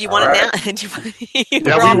we? Do you want it now? Do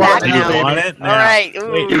we're all back now. You want it now. All right.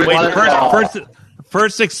 Wait.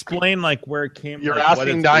 First, explain like where it came. You're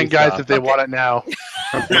asking 9 guys if they want it now.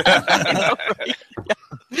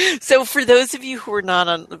 So, for those of you who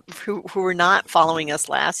were not following us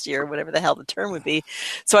last year, whatever the hell the term would be,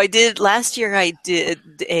 so last year I did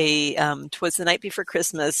a 'Twas the Night Before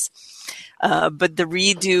Christmas, but the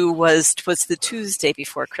redo was 'Twas the Tuesday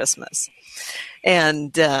Before Christmas,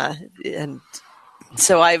 and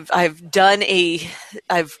so I've done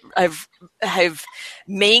I've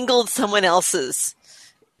mangled someone else's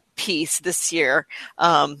piece this year.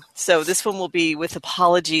 So this one will be with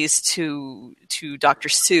apologies to Dr.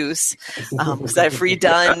 Seuss, because I've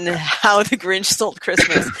redone How the Grinch Stole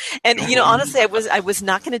Christmas. And honestly, I was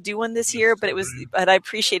not going to do one this year, but I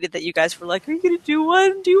appreciated that you guys were like, "Are you going to do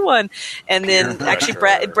one? Do one." And then actually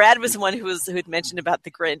Brad was the one who had mentioned about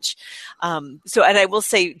the Grinch. So, and I will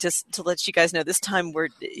say, just to let you guys know, this time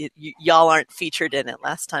y'all aren't featured in it.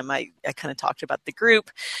 Last time I kind of talked about the group,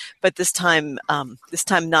 but this time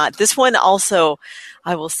not. This one also,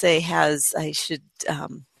 I will say,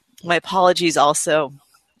 my apologies also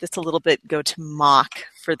just a little bit go to Mock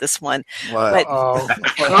for this one. What? But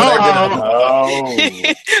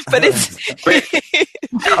it's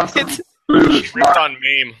on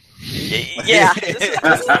meme. Yeah, this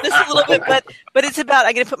a little bit, but it's about.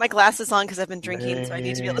 I'm going to put my glasses on because I've been drinking, so I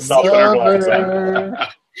need to be able to see it.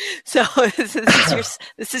 So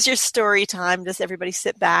this is your story time. Just everybody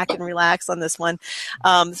sit back and relax on this one.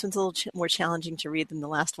 This one's a little more challenging to read than the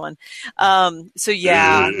last one. So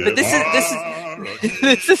yeah, but this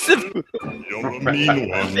is You're a mean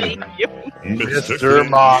one, thank you, Mr.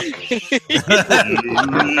 Mock.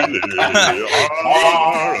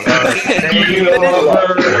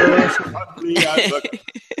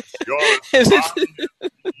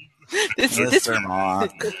 Mr.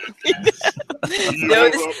 Mock. No,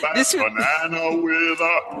 this banana with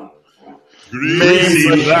a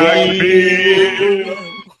greasy black beard.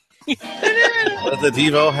 With a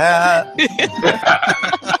Devo hat.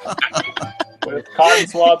 With cotton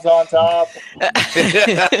swabs on top.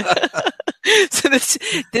 So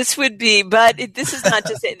this would be, but this is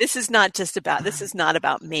not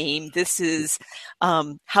about MAME. This is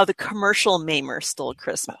how the commercial Mamer stole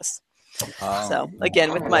Christmas. So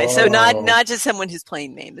again, not just someone who's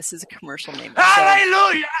playing MAME. This is a commercial Mamer.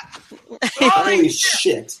 Hallelujah! Holy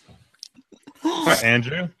shit!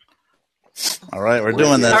 Andrew. All right, we're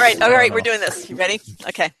doing this. All right, we're doing this. You ready?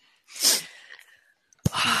 Okay.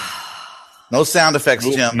 No sound effects,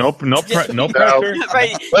 Jim. Nope. No pressure.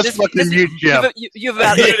 Right. Let's fucking mute Jim. You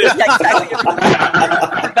have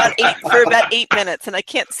about 8 minutes, and I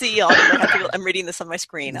can't see y'all. I'm reading this on my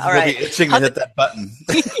screen. All right. You'll be itching to hit that button.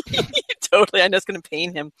 Totally. I know it's going to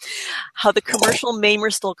pain him. How the commercial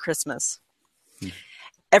Mamer stole Christmas.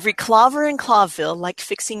 Every Clover in Clawville liked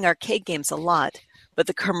fixing arcade games a lot, but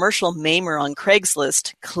the commercial Mamer on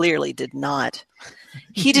Craigslist clearly did not.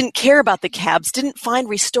 He didn't care about the cabs, didn't find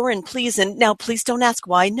restore and please, and now please don't ask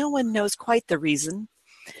why. No one knows quite the reason.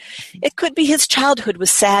 It could be his childhood was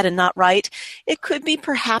sad and not right. It could be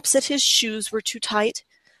perhaps that his shoes were too tight.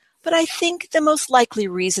 But I think the most likely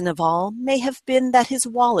reason of all may have been that his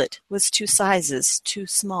wallet was 2 sizes too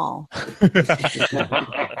small.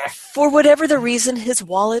 For whatever the reason, his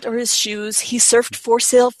wallet or his shoes, he surfed for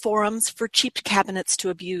sale forums for cheap cabinets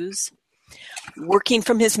to abuse. Working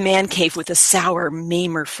from his man cave with a sour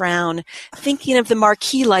Mamer frown, thinking of the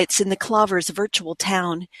marquee lights in the Clover's virtual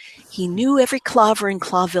town, he knew every Clover in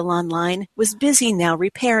Clawville online was busy now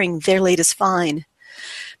repairing their latest find.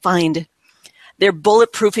 They're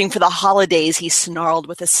bulletproofing for the holidays, he snarled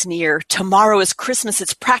with a sneer. Tomorrow is Christmas,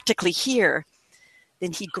 it's practically here.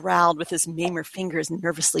 Then he growled with his Mamer fingers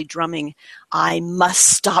nervously drumming, I must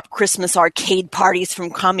stop Christmas arcade parties from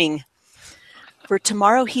coming. For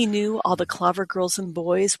tomorrow he knew all the Clover girls and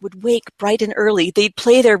boys would wake bright and early. They'd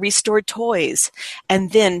play their restored toys.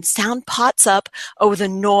 And then sound pots up. Oh, the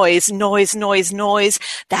noise, noise, noise, noise.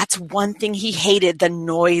 That's one thing he hated, the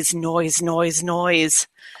noise, noise, noise, noise.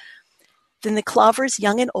 Then the Clovers,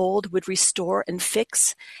 young and old, would restore and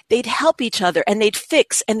fix. They'd help each other, and they'd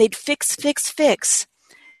fix, fix.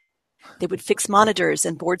 They would fix monitors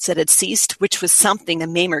and boards that had ceased, which was something a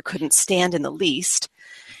Mamer couldn't stand in the least.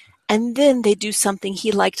 And then they'd do something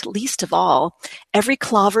he liked least of all. Every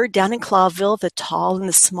Clover down in Clawville, the tall and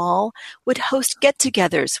the small, would host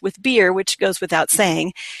get-togethers with beer, which goes without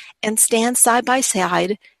saying, and stand side by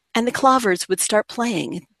side, and the Clovers would start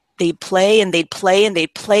playing. They'd play, and they'd play, and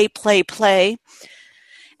they'd play.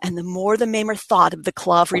 And the more the Mamer thought of the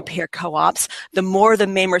Clove repair co-ops, the more the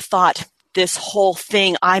Mamer thought, this whole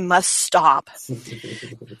thing, I must stop.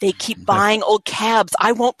 They keep buying old cabs.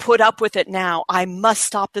 I won't put up with it now. I must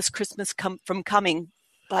stop this Christmas from coming.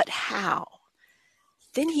 But how?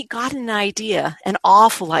 Then he got an idea, an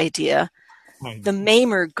awful idea. The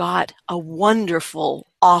Mamer got a wonderful,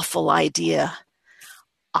 awful idea.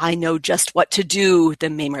 I know just what to do, the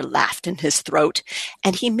Mamer laughed in his throat,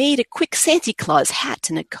 and he made a quick Santa Claus hat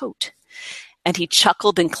and a coat. And he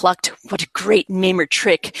chuckled and clucked, what a great Mamer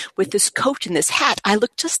trick. With this coat and this hat, I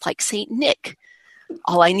look just like St. Nick.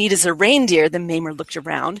 All I need is a reindeer, the Mamer looked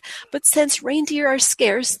around. But since reindeer are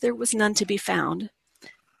scarce, there was none to be found.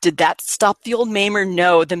 Did that stop the old Mamer?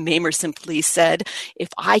 No, the Mamer simply said, if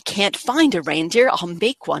I can't find a reindeer, I'll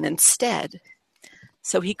make one instead.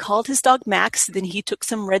 So he called his dog Max, then he took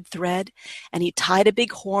some red thread, and he tied a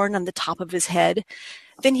big horn on the top of his head.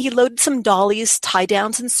 Then he loaded some dollies,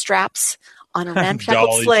 tie-downs, and straps on a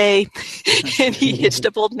ramshackle sleigh, and he hitched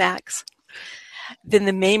up old Max. Then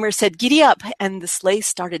the Mamer said, giddy up, and the sleigh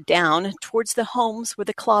started down towards the homes where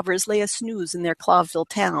the Clovers lay a snooze in their Clawville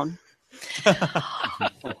town.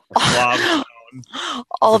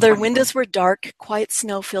 All their windows were dark, quiet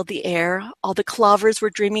snow filled the air. All the Clovers were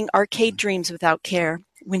dreaming arcade dreams without care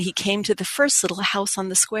when he came to the first little house on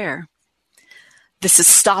the square. This is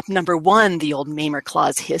stop number 1, the old Mamer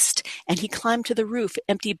Claus hissed, and he climbed to the roof,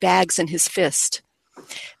 empty bags in his fist.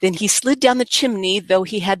 Then he slid down the chimney, though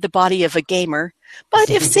he had the body of a gamer.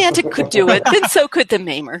 But if Santa could do it, then so could the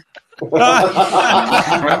Mamer.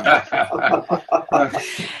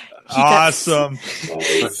 Awesome.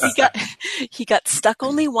 He got stuck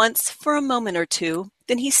only once for a moment or two.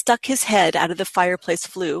 Then he stuck his head out of the fireplace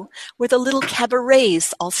flue, where the little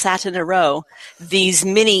cabarets all sat in a row. These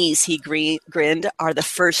minis, he grinned, are the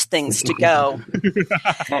first things to go.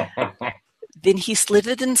 Then he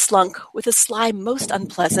slithered and slunk with a slide most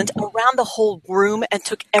unpleasant around the whole room and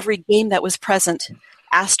took every game that was present.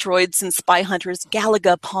 Asteroids and Spy Hunters,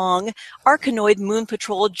 Galaga Pong, Arkanoid, Moon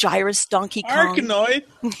Patrol, Gyrus, Donkey Kong. Arkanoid?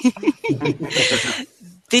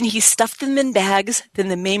 Then he stuffed them in bags. Then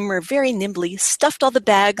the Mamer very nimbly stuffed all the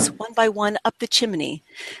bags one by one up the chimney.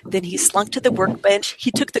 Then he slunk to the workbench.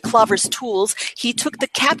 He took the Clover's tools. He took the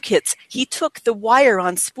cap kits. He took the wire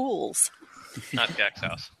on spools. Not Jack's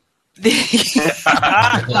house. Nice.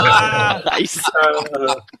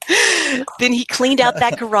 Then he cleaned out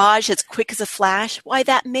that garage as quick as a flash. Why,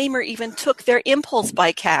 that Mamer even took their impulse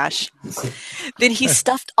buy cash. Then he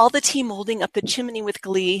stuffed all the tea molding up the chimney with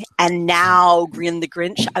glee. And now, grinned the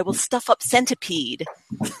Grinch, I will stuff up Centipede.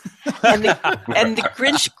 And the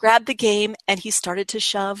Grinch grabbed the game and he started to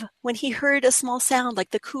shove when he heard a small sound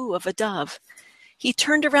like the coo of a dove. He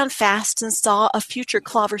turned around fast and saw a future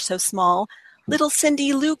Clover so small, little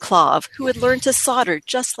Cindy Lou Clove, who had learned to solder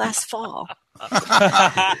just last fall.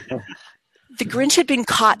 The Grinch had been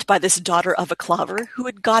caught by this daughter of a Clover, who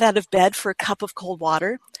had got out of bed for a cup of cold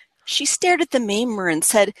water. She stared at the Mamer and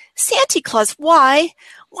said, Santa Claus, why?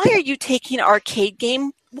 Why are you taking an arcade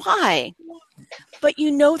game? Why? But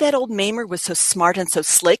you know that old Mamer was so smart and so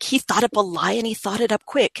slick, he thought up a lie and he thought it up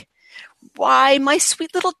quick. Why, my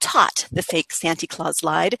sweet little tot, the fake Santa Claus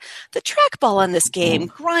lied, the trackball on this game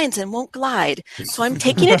grinds and won't glide. So I'm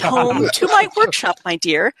taking it home to my workshop, my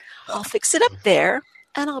dear. I'll fix it up there,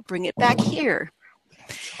 and I'll bring it back here.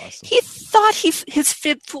 Awesome. He thought his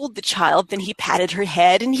fib fooled the child. Then he patted her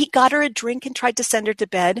head, and he got her a drink and tried to send her to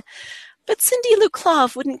bed. But Cindy Lou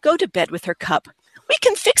Clove wouldn't go to bed with her cup. We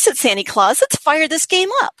can fix it, Santa Claus. Let's fire this game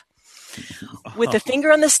up. With a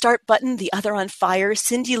finger on the start button, the other on fire,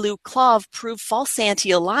 Cindy Lou Clove proved false Santa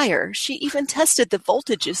a liar. She even tested the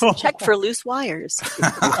voltages and checked for loose wires.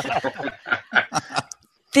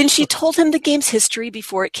 Then she told him the game's history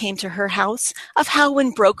before it came to her house, of how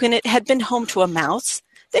when broken it had been home to a mouse.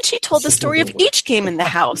 Then she told the story of each game in the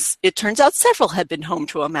house. It turns out several had been home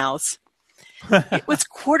to a mouse. It was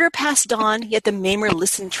 15:15 dawn, yet the Maimer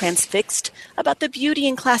listened transfixed about the beauty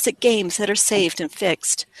in classic games that are saved and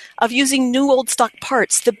fixed, of using new old stock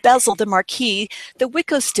parts, the bezel, the marquee, the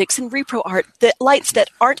Wicco sticks and repro art, the lights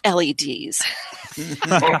that aren't LEDs.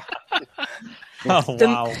 Oh,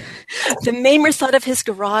 wow. The Maimer thought of his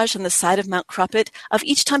garage on the side of Mount Cruppet, of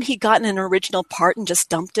each time he'd gotten an original part and just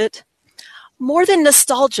dumped it. More than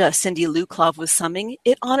nostalgia, Cindy Luklov was summing,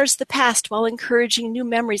 it honors the past while encouraging new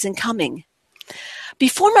memories incoming.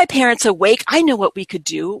 Before my parents awake, I know what we could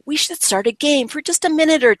do. We should start a game for just a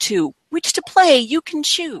minute or two. Which to play, you can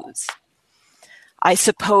choose. I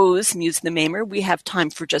suppose, mused the Maimer, we have time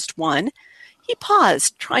for just one. He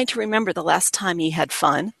paused, trying to remember the last time he had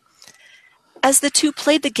fun. As the two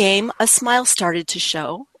played the game, a smile started to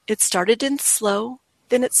show. It started in slow,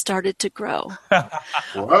 then it started to grow.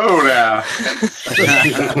 Whoa, now.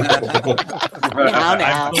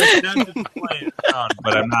 Now.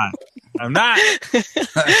 But I'm not.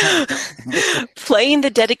 Playing the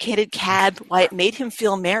dedicated cab, why it made him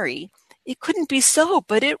feel merry. It couldn't be so,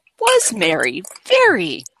 but it was merry.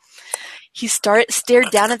 Very. He stared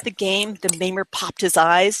down at the game. The Maimer popped his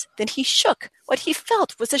eyes. Then he shook. What he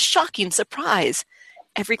felt was a shocking surprise.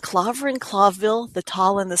 Every Clover in Cloveville, the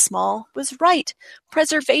tall and the small, was right.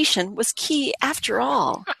 Preservation was key after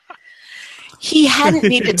all. He hadn't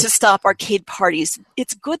needed to stop arcade parties.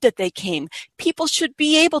 It's good that they came. People should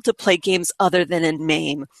be able to play games other than in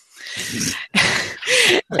MAME.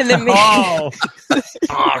 And the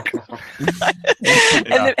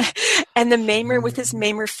Maimer with his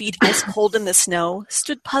Maimer feet ice cold in the snow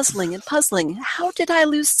stood puzzling and puzzling. How did I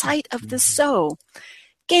lose sight of the so?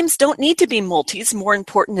 Games don't need to be multis. More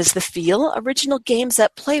important is the feel. Original games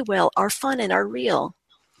that play well are fun and are real.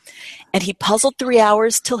 And he puzzled 3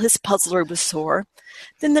 hours till his puzzler was sore.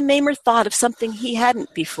 Then the Maimer thought of something he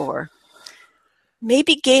hadn't before.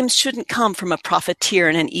 Maybe games shouldn't come from a profiteer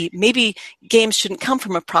in an eBay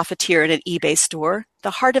store.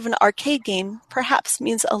 The heart of an arcade game perhaps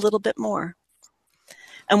means a little bit more.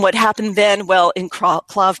 And what happened then? Well, in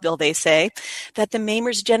Cloveville, they say that the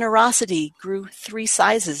Maimer's generosity grew 3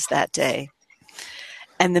 sizes that day.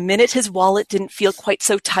 And the minute his wallet didn't feel quite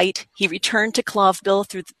so tight, he returned to Cloveville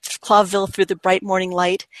through the bright morning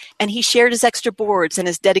light, and he shared his extra boards and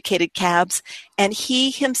his dedicated cabs, and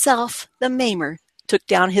he himself, the Maimer, took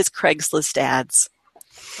down his Craigslist ads.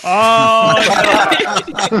 Oh,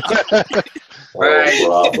 right.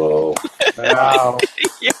 Bravo. Wow.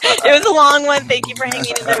 It was a long one. Thank you for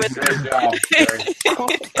hanging in there with me.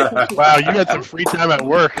 Wow, you had some free time at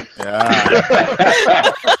work.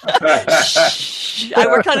 Yeah. I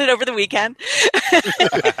worked on it over the weekend.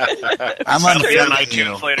 I'm on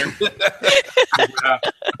iTunes later.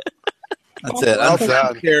 That's it.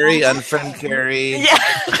 Unfriend Carrie. Yeah.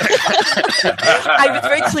 I was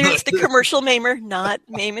very clear it's the commercial Maimer, not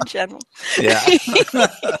MAME in general. Yeah.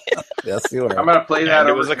 Yes, you are. I'm going to play that.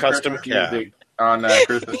 It was a custom music on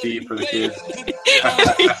Christmas Eve for the kids.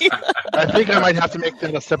 I think I might have to make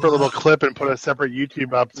that a separate little clip and put a separate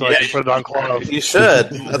YouTube up so I can put it on Clove. You should.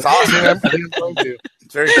 That's awesome. I think I'm going to.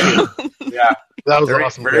 It's very cute. Yeah. That was Very,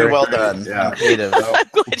 awesome. very well done. Yeah. Creative.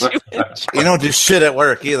 You don't do shit at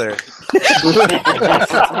work either.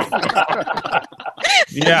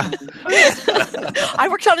 yeah. I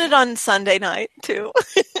worked on it on Sunday night, too.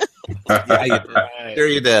 Yeah, you did. Sure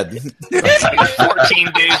you did.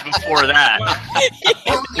 14 days before that.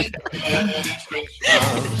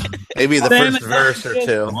 Maybe the first verse or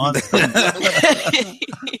two.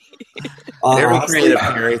 Very creative,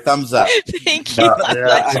 Harry. Thumbs up. Thank you.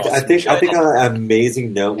 I think on an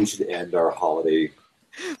amazing note, we should end our holiday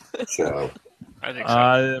show. I think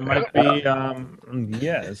so. It might be,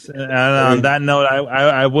 yes. And on that note,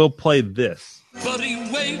 I will play this. Buddy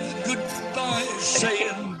waved goodbye,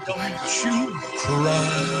 saying, "Don't you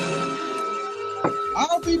cry."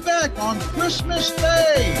 I'll be back on Christmas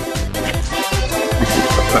Day.